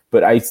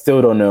 But I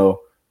still don't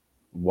know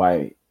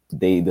why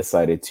they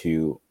decided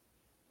to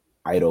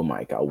idle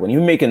Mike out. When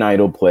you make an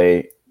idle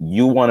play,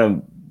 you want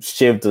to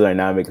shift the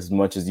dynamic as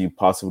much as you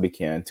possibly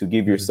can to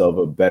give yourself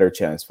a better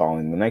chance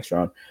following the next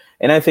round.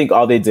 And I think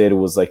all they did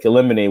was like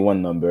eliminate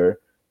one number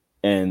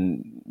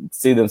and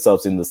see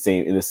themselves in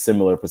a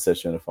similar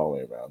position the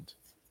following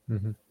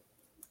round.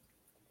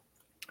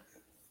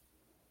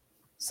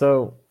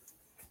 So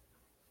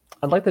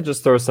I'd like to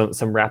just throw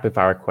some rapid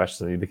fire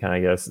questions at you to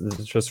kind of guess,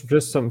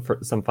 just some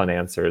fun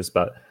answers.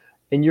 But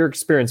in your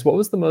experience, what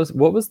was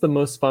the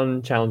most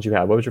fun challenge you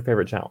had? What was your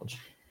favorite challenge?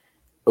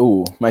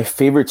 Oh, my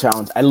favorite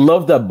challenge. I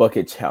love that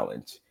bucket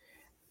challenge.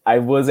 I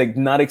was like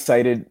not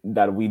excited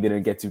that we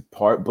didn't get to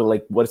part, but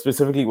like what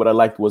I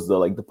liked was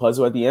the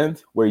puzzle at the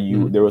end where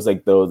there was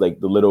like the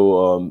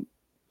little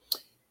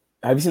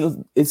have you seen those?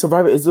 It's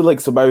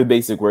like Survivor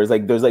Basic where it's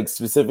like there's like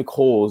specific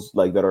holes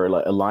like that are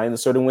like aligned a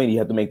certain way and you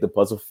have to make the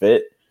puzzle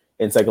fit.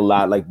 It's like a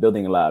lot like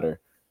building a ladder.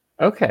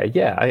 Okay,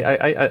 yeah,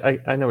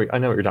 I know what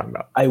you're talking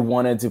about. I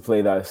wanted to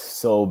play that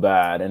so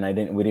bad, and we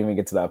didn't even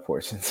get to that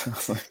portion. So I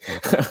was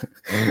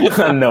like,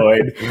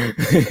 annoyed.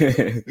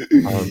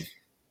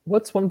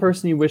 What's one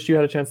person you wish you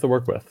had a chance to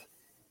work with?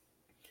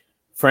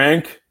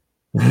 Frank.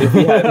 If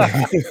he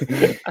had...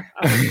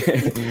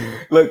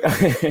 Look,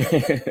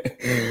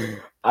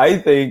 I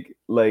think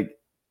like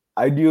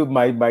I knew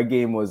my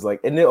game was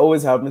like, and it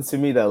always happens to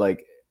me that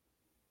like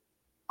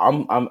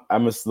I'm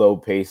a slow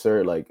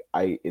pacer. Like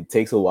it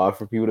takes a while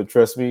for people to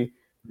trust me,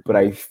 but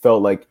I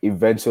felt like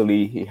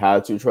eventually he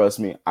had to trust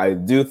me. I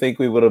do think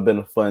we would have been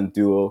a fun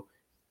duo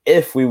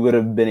if we would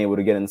have been able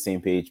to get on the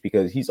same page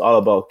because he's all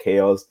about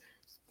chaos,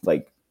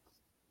 like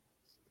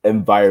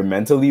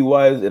environmentally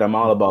wise, and I'm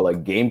all about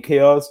like game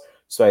chaos.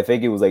 So I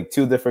think it was like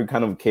two different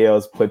kind of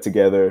chaos put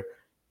together.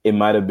 It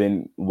might have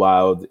been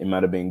wild. It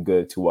might have been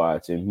good to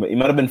watch. It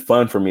might have been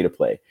fun for me to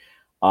play.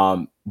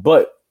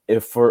 But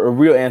if for a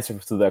real answer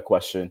to that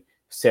question,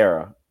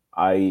 Sarah,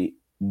 I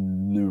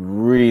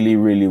really,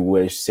 really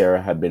wish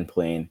Sarah had been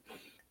playing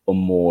a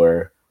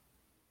more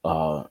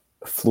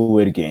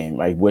fluid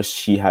game. I wish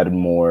she had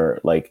more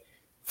like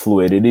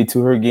fluidity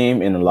to her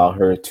game and allow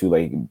her to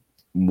like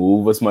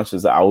move as much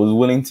as I was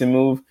willing to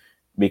move,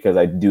 because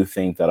I do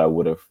think that I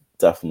would have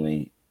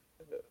definitely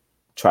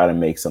tried to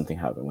make something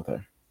happen with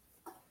her.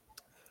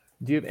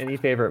 Do you have any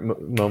favorite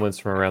moments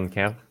from around the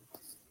camp?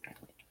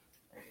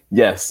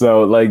 Yes.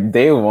 So like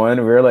day one,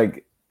 we were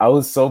like, I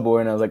was so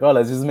bored and I was like, oh,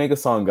 let's just make a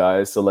song,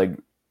 guys. So like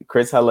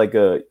Chris had like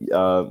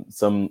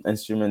some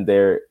instrument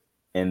there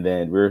and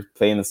then we were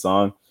playing the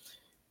song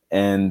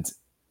and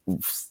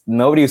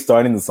nobody was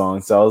starting the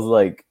song. So I was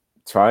like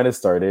trying to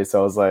start it. So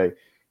I was like,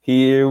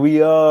 here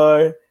we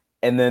are.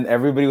 And then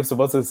everybody was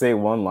supposed to say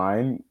one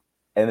line.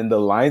 And then the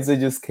lines that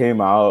just came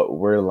out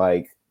were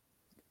like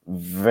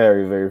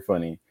very, very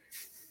funny.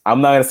 I'm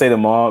not going to say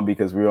them all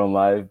because we're on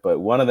live, but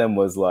one of them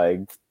was like,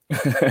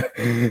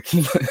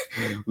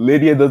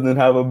 Lydia doesn't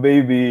have a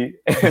baby.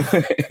 And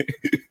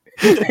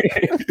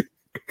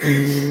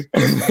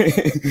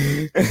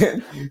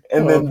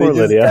then they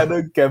just kind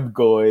of kept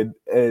going.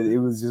 And it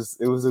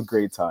was a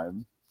great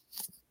time.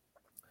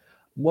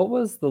 What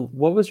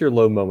was your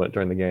low moment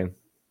during the game?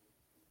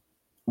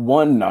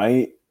 One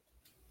night,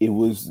 it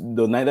was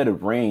the night that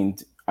it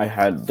rained.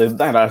 The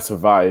night I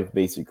survived,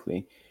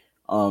 basically.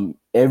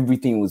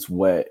 Everything was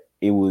wet.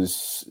 It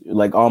was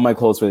like all my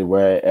clothes were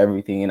wet,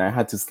 everything, and I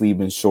had to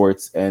sleep in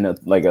shorts and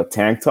a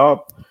tank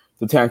top.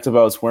 The tank top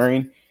I was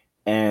wearing,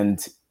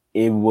 and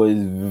it was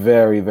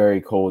very,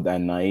 very cold that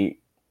night.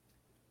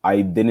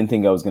 I didn't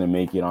think I was gonna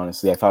make it.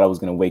 Honestly, I thought I was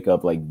gonna wake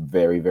up like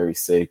very, very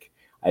sick.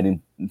 I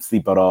didn't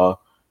sleep at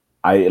all.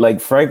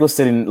 Frank was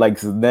sitting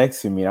like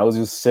next to me. I was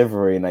just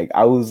shivering. Like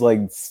I was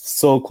like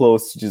so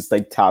close to just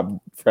like tap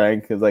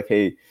Frank. Cause like,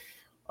 hey,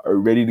 are you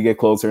ready to get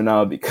closer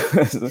now?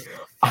 Because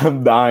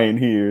I'm dying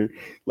here.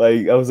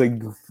 Like I was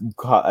like,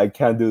 God, I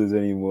can't do this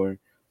anymore.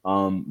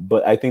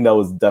 But I think that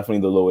was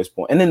definitely the lowest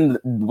point. And then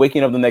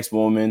waking up the next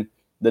morning,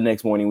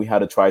 we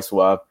had a tri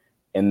swap.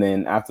 And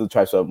then after the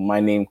tri swap, my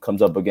name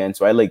comes up again.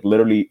 So I like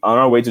literally on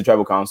our way to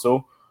tribal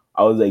council,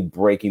 I was like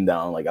breaking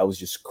down. Like I was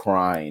just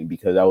crying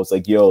because I was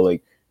like, yo,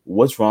 like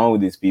what's wrong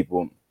with these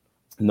people?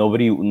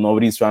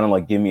 Nobody's trying to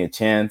like give me a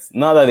chance.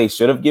 Not that they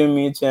should have given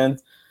me a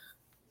chance.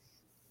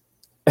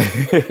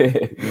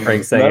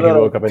 Frank saying if he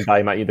woke up and thought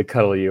he might need to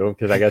cuddle you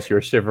because I guess you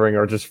were shivering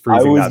or just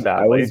freezing that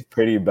badly. I was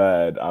pretty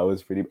bad.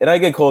 And I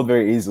get cold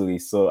very easily,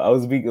 so I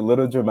was being a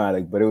little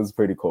dramatic, but it was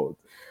pretty cold.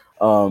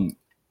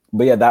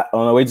 But yeah, that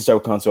on the way to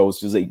tribal council, I was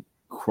just like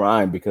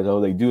crying because I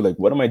was like, dude, like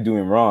what am I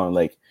doing wrong?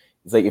 Like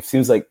it's like it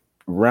seems like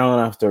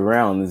round after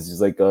round is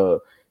just like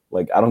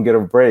I don't get a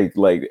break.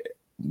 Like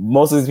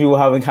most of these people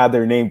haven't had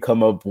their name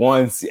come up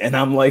once, and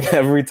I'm like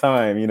every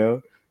time, you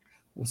know.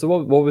 So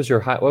what was your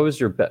best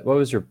moment?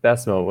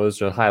 What was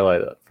your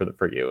highlight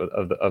for you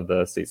of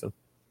the season?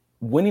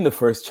 Winning the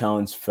first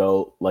challenge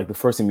felt like the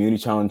first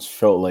immunity challenge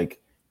felt like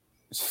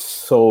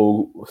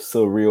so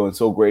surreal and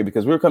so great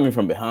because we were coming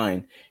from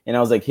behind, and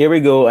I was like, here we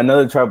go,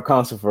 another tribal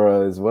council for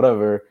us,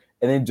 whatever.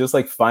 And then just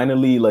like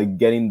finally like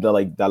getting the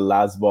like that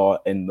last ball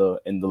in the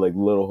like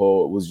little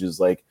hole, it was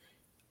just like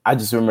I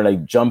just remember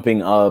like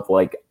jumping up,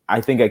 like I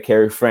think I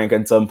carried Frank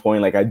at some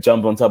point, like I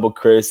jumped on top of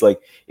Chris,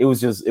 like it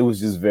was just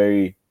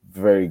very,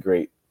 very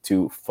great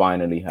to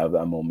finally have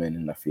that moment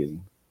and that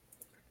feeling.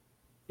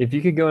 If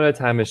you could go in a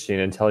time machine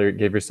and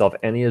give yourself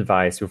any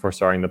advice before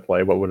starting to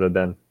play, what would it have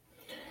been?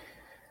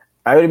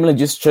 I would have been like,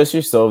 just trust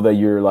yourself that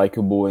you're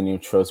likable and you're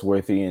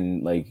trustworthy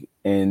and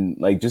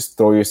just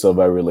throw yourself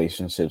at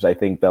relationships. I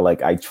think that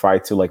like I try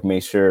to like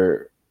make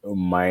sure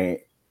my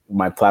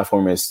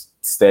platform is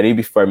steady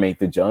before I make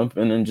the jump,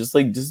 and then just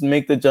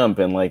make the jump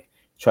and like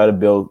try to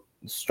build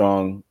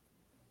strong,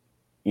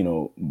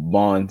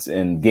 bonds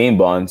and game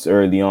bonds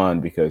early on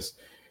because,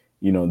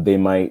 they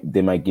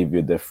might give you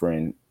a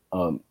different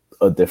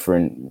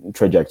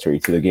trajectory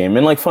to the game.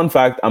 And like fun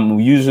fact, I'm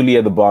usually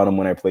at the bottom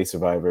when I play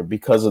Survivor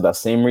because of that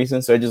same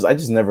reason. So I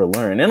just never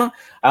learn. And I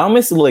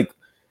almost like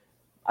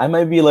I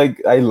might be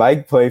like I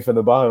like playing from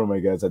the bottom, I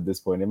guess, at this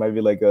point. It might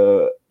be like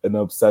an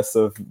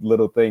obsessive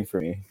little thing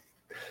for me.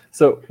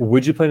 So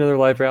would you play another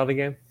live reality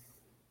game?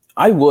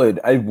 I would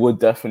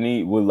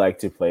definitely would like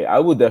to play. I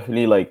would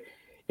definitely like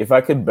if I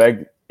could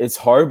beg. It's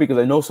hard because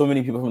I know so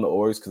many people from the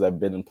orgs because I've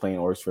been playing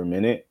orgs for a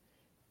minute.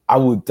 I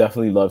would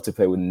definitely love to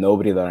play with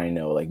nobody that I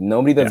know, like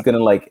nobody that's gonna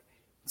like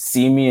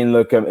see me and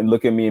look at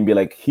me and be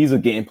like, he's a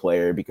game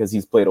player because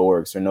he's played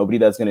orgs, or nobody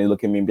that's gonna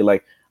look at me and be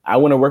like, I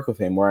want to work with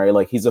him, or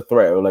like he's a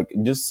threat, or like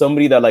just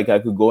somebody that like I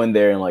could go in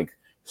there and like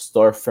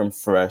start from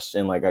fresh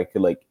and like I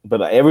could like, but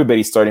like,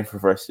 everybody's starting from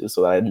fresh,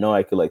 so I know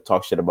I could like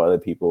talk shit about other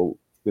people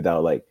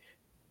without like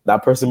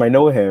that person might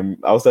know him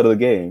outside of the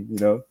game,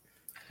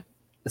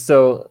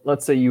 So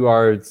let's say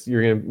you're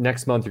gonna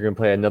next month you're gonna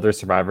play another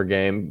Survivor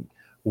game.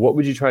 What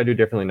would you try to do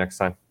differently next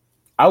time?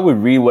 I would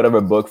read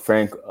whatever book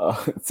Frank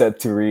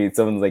said to read.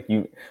 Something like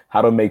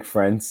How to Make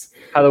Friends.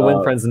 How to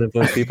Win Friends and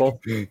Influence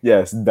People.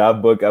 Yes,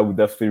 that book, I would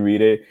definitely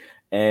read it.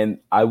 And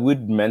I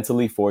would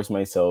mentally force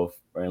myself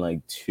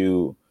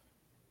to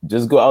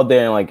just go out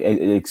there and like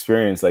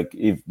experience, like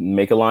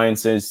make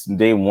alliances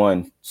day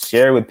one,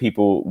 share with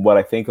people what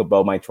I think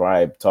about my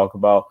tribe,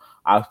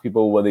 ask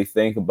people what they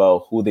think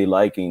about who they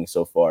liking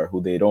so far, who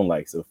they don't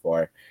like so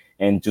far,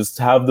 and just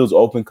have those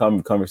open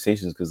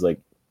conversations because like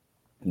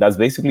that's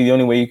basically the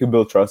only way you can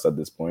build trust at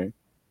this point.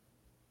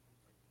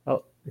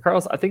 Well,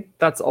 Carlos, I think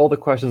that's all the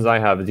questions I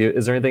have.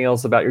 Is there anything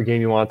else about your game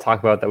you want to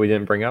talk about that we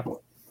didn't bring up?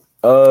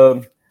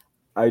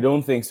 I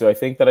don't think so. I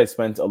think that I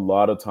spent a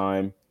lot of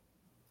time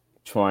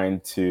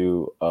trying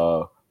to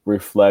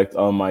reflect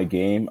on my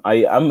game.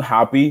 I'm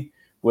happy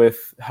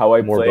with how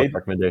I played.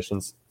 Book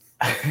recommendations.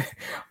 I'm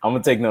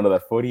gonna take note of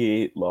that.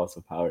 48 loss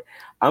of power.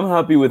 I'm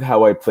happy with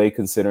how I played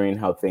considering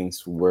how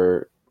things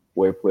were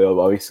played.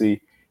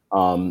 Obviously,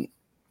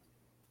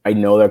 I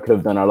know that I could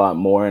have done a lot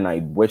more, and I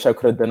wish I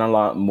could have done a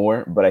lot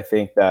more. But I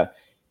think that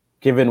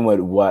given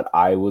what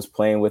I was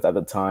playing with at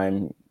the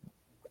time,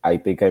 I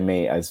think I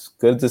made as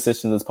good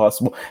decisions as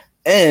possible.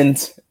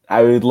 And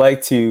I would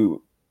like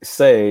to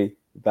say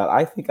that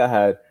I think I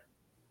had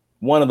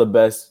one of the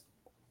best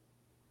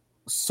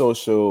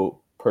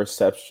social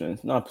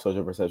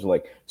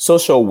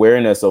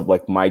awareness of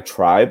like my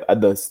tribe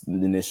at the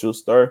initial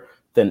start.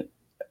 Then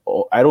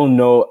I don't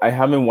know. I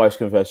haven't watched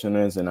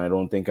Confessionals, and I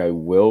don't think I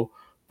will.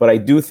 But I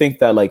do think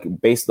that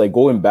like based like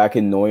going back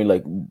and knowing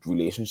like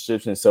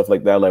relationships and stuff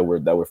like that that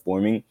we're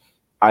forming,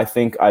 I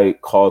think I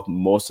called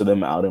most of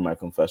them out in my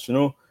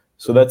confessional.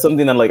 So that's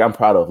something that like I'm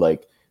proud of.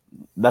 Like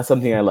that's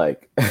something I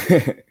like.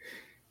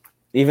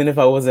 Even if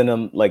I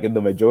wasn't like in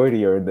the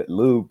majority or the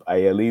loop,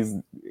 I at least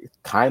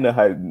kind of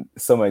had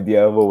some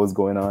idea of what was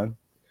going on.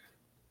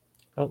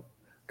 Well,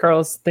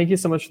 Carlos, thank you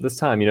so much for this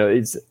time.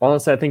 It's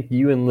honestly, I think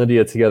you and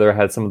Lydia together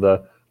had some of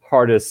the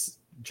hardest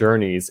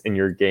journeys in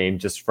your game,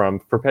 just from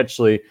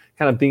perpetually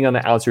kind of being on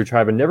the outs of your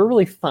tribe and never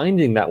really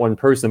finding that one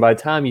person. By the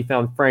time you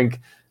found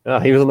Frank,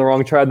 He was on the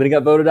wrong tribe, then he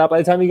got voted out by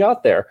the time he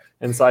got there.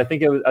 And so I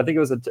think it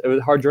was a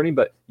hard journey,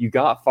 but you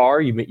got far.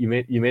 You made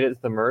it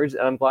to the merge,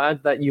 and I'm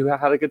glad that you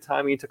had a good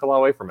time and you took a lot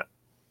away from it.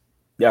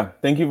 Yeah,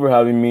 thank you for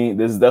having me.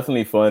 This is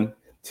definitely fun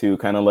to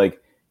kind of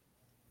like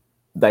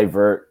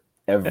divert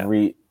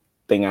everything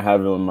I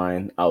have in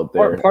mind out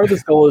there. Part of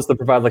this goal is to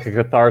provide like a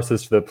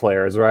catharsis for the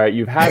players, right?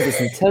 You've had this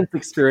intense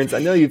experience. I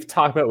know you've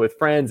talked about it with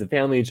friends and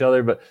family, each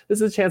other, but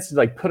this is a chance to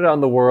like put it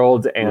on the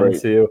world and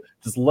to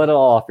just let it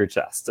all off your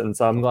chest. And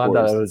so I'm glad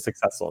that I was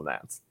successful in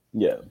that.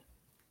 Yeah.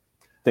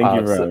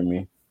 Thank you for having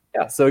me.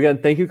 Yeah. So again,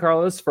 thank you,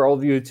 Carlos, for all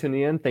of you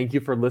tuning in. Thank you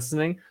for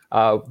listening.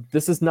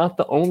 This is not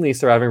the only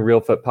Surviving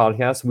Reelfoot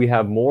podcast. We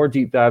have more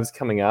deep dives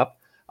coming up.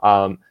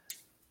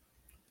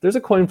 There's a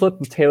coin flip.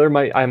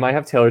 I might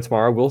have Taylor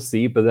tomorrow. We'll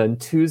see. But then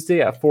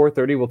Tuesday at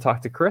 4:30, we'll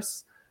talk to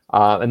Chris.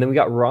 And then we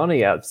got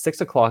Ronnie at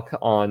 6 o'clock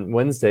on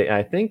Wednesday. And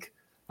I think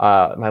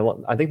my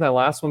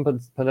last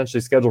one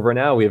potentially scheduled for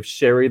now. We have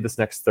Sherry this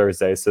next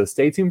Thursday. So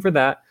stay tuned for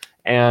that.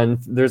 And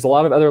there's a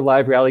lot of other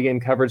live reality game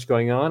coverage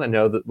going on. I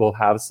know that we'll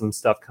have some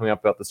stuff coming up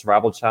about the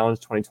Survival Challenge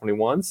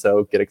 2021.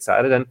 So get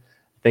excited. And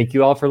thank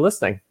you all for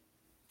listening.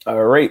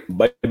 All right.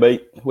 Bye.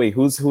 Wait,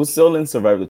 who's still in Survival